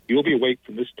 okay, you'll be awake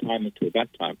from this time until that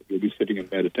time. You'll be sitting in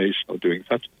meditation or doing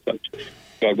such and such.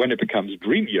 But when it becomes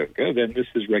dream yoga, then this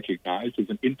is recognized as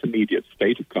an intermediate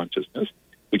state of consciousness,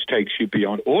 which takes you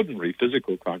beyond ordinary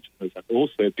physical consciousness and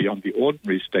also beyond the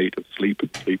ordinary state of sleep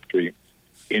and sleep dreams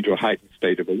into a heightened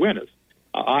state of awareness.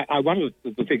 One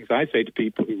of the things I say to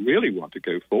people who really want to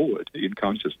go forward in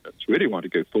consciousness, really want to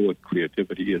go forward in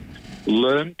creativity, is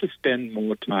learn to spend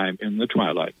more time in the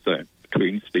twilight zone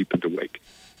between sleep and awake.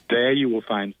 There you will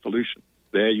find solutions.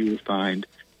 There you will find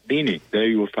meaning. There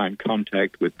you will find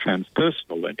contact with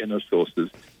transpersonal and inner sources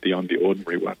beyond the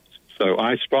ordinary ones. So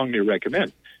I strongly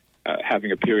recommend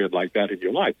having a period like that in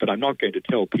your life. But I'm not going to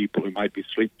tell people who might be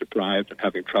sleep-deprived and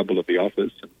having trouble at the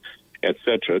office and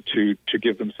etc., to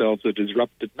give themselves a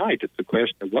disrupted night. It's a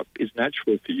question of what is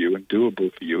natural for you and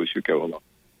doable for you as you go along.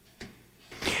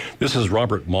 This is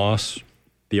Robert Moss,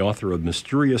 the author of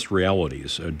Mysterious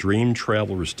Realities, A Dream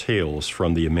Traveler's Tales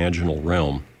from the Imaginal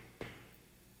Realm.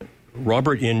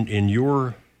 Robert, in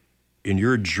your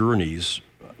journeys,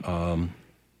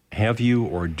 have you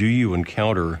or do you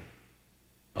encounter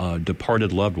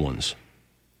departed loved ones?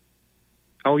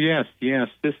 Oh, yes.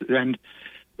 And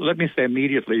let me say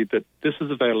immediately that this is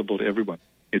available to everyone.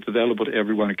 It's available to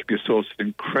everyone. It can be a source of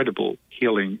incredible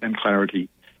healing and clarity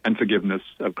and forgiveness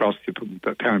across the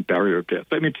apparent barrier of death.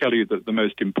 Let me tell you the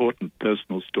most important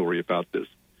personal story about this,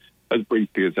 as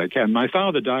briefly as I can. My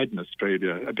father died in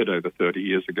Australia a bit over 30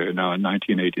 years ago now, in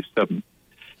 1987.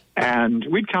 And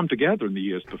we'd come together in the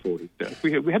years before his death.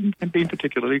 We hadn't been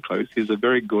particularly close. He was a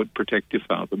very good, protective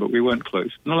father, but we weren't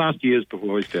close. In the last years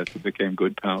before his death, we became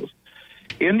good pals.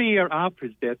 In the year after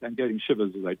his death, I'm getting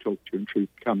shivers as I talk to you, in truth,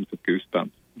 comes with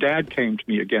goosebumps. Dad came to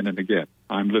me again and again.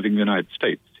 I'm living in the United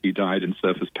States. He died in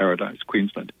Surfers Paradise,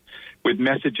 Queensland, with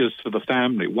messages for the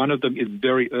family. One of them is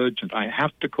very urgent. I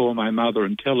have to call my mother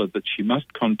and tell her that she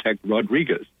must contact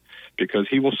Rodriguez because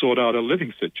he will sort out a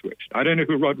living situation. I don't know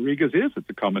who Rodriguez is. It's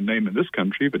a common name in this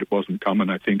country, but it wasn't common,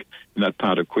 I think, in that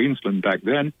part of Queensland back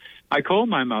then. I called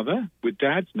my mother with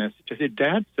Dad's message. I said,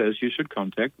 Dad says you should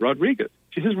contact Rodriguez.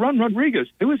 She says, Ron Rodriguez,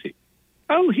 who is he?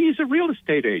 Oh, he's a real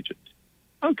estate agent.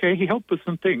 Okay, he helped with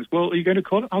some things. Well, are you going to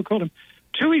call him? I'll call him.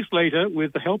 2 weeks later,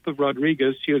 with the help of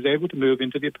Rodriguez, she was able to move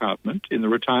into the apartment in the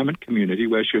retirement community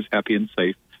where she was happy and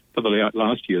safe for the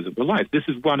last years of her life. This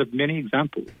is one of many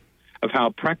examples of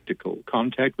how practical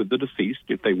contact with the deceased,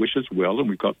 if they wish us well and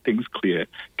we've got things clear,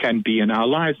 can be in our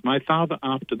lives. My father,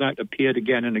 after that, appeared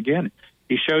again and again.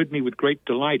 He showed me with great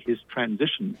delight his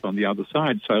transitions on the other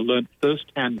side, so I learned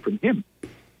firsthand from him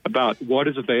about what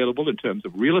is available in terms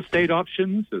of real estate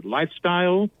options,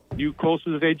 lifestyle, new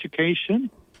courses of education,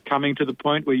 coming to the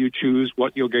point where you choose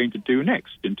what you're going to do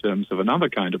next in terms of another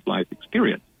kind of life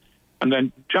experience. And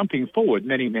then jumping forward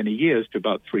many, many years to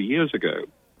about 3 years ago,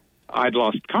 I'd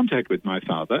lost contact with my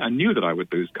father and knew that I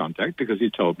would lose contact because he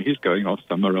told me he's going off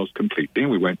somewhere else completely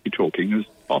and we won't be talking as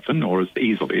often or as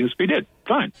easily as we did.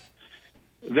 Fine.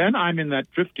 Then I'm in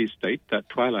that drifty state, that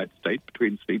twilight state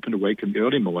between sleep and awake in the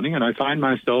early morning, and I find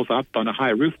myself up on a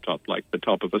high rooftop like the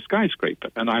top of a skyscraper.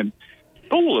 And I'm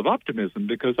full of optimism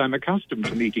because I'm accustomed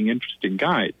to meeting interesting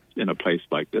guides in a place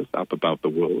like this up above the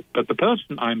world. But the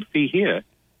person I see here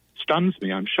stuns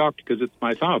me. I'm shocked because it's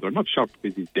my father. I'm not shocked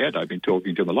because he's dead. I've been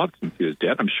talking to him a lot since he was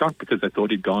dead. I'm shocked because I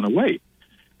thought he'd gone away.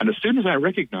 And as soon as I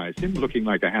recognize him, looking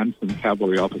like a handsome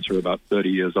cavalry officer about 30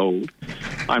 years old,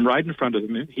 I'm right in front of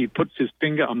him. He puts his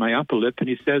finger on my upper lip and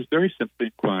he says very simply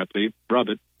and quietly,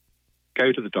 "Robert,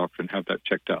 go to the doctor and have that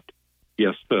checked out."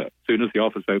 "Yes, sir." As soon as the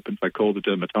office opens, I call the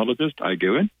dermatologist. I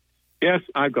go in. "Yes,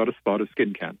 I've got a spot of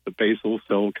skin cancer, basal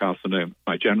cell carcinoma.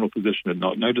 My general physician had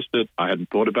not noticed it. I hadn't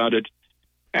thought about it.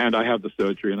 And I have the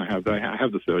surgery, and I have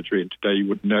the surgery, and today you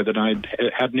wouldn't know that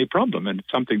I'd had any problem. And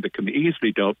it's something that can be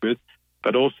easily dealt with,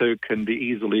 but also can be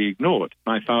easily ignored.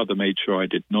 My father made sure I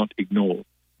did not ignore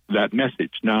that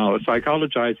message. Now, a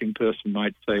psychologizing person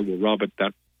might say, "Well, Robert,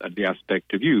 that's the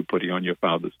aspect of you putting on your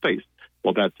father's face.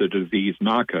 Well, that's a disease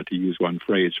marker," to use one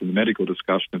phrase from the medical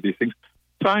discussion of these things.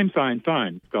 Fine,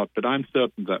 Scott, but I'm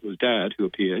certain that was Dad who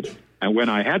appeared. And when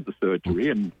I had the surgery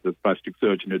and the plastic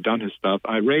surgeon had done his stuff,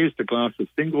 I raised a glass of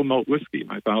single malt whiskey.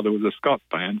 My father was a Scot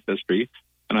by ancestry,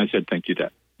 and I said, "Thank you,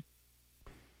 Dad."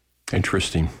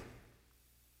 Interesting.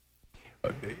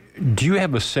 Do you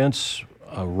have a sense,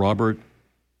 Robert,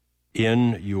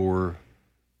 in your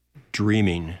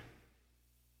dreaming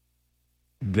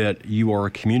that you are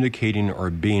communicating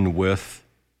or being with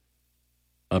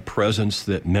a presence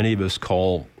that many of us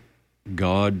call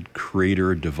God,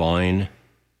 Creator, Divine?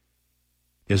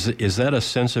 Is that a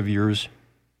sense of yours?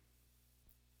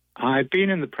 I've been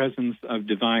in the presence of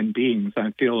divine beings.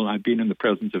 I feel I've been in the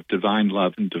presence of divine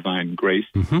love and divine grace.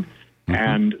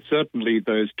 And certainly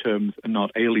those terms are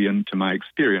not alien to my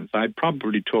experience. I'd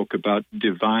probably talk about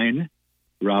divine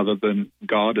rather than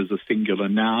God as a singular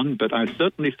noun, but I've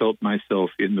certainly felt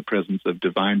myself in the presence of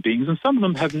divine beings, and some of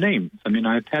them have names. I mean,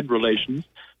 I've had relations,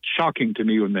 shocking to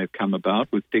me when they've come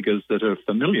about, with figures that are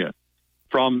familiar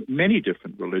from many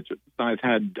different religions.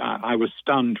 I was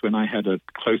stunned when I had a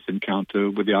close encounter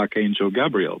with the Archangel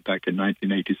Gabriel back in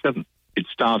 1987. It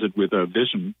started with a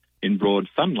vision in broad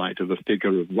sunlight of a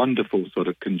figure of wonderful sort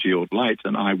of congealed light,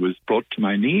 and I was brought to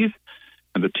my knees,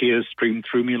 and the tears streamed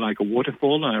through me like a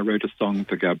waterfall, and I wrote a song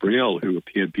for Gabriel, who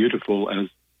appeared beautiful as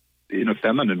in a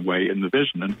feminine way in the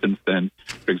vision. And since then,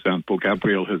 for example,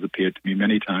 Gabriel has appeared to me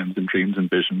many times in dreams and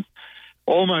visions,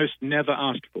 almost never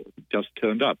asked for, just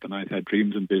turned up. And I've had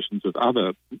dreams and visions of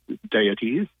other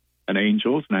deities and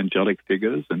angels and angelic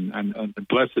figures and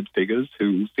blessed figures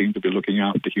who seem to be looking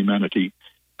after humanity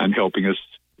and helping us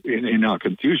in our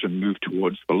confusion move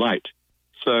towards the light.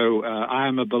 So I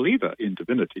am a believer in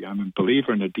divinity. I'm a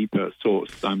believer in a deeper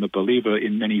source. I'm a believer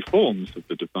in many forms of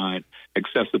the divine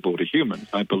accessible to humans.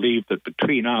 I believe that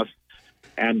between us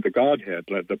and the Godhead,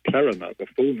 the pleroma, the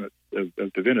fullness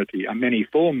of divinity, are many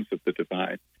forms of the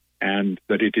divine, and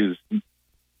that it is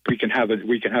we can have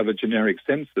a generic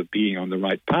sense of being on the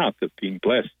right path, of being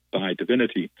blessed by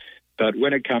divinity. But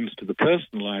when it comes to the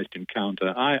personalized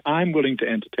encounter, I'm willing to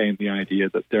entertain the idea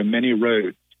that there are many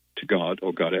roads to God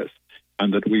or Goddess,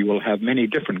 and that we will have many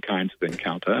different kinds of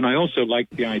encounter. And I also like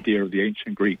the idea of the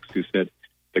ancient Greeks who said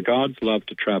the gods love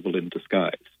to travel in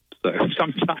disguise. So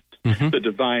sometimes the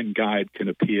divine guide can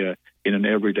appear in an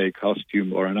everyday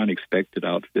costume or an unexpected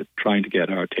outfit, trying to get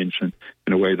our attention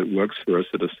in a way that works for us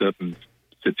at a certain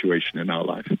situation in our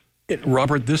life.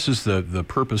 Robert, this is the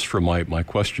purpose for my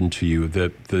question to you,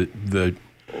 the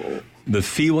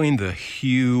feeling, the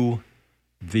hue,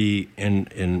 the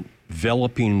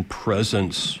enveloping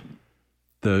presence,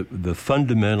 the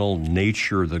fundamental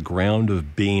nature, the ground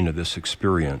of being of this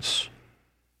experience,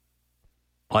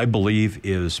 I believe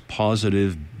is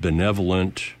positive,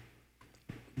 benevolent,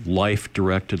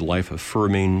 life-directed,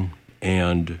 life-affirming,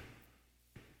 and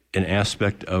an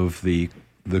aspect of the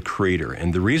Creator.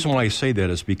 And the reason why I say that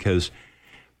is because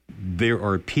there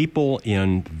are people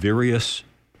in various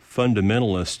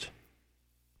fundamentalist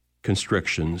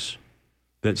constrictions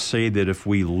that say that if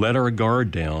we let our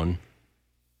guard down,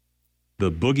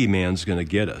 the boogeyman's going to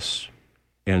get us.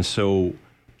 And so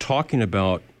talking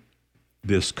about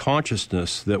this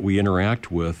consciousness that we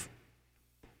interact with,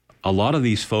 a lot of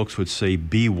these folks would say,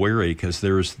 be wary, because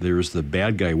there's the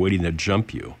bad guy waiting to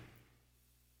jump you.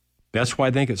 That's why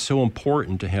I think it's so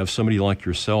important to have somebody like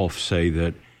yourself say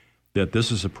that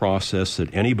this is a process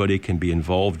that anybody can be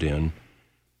involved in,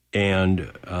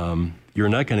 and you're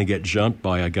not going to get jumped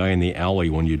by a guy in the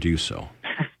alley when you do so.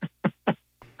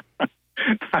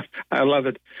 I love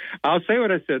it. I'll say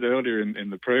what I said earlier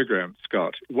in the program,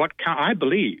 Scott. I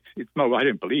believe, I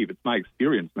don't believe, it's my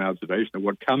experience, my observation of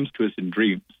what comes to us in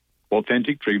dreams.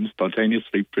 Authentic dreams, spontaneous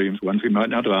sleep dreams, ones we might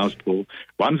not have asked for,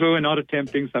 ones where we're not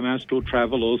attempting some astral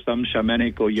travel or some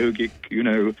shamanic or yogic,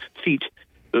 feat.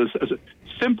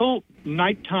 Simple,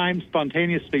 nighttime,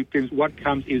 spontaneous sleep dreams, what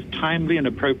comes is timely and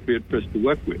appropriate for us to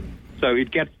work with. So it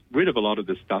gets rid of a lot of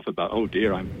this stuff about, oh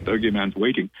dear, bogeyman's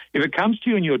waiting. If it comes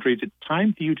to you in your dreams, it's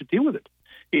time for you to deal with it.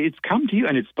 It's come to you,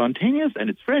 and it's spontaneous, and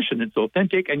it's fresh, and it's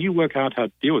authentic, and you work out how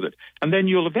to deal with it. And then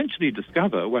you'll eventually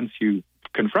discover, once you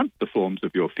confront the forms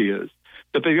of your fears,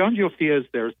 that beyond your fears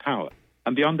there is power.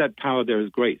 And beyond that power there is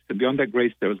grace. And beyond that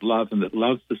grace there is love, and that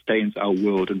love sustains our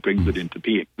world and brings it into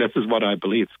being. This is what I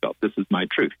believe, Scott. This is my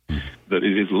truth. That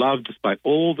it is love despite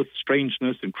all the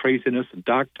strangeness and craziness and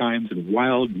dark times and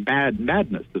wild,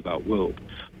 madness of our world.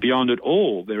 Beyond it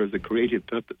all, there is a creative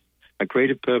purpose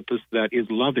that is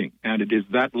loving. And it is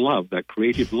that love, that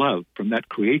creative love from that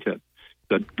creator,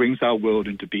 that brings our world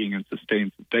into being and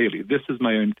sustains it daily. This is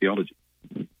my own theology.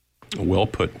 Well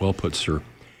put, sir.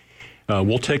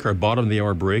 We'll take our bottom of the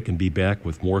hour break and be back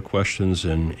with more questions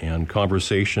and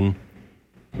conversation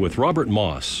with Robert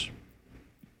Moss.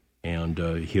 And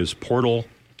his portal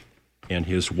and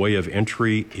his way of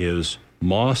entry is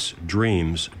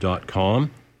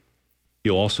mossdreams.com.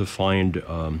 You'll also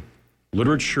find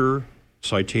literature,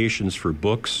 citations for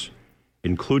books,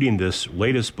 including this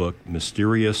latest book,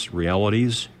 Mysterious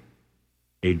Realities,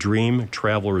 A Dream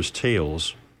Traveler's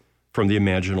Tales from the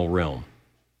Imaginal Realm.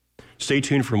 Stay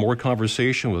tuned for more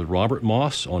conversation with Robert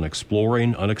Moss on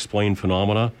exploring unexplained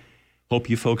phenomena. Hope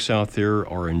you folks out there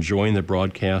are enjoying the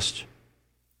broadcast.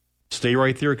 Stay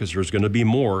right there, because there's going to be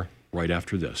more right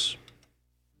after this.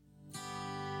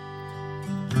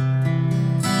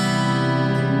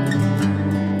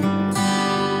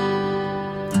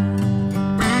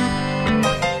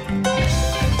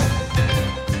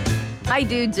 Hi,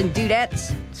 dudes and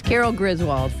dudettes. It's Carol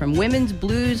Griswold from Women's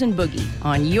Blues and Boogie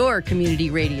on your community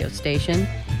radio station,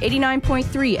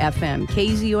 89.3 FM,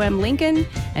 KZUM Lincoln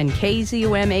and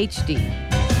KZUM HD.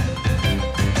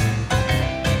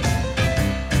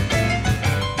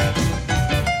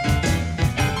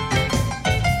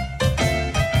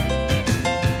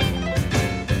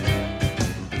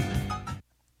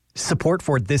 Support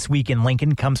for This Week in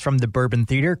Lincoln comes from the Bourbon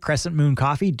Theater, Crescent Moon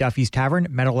Coffee, Duffy's Tavern,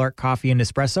 Metal Arc Coffee and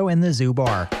Espresso, and the Zoo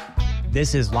Bar.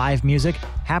 This is live music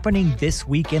happening this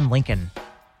week in Lincoln.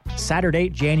 Saturday,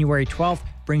 January 12th,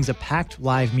 brings a packed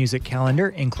live music calendar,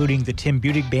 including the Tim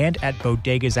Budig Band at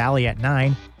Bodegas Alley at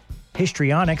 9.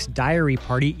 Histrionics Diary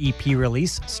Party EP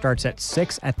release starts at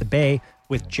 6 at the Bay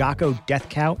with Jocko Death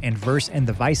Cow and Verse and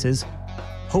the Vices.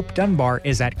 Hope Dunbar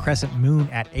is at Crescent Moon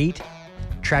at 8.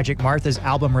 Tragic Martha's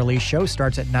album release show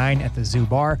starts at 9 at the Zoo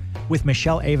Bar with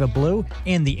Michelle Ava Blue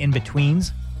and the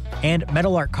In-Betweens. And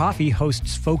Metal Arc Coffee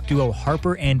hosts folk duo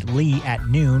Harper and Lee at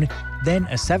noon, then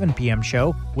a 7 p.m.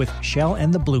 show with Shell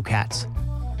and the Blue Cats.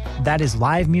 That is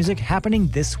live music happening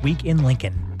this week in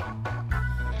Lincoln.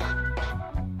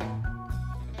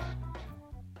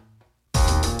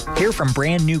 Hear from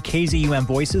brand new KZUM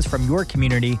voices from your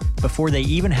community before they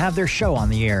even have their show on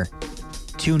the air.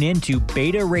 Tune in to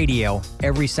Beta Radio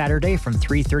every Saturday from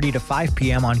 3:30 to 5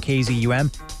 p.m. on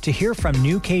KZUM to hear from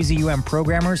new KZUM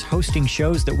programmers hosting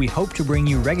shows that we hope to bring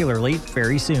you regularly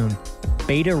very soon.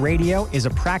 Beta Radio is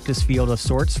a practice field of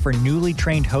sorts for newly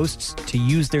trained hosts to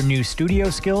use their new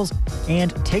studio skills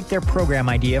and take their program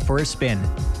idea for a spin.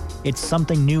 It's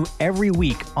something new every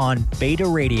week on Beta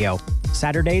Radio,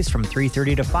 Saturdays from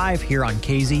 3:30 to 5 here on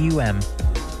KZUM.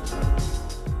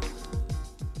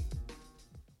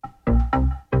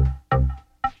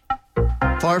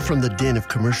 Far from the din of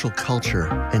commercial culture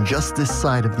and just this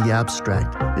side of the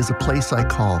abstract is a place I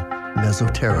call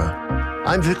Mesoterra.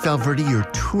 I'm Vic Valverde, your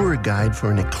tour guide for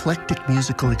an eclectic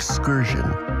musical excursion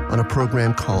on a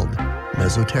program called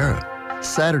Mesoterra.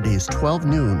 Saturdays, 12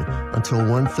 noon until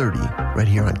 1:30, right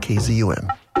here on KZUM.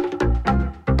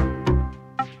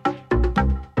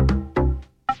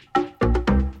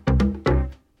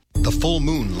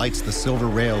 moon lights the silver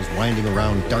rails winding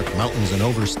around dark mountains and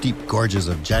over steep gorges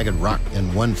of jagged rock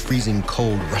and one freezing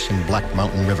cold rushing black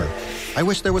mountain river. I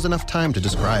wish there was enough time to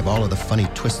describe all of the funny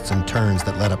twists and turns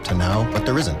that led up to now, but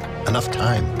there isn't enough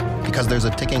time because there's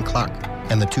a ticking clock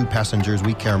and the two passengers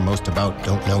we care most about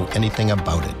don't know anything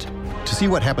about it. To see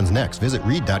what happens next, visit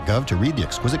read.gov to read The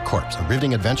Exquisite Corpse, a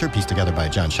riveting adventure pieced together by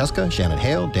John Sheska, Shannon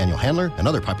Hale, Daniel Handler, and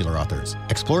other popular authors.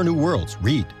 Explore new worlds.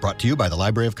 Read. Brought to you by the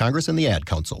Library of Congress and the Ad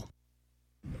Council.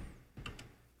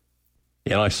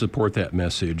 And I support that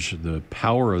message. The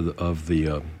power of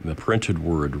the printed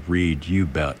word, read, you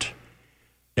bet.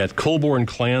 At Colborne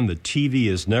Clan, the TV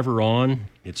is never on.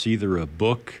 It's either a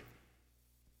book,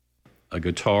 a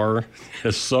guitar,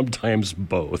 sometimes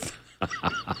both.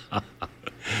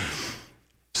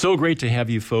 So great to have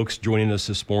you folks joining us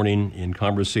this morning in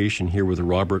conversation here with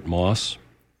Robert Moss.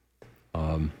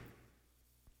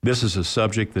 This is a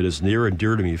subject that is near and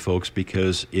dear to me, folks,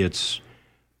 because it's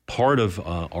part of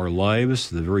our lives,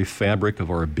 the very fabric of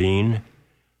our being.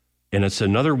 And it's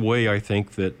another way, I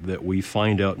think, that we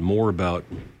find out more about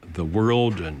the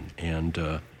world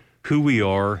and who we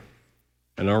are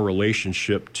and our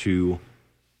relationship to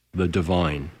the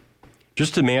divine.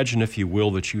 Just imagine, if you will,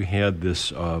 that you had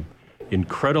this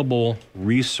incredible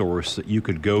resource that you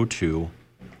could go to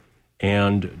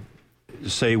and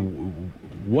say,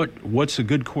 what's a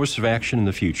good course of action in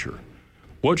the future?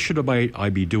 What should I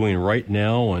be doing right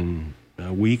now and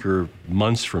a week or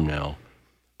months from now?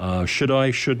 Should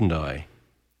I, shouldn't I?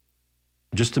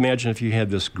 Just imagine if you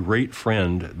had this great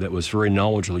friend that was very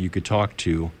knowledgeable you could talk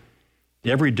to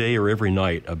every day or every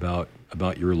night about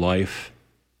your life.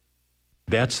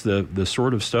 That's the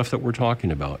sort of stuff that we're talking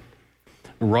about.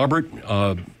 Robert,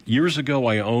 years ago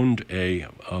I owned a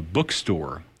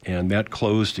bookstore, and that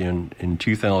closed in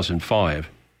 2005.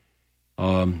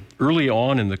 Early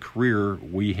on in the career,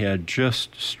 we had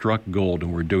just struck gold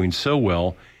and we're doing so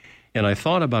well. And I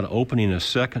thought about opening a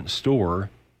second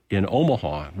store in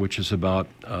Omaha, which is about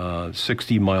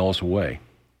 60 miles away.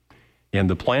 And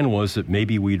the plan was that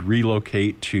maybe we'd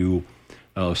relocate to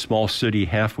a small city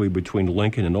halfway between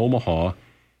Lincoln and Omaha,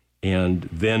 and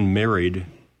then married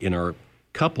in our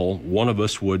couple, one of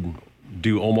us would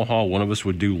do Omaha, one of us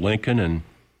would do Lincoln, and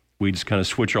we'd just kind of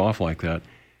switch off like that.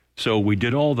 So we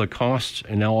did all the cost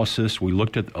analysis. We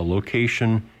looked at a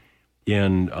location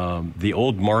in the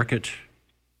old market.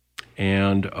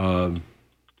 And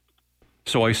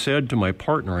so I said to my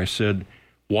partner, I said,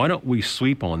 why don't we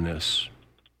sleep on this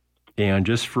and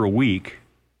just for a week,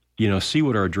 see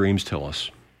what our dreams tell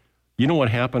us. You know what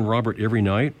happened, Robert, every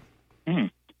night?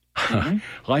 Mm-hmm.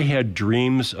 I had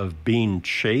dreams of being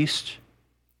chased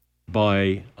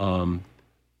by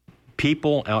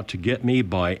people out to get me,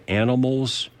 by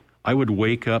animals. I would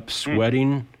wake up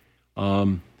sweating,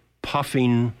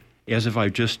 puffing as if I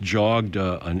just jogged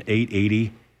an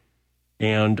 880.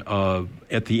 And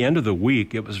at the end of the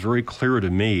week, it was very clear to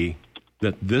me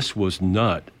that this was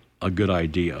not a good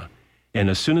idea. And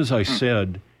as soon as I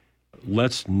said,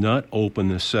 let's not open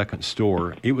this second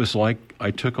store, it was like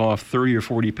I took off 30 or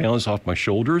 40 pounds off my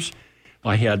shoulders.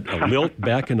 I had a lilt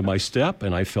back into my step,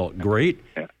 and I felt great.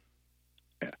 Yeah.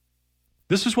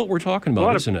 This is what we're talking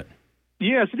about, isn't it?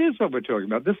 Yes, it is what we're talking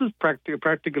about. This is a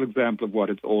practical example of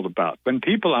what it's all about. When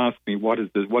people ask me, what is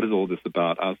all this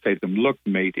about? I'll say to them, look,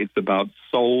 mate, it's about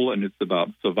soul and it's about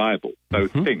survival.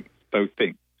 Both things.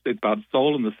 It's about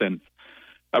soul in the sense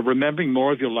of remembering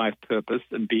more of your life purpose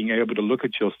and being able to look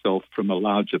at yourself from a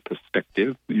larger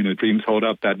perspective. Dreams hold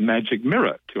up that magic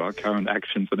mirror to our current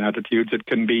actions and attitudes. It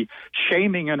can be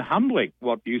shaming and humbling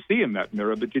what you see in that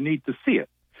mirror, but you need to see it,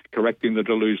 correcting the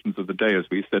delusions of the day, as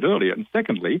we said earlier. And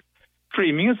secondly,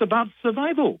 dreaming is about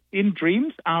survival. In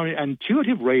dreams, our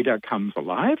intuitive radar comes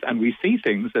alive, and we see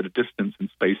things at a distance in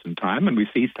space and time, and we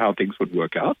see how things would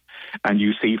work out. And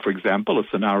you see, for example, a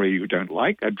scenario you don't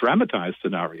like, a dramatized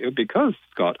scenario, because,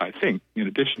 Scott, I think, in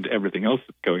addition to everything else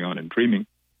that's going on in dreaming,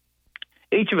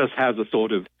 each of us has a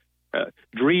sort of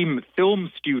dream film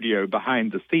studio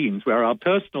behind the scenes where our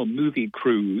personal movie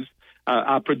crews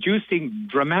are producing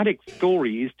dramatic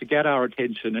stories to get our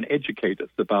attention and educate us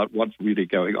about what's really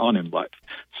going on in life.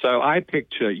 So I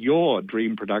picture your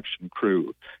dream production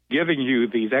crew giving you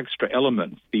these extra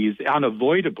elements, these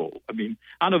unavoidable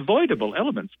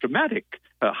elements, dramatic,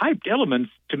 hyped elements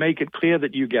to make it clear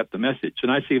that you get the message.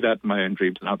 And I see that in my own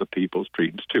dreams and other people's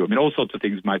dreams too. All sorts of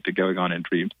things might be going on in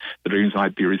dreams. The dreams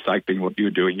might be recycling what you were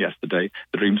doing yesterday.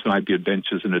 The dreams might be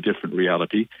adventures in a different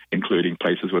reality, including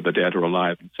places where the dead are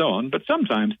alive and so on. But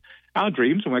sometimes our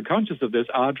dreams, when we're conscious of this,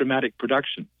 are dramatic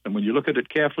productions. And when you look at it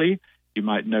carefully, you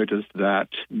might notice that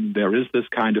there is this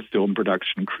kind of film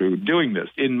production crew doing this.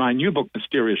 In my new book,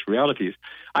 Mysterious Realities,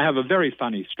 I have a very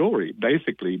funny story,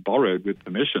 basically borrowed with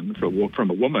permission from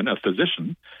a woman, a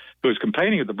physician, who was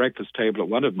complaining at the breakfast table at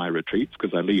one of my retreats,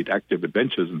 because I lead active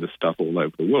adventures and this stuff all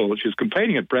over the world. She was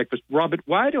complaining at breakfast, Robert,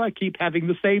 why do I keep having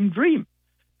the same dream?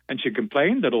 And she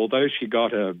complained that although she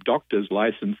got a doctor's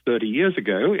license 30 years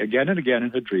ago, again and again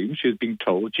in her dreams, she was being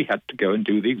told she had to go and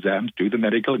do the exams, do the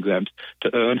medical exams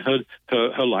to earn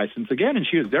her license again. And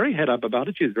she was very head up about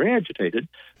it. She was very agitated.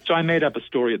 So I made up a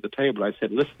story at the table. I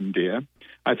said, listen, dear,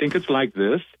 I think it's like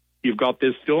this. You've got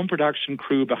this film production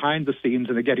crew behind the scenes,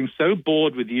 and they're getting so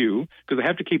bored with you because they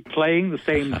have to keep playing the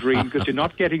same dream because you're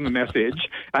not getting the message.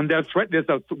 And there's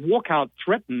a walkout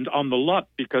threatened on the lot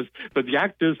because the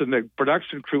actors and the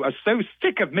production crew are so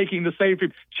sick of making the same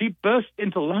dream. She burst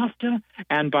into laughter,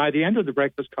 and by the end of the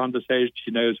breakfast conversation, she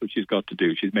knows what she's got to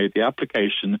do. She's made the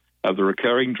application of the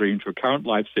recurring dream to a current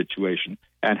life situation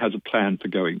and has a plan for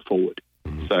going forward.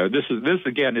 So this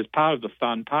again is part of the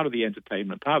fun, part of the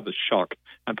entertainment, part of the shock,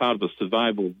 and part of the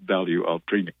survival value of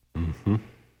dreaming. Mm-hmm.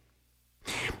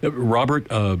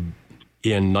 Robert,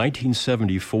 in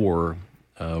 1974,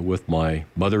 with my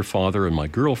mother, father, and my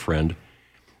girlfriend,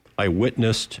 I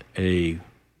witnessed a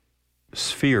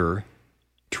sphere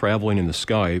traveling in the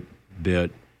sky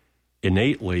that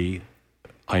innately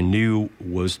I knew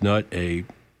was not a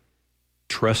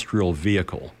terrestrial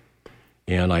vehicle.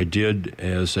 And I did,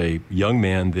 as a young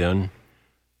man then,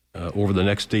 over the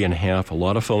next day and a half, a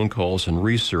lot of phone calls and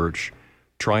research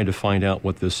trying to find out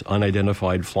what this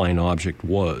unidentified flying object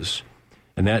was.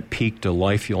 And that piqued a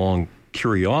lifelong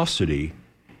curiosity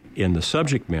in the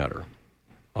subject matter.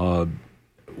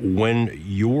 When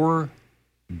you're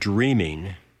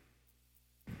dreaming,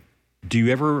 do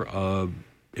you ever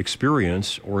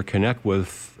experience or connect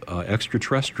with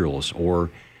extraterrestrials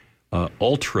or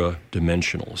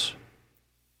ultra-dimensionals?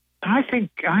 I think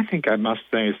I must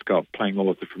say, Scott, playing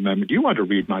author for a moment, you want to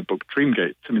read my book,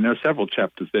 Dreamgates. I mean, there are several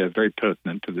chapters there very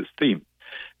pertinent to this theme.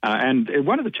 And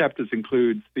one of the chapters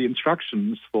includes the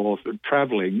instructions for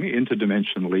traveling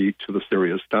interdimensionally to the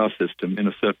Sirius star system in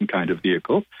a certain kind of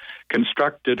vehicle,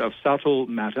 constructed of subtle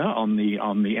matter on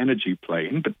the energy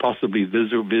plane, but possibly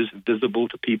visible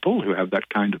to people who have that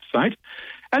kind of sight.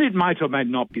 And it might or might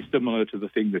not be similar to the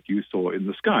thing that you saw in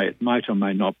the sky. It might or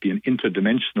might not be an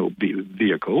interdimensional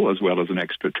vehicle as well as an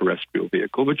extraterrestrial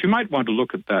vehicle. But you might want to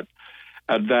look at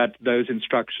those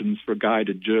instructions for a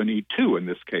guided journey to, in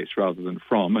this case, rather than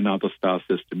from another star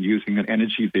system, using an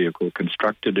energy vehicle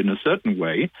constructed in a certain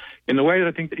way, in the way that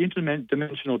I think that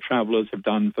interdimensional travelers have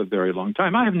done for a very long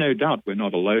time. I have no doubt we're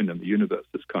not alone in the universe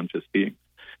as conscious beings.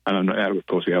 And of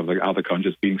course, we have other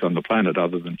conscious beings on the planet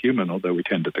other than human, although we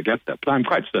tend to forget that. But I'm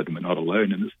quite certain we're not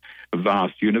alone in this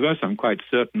vast universe. I'm quite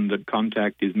certain that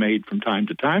contact is made from time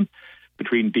to time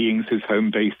between beings whose home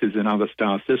base is in other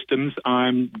star systems.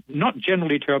 I'm not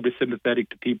generally terribly sympathetic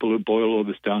to people who boil all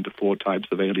this down to 4 types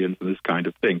of aliens and this kind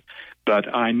of thing.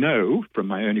 But I know from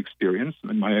my own experience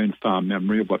and my own farm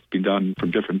memory of what's been done from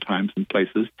different times and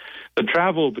places, the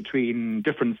travel between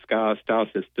different star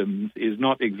systems is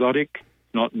not exotic,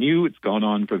 not new. It's gone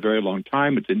on for a very long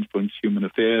time. It's influenced human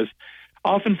affairs,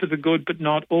 often for the good, but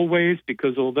not always,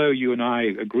 because although you and I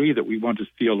agree that we want to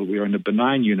feel that we are in a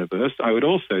benign universe, I would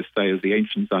also say, as the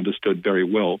ancients understood very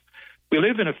well, we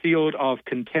live in a field of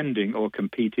contending or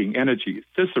competing energies.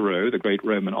 Cicero, the great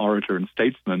Roman orator and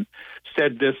statesman,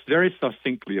 said this very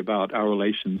succinctly about our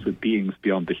relations with beings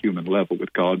beyond the human level,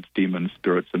 with gods, demons,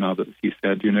 spirits, and others. He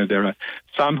said, there are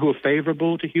some who are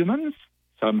favorable to humans,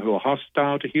 some who are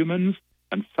hostile to humans,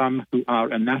 and some who are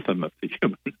anathema to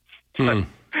humans.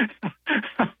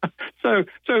 So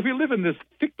if we live in this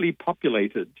thickly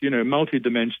populated,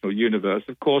 multidimensional universe,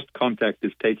 of course, contact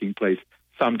is taking place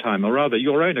sometime or other.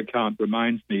 Your own account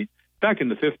reminds me, back in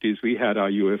the 50s, we had our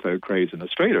UFO craze in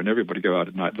Australia, and everybody go out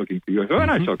at night looking for UFO,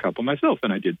 and I saw a couple myself,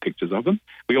 and I did pictures of them.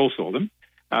 We all saw them.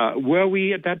 Were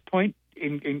we at that point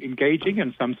engaging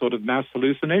in some sort of mass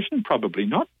hallucination? Probably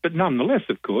not. But nonetheless,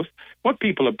 of course, what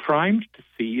people are primed to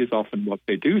see is often what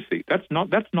they do see. That's not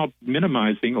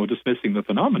minimizing or dismissing the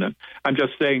phenomenon. I'm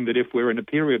just saying that if we're in a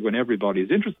period when everybody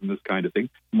is interested in this kind of thing,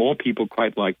 more people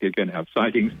quite likely are going to have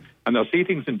sightings, and they'll see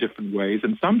things in different ways,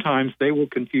 and sometimes they will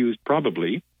confuse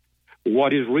probably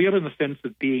what is real in the sense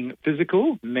of being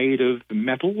physical, made of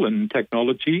metal and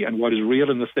technology, and what is real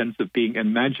in the sense of being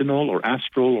imaginal or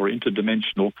astral or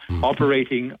interdimensional,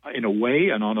 operating in a way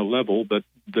and on a level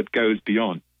that goes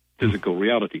beyond physical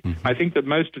reality. I think that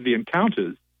most of the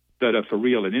encounters that are for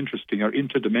real and interesting are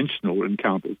interdimensional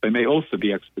encounters. They may also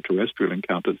be extraterrestrial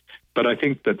encounters, but I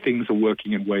think that things are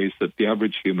working in ways that the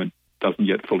average human doesn't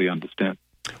yet fully understand.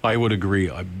 I would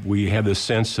agree. We have this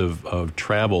sense of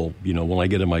travel. You know, when I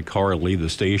get in my car and leave the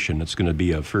station, it's going to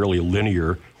be a fairly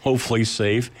linear, hopefully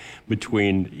safe,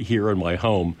 between here and my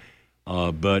home.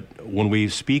 But when we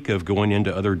speak of going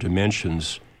into other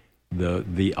dimensions,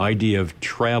 the idea of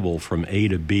travel from A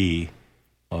to B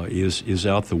is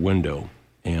out the window.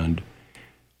 And,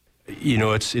 you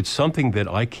know, it's something that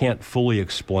I can't fully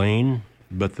explain,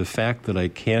 but the fact that I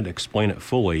can't explain it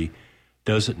fully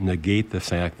doesn't negate the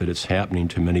fact that it's happening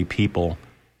to many people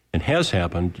and has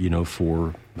happened, you know,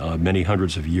 for many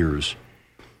hundreds of years.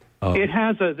 It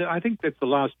has. I think that's the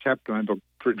last chapter in my book,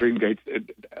 Dreamgates.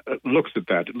 It looks at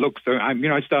that. It looks.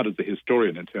 I started as a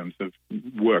historian in terms of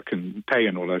work and pay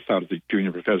and all that. I started as a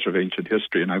junior professor of ancient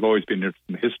history, and I've always been interested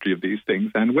in the history of these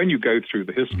things. And when you go through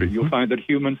the history, you'll find that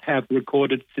humans have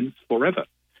recorded since forever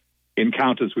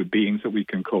encounters with beings that we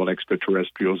can call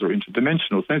extraterrestrials or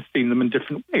interdimensionals. They've seen them in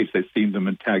different ways. They've seen them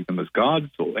and tagged them as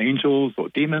gods or angels or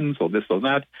demons or this or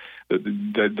that.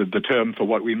 The term for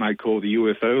what we might call the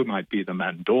UFO might be the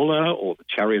Mandala or the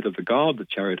Chariot of the God, the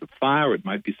Chariot of Fire. It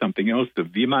might be something else, the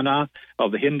Vimana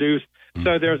of the Hindus.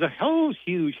 So there's a whole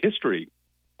huge history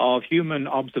of human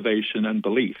observation and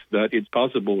belief that it's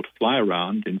possible to fly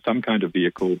around in some kind of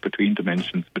vehicle between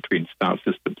dimensions, between star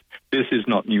systems. This is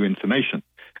not new information.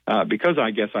 Because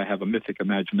I guess I have a mythic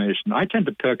imagination, I tend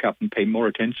to perk up and pay more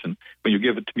attention when you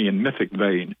give it to me in mythic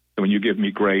vein than when you give me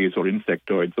greys or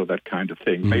insectoids or that kind of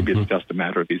thing. Maybe it's just a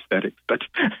matter of aesthetics. But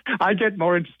I get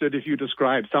more interested if you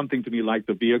describe something to me like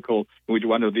the vehicle in which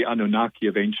one of the Anunnaki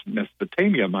of ancient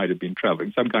Mesopotamia might have been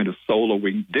traveling, some kind of solar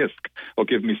winged disc, or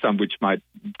give me some which might,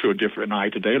 to a different eye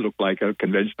today, look like a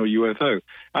conventional UFO.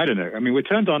 I don't know. I mean, we're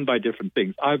turned on by different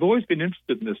things. I've always been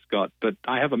interested in this, Scott, but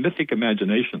I have a mythic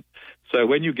imagination. So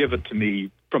when you give it to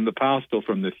me from the past or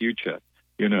from the future,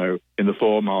 you know, in the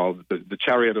form of the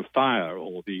Chariot of Fire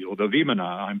or the Vimana,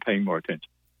 I'm paying more attention.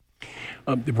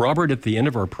 Robert, at the end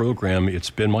of our program, it's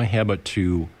been my habit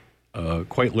to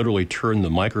quite literally turn the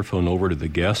microphone over to the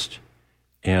guest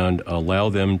and allow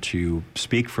them to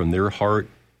speak from their heart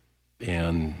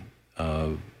and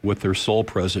with their soul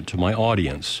present to my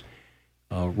audience.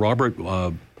 Robert,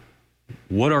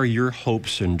 what are your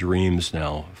hopes and dreams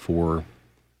now for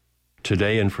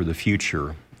today and for the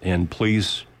future? And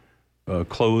please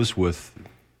close with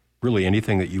really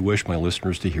anything that you wish my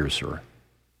listeners to hear, sir.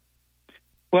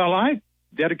 Well, I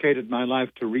dedicated my life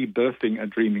to rebirthing a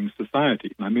dreaming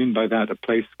society. I mean by that a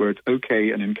place where it's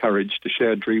okay and encouraged to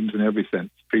share dreams in every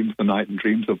sense, dreams of the night and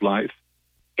dreams of life,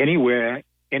 anywhere,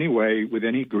 anyway, with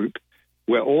any group,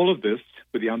 where all of this,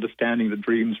 with the understanding that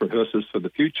dreams rehearse us for the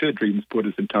future, dreams put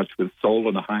us in touch with soul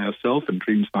and a higher self, and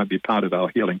dreams might be part of our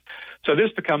healing. So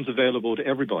this becomes available to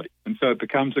everybody. And so it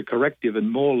becomes a corrective in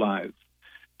more lives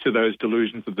to those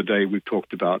delusions of the day we've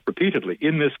talked about repeatedly.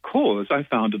 In this cause, I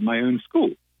founded my own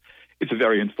school. It's a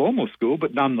very informal school,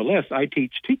 but nonetheless, I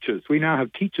teach teachers. We now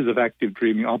have teachers of active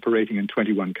dreaming operating in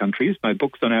 21 countries. My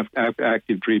books on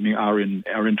active dreaming are in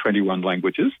 21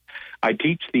 languages. I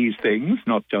teach these things,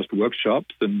 not just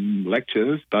workshops and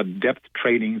lectures, but depth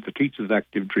training for teachers of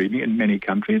active dreaming in many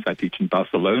countries. I teach in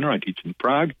Barcelona, I teach in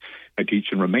Prague, I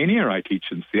teach in Romania, I teach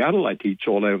in Seattle, I teach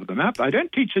all over the map. I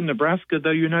don't teach in Nebraska, though,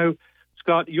 you know,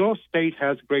 Scott, your state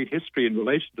has great history in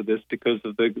relation to this because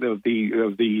of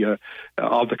the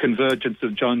convergence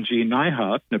of John G.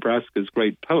 Neihart, Nebraska's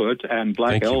great poet, and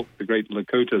Black Elk, the great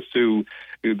Lakota Sioux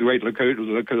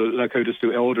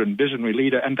elder and visionary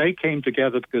leader, and they came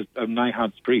together because of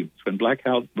Neihart's dreams. When Black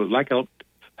Elk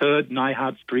heard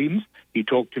Neihart's dreams, he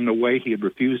talked in a way he had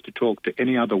refused to talk to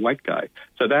any other white guy.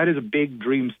 So that is a big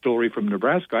dream story from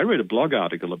Nebraska. I read a blog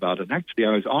article about it, and actually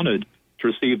I was honored to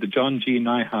receive the John G.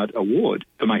 Neihart Award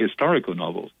for my historical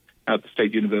novels at the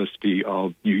State University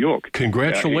of New York.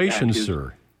 Congratulations,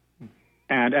 sir.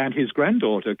 And his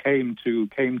granddaughter came to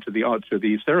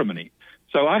the ceremony.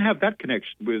 So I have that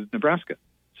connection with Nebraska.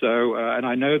 So, and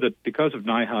I know that because of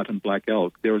Neihart and Black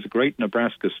Elk, there is a great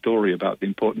Nebraska story about the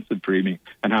importance of dreaming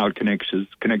and how it connects us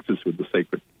with the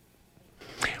sacred.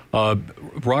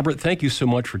 Robert, thank you so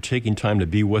much for taking time to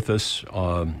be with us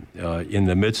in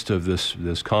the midst of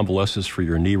this convalescence for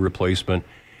your knee replacement.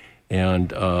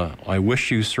 And I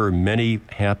wish you, sir, many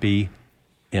happy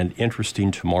and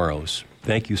interesting tomorrows.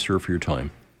 Thank you, sir, for your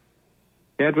time.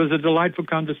 It was a delightful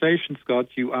conversation, Scott.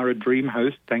 You are a dream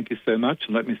host. Thank you so much.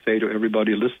 And let me say to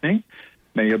everybody listening,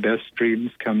 may your best dreams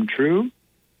come true,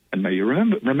 and may you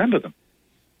remember them.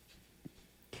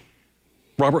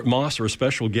 Robert Moss, our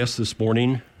special guest this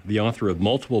morning, the author of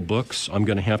multiple books. I'm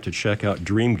going to have to check out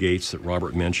Dreamgates that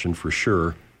Robert mentioned for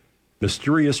sure.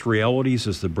 Mysterious Realities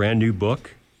is the brand new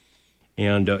book,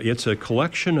 and it's a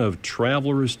collection of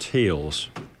travelers' tales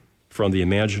from the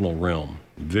Imaginal Realm.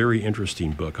 Very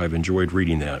interesting book. I've enjoyed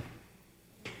reading that.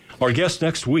 Our guest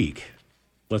next week,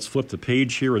 let's flip the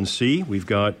page here and see. We've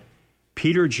got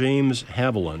Peter James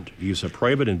Haviland. He's a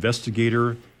private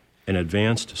investigator and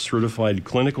advanced certified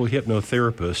clinical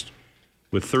hypnotherapist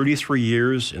with 33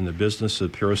 years in the business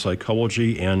of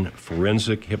parapsychology and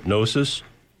forensic hypnosis.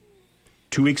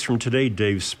 2 weeks from today,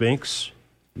 Dave Spinks,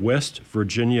 West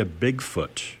Virginia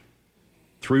Bigfoot.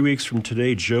 3 weeks from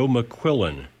today, Joe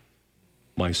McQuillan,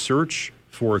 My Search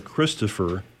for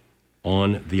Christopher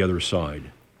on the Other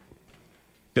Side.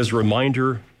 As a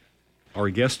reminder, our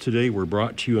guests today were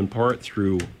brought to you in part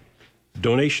through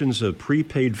donations of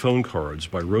prepaid phone cards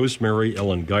by Rosemary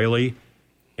Ellen Guiley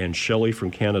and Shelley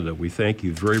from Canada. We thank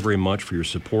you very, very much for your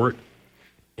support.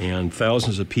 And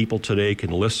thousands of people today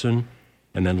can listen,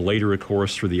 and then later, of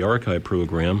course, through the archive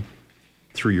program,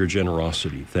 through your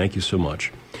generosity. Thank you so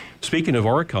much. Speaking of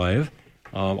archive,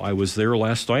 I was there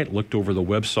last night, looked over the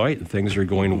website, and things are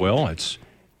going well. It's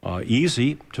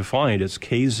easy to find. It's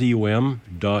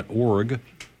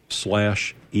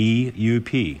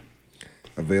kzum.org/EUP.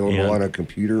 Available on a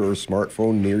computer or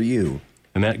smartphone near you.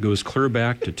 And that goes clear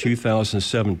back to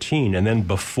 2017. And then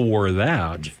before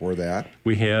that,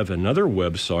 we have another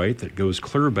website that goes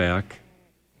clear back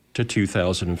to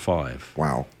 2005.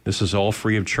 Wow. This is all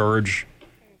free of charge,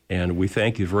 and we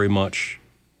thank you very much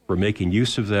for making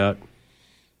use of that.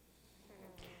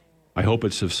 I hope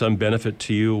it's of some benefit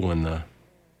to you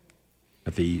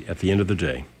at the end of the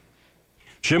day.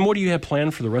 Jim, what do you have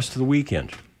planned for the rest of the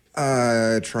weekend?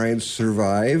 Try and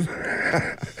survive,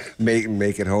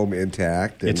 make it home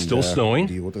intact. It's still snowing?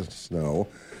 Deal with the snow.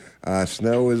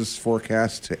 Snow is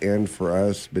forecast to end for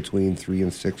us between 3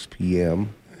 and 6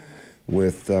 p.m.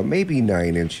 with maybe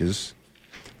 9 inches.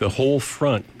 The whole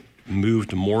front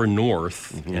moved more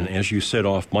north, and as you said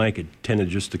off mic, it tended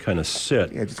just to kind of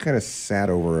sit. Yeah, it just kind of sat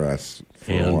over us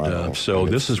for a while. So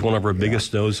this is one of our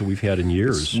biggest snows that we've had in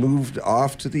years. It's moved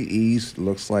off to the east.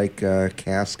 Looks like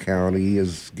Cass County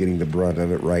is getting the brunt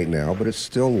of it right now, but it's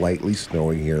still lightly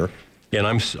snowing here. And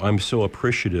I'm so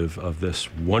appreciative of this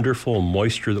wonderful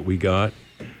moisture that we got.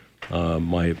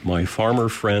 My farmer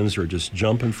friends are just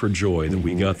jumping for joy that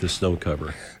we got the snow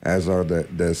cover. As are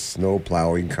the snow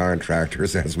plowing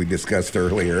contractors, as we discussed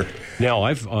earlier. Now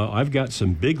I've got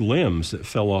some big limbs that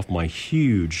fell off my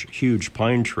huge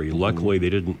pine tree. Luckily, they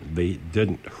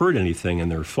didn't hurt anything in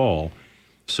their fall.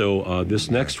 So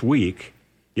this next week,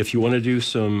 if you want to do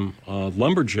some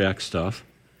lumberjack stuff,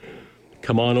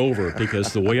 come on over,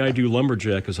 because the way I do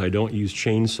lumberjack is I don't use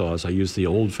chainsaws. I use the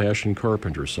old-fashioned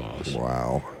carpenter saws.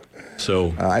 Wow.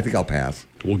 So I think I'll pass.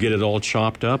 We'll get it all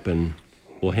chopped up, and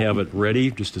we'll have it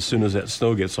ready just as soon as that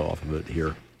snow gets off of it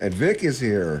here. And Vic is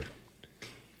here.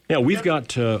 Yeah, we've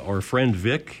got our friend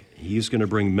Vic. He's going to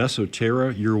bring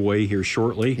Mesoterra your way here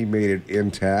shortly. He made it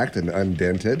intact and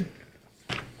undented.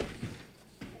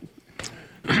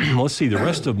 Let's see, the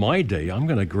rest of my day, I'm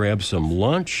going to grab some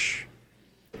lunch,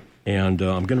 and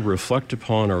I'm going to reflect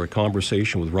upon our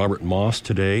conversation with Robert Moss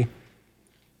today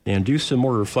and do some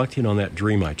more reflecting on that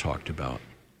dream I talked about.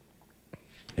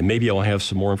 And maybe I'll have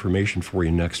some more information for you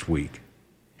next week.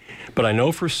 But I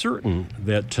know for certain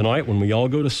that tonight when we all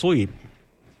go to sleep,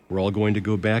 we're all going to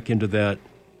go back into that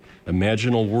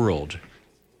imaginal world.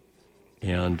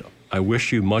 And I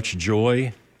wish you much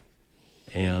joy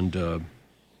and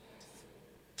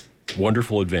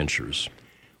wonderful adventures.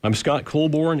 I'm Scott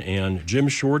Colborn and Jim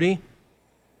Shorty,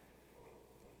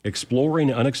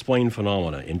 exploring unexplained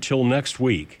phenomena. Until next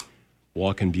week,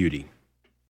 walk in beauty.